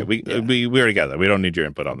 Okay. We already got that. We don't need your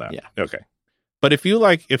input on that. Yeah. Okay. But if you're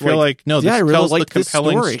like, no, this really tells like the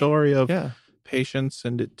compelling story of Yeah. patience,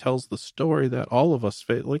 and it tells the story that all of us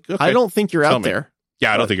face. Like, okay, I don't think you're out there.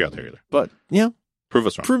 Yeah, I don't think you're out there either. But yeah, prove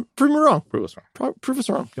us wrong. Prove me wrong. Prove us wrong. Prove us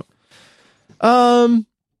wrong. Yep.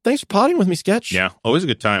 Thanks for potting with me, Sketch. Yeah, always a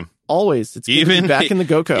good time. Always. It's good to be back in the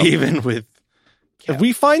GoCo. Even with if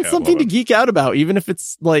we find something to geek out about, even if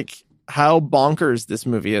it's like how bonkers this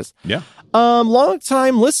movie is. Yeah.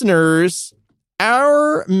 Long-time listeners,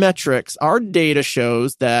 our metrics, our data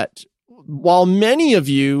shows that while many of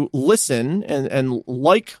you listen and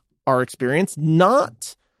like our experience,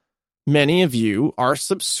 not many of you are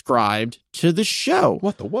subscribed to the show.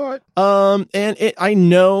 What the what? I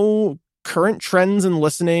know current trends in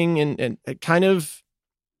listening and it kind of,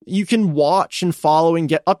 you can watch and follow and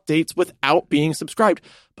get updates without being subscribed,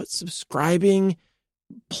 but subscribing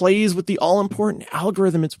plays with the all-important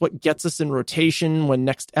algorithm. It's what gets us in rotation when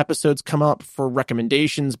next episodes come up for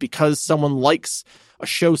recommendations, because someone likes a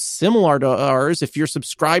show similar to ours. If you're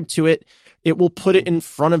subscribed to it, it will put it in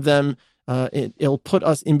front of them. It'll put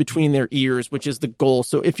us in between their ears, which is the goal.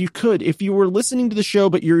 So if you were listening to the show,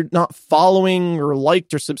 but you're not following or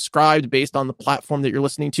liked or subscribed based on the platform that you're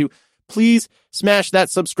listening to, please smash that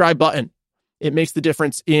subscribe button. It makes the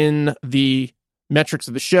difference in the metrics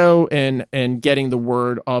of the show and getting the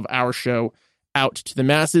word of our show out to the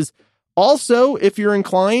masses. Also, if you're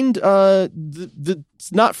inclined,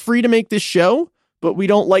 it's not free to make this show, but we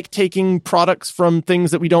don't like taking products from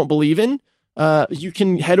things that we don't believe in. You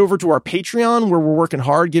can head over to our Patreon, where we're working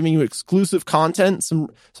hard, giving you exclusive content,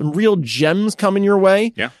 some real gems coming your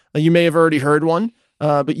way. Yeah. You may have already heard one,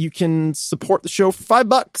 but you can support the show for $5.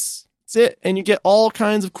 That's it. And you get all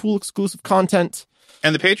kinds of cool exclusive content.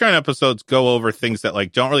 And the Patreon episodes go over things that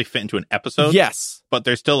like don't really fit into an episode. Yes. But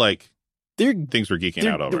they're still like they're things we're geeking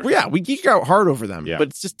out over. Yeah, we geek out hard over them, but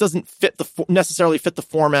it just doesn't fit necessarily fit the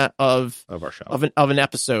format of our show, of an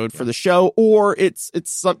episode for the show, or it's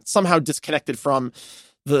somehow disconnected from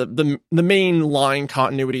the main line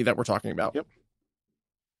continuity that we're talking about. Yep.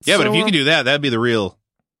 Yeah, but if you could do that, that'd be the real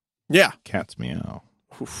cat's meow.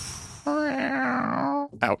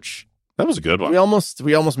 Ouch. That was a good one. We almost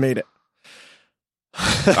made it.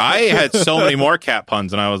 I had so many more cat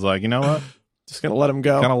puns, and I was like, you know what? Just gonna let him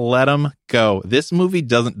go. Gonna let him go. This movie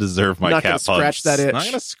doesn't deserve my cat puns. Not gonna scratch that itch. Not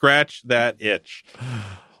gonna scratch that itch.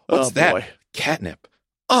 What's that? Boy. Catnip.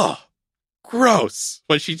 Oh, gross.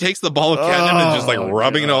 When she takes the ball of catnip and just like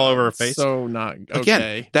rubbing it all over her face. So not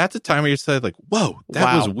okay. Again, that's a time where you say like, whoa,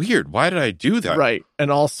 that was weird. Why did I do that? Right. And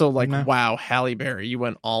also like, wow, Halle Berry, you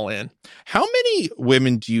went all in. How many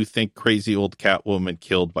women do you think crazy old Catwoman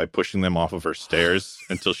killed by pushing them off of her stairs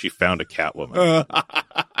until she found a Catwoman?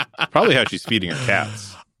 Probably how she's feeding her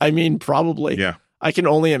cats. I mean, probably. Yeah. I can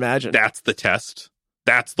only imagine. That's the test.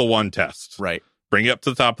 That's the one test. Right. Bring you up to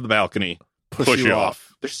the top of the balcony. Push you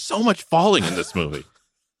off. There's so much falling in this movie.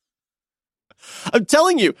 I'm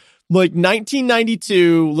telling you, like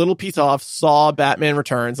 1992, Little Pitoff saw Batman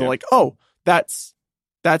Returns and like, oh, that's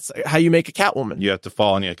how you make a Catwoman. You have to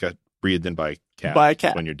fall and you get breathed in by a cat. By a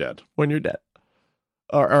cat. When you're dead. When you're dead.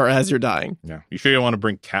 Or as you're dying. Yeah. You sure you don't want to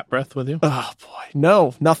bring cat breath with you? Oh, boy.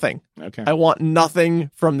 No, nothing. Okay. I want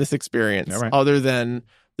nothing from this experience right. other than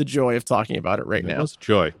the joy of talking about it right now. It was a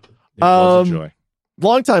joy. It was a joy.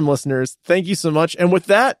 Longtime listeners, thank you so much. And with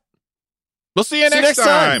that, we'll see you next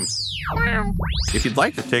time. If you'd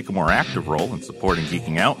like to take a more active role in supporting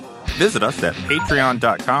Geeking Out, visit us at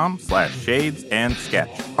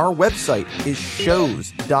patreon.com/shadesansketch. Our website is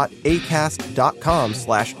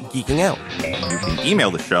shows.acast.com/geekingout. You can email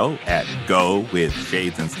the show at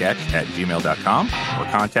gowithshadesandsketch@gmail.com or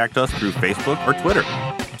contact us through Facebook or Twitter.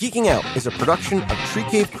 Geeking Out is a production of Tree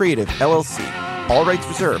Cave Creative, LLC. All rights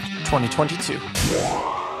reserved. 2022.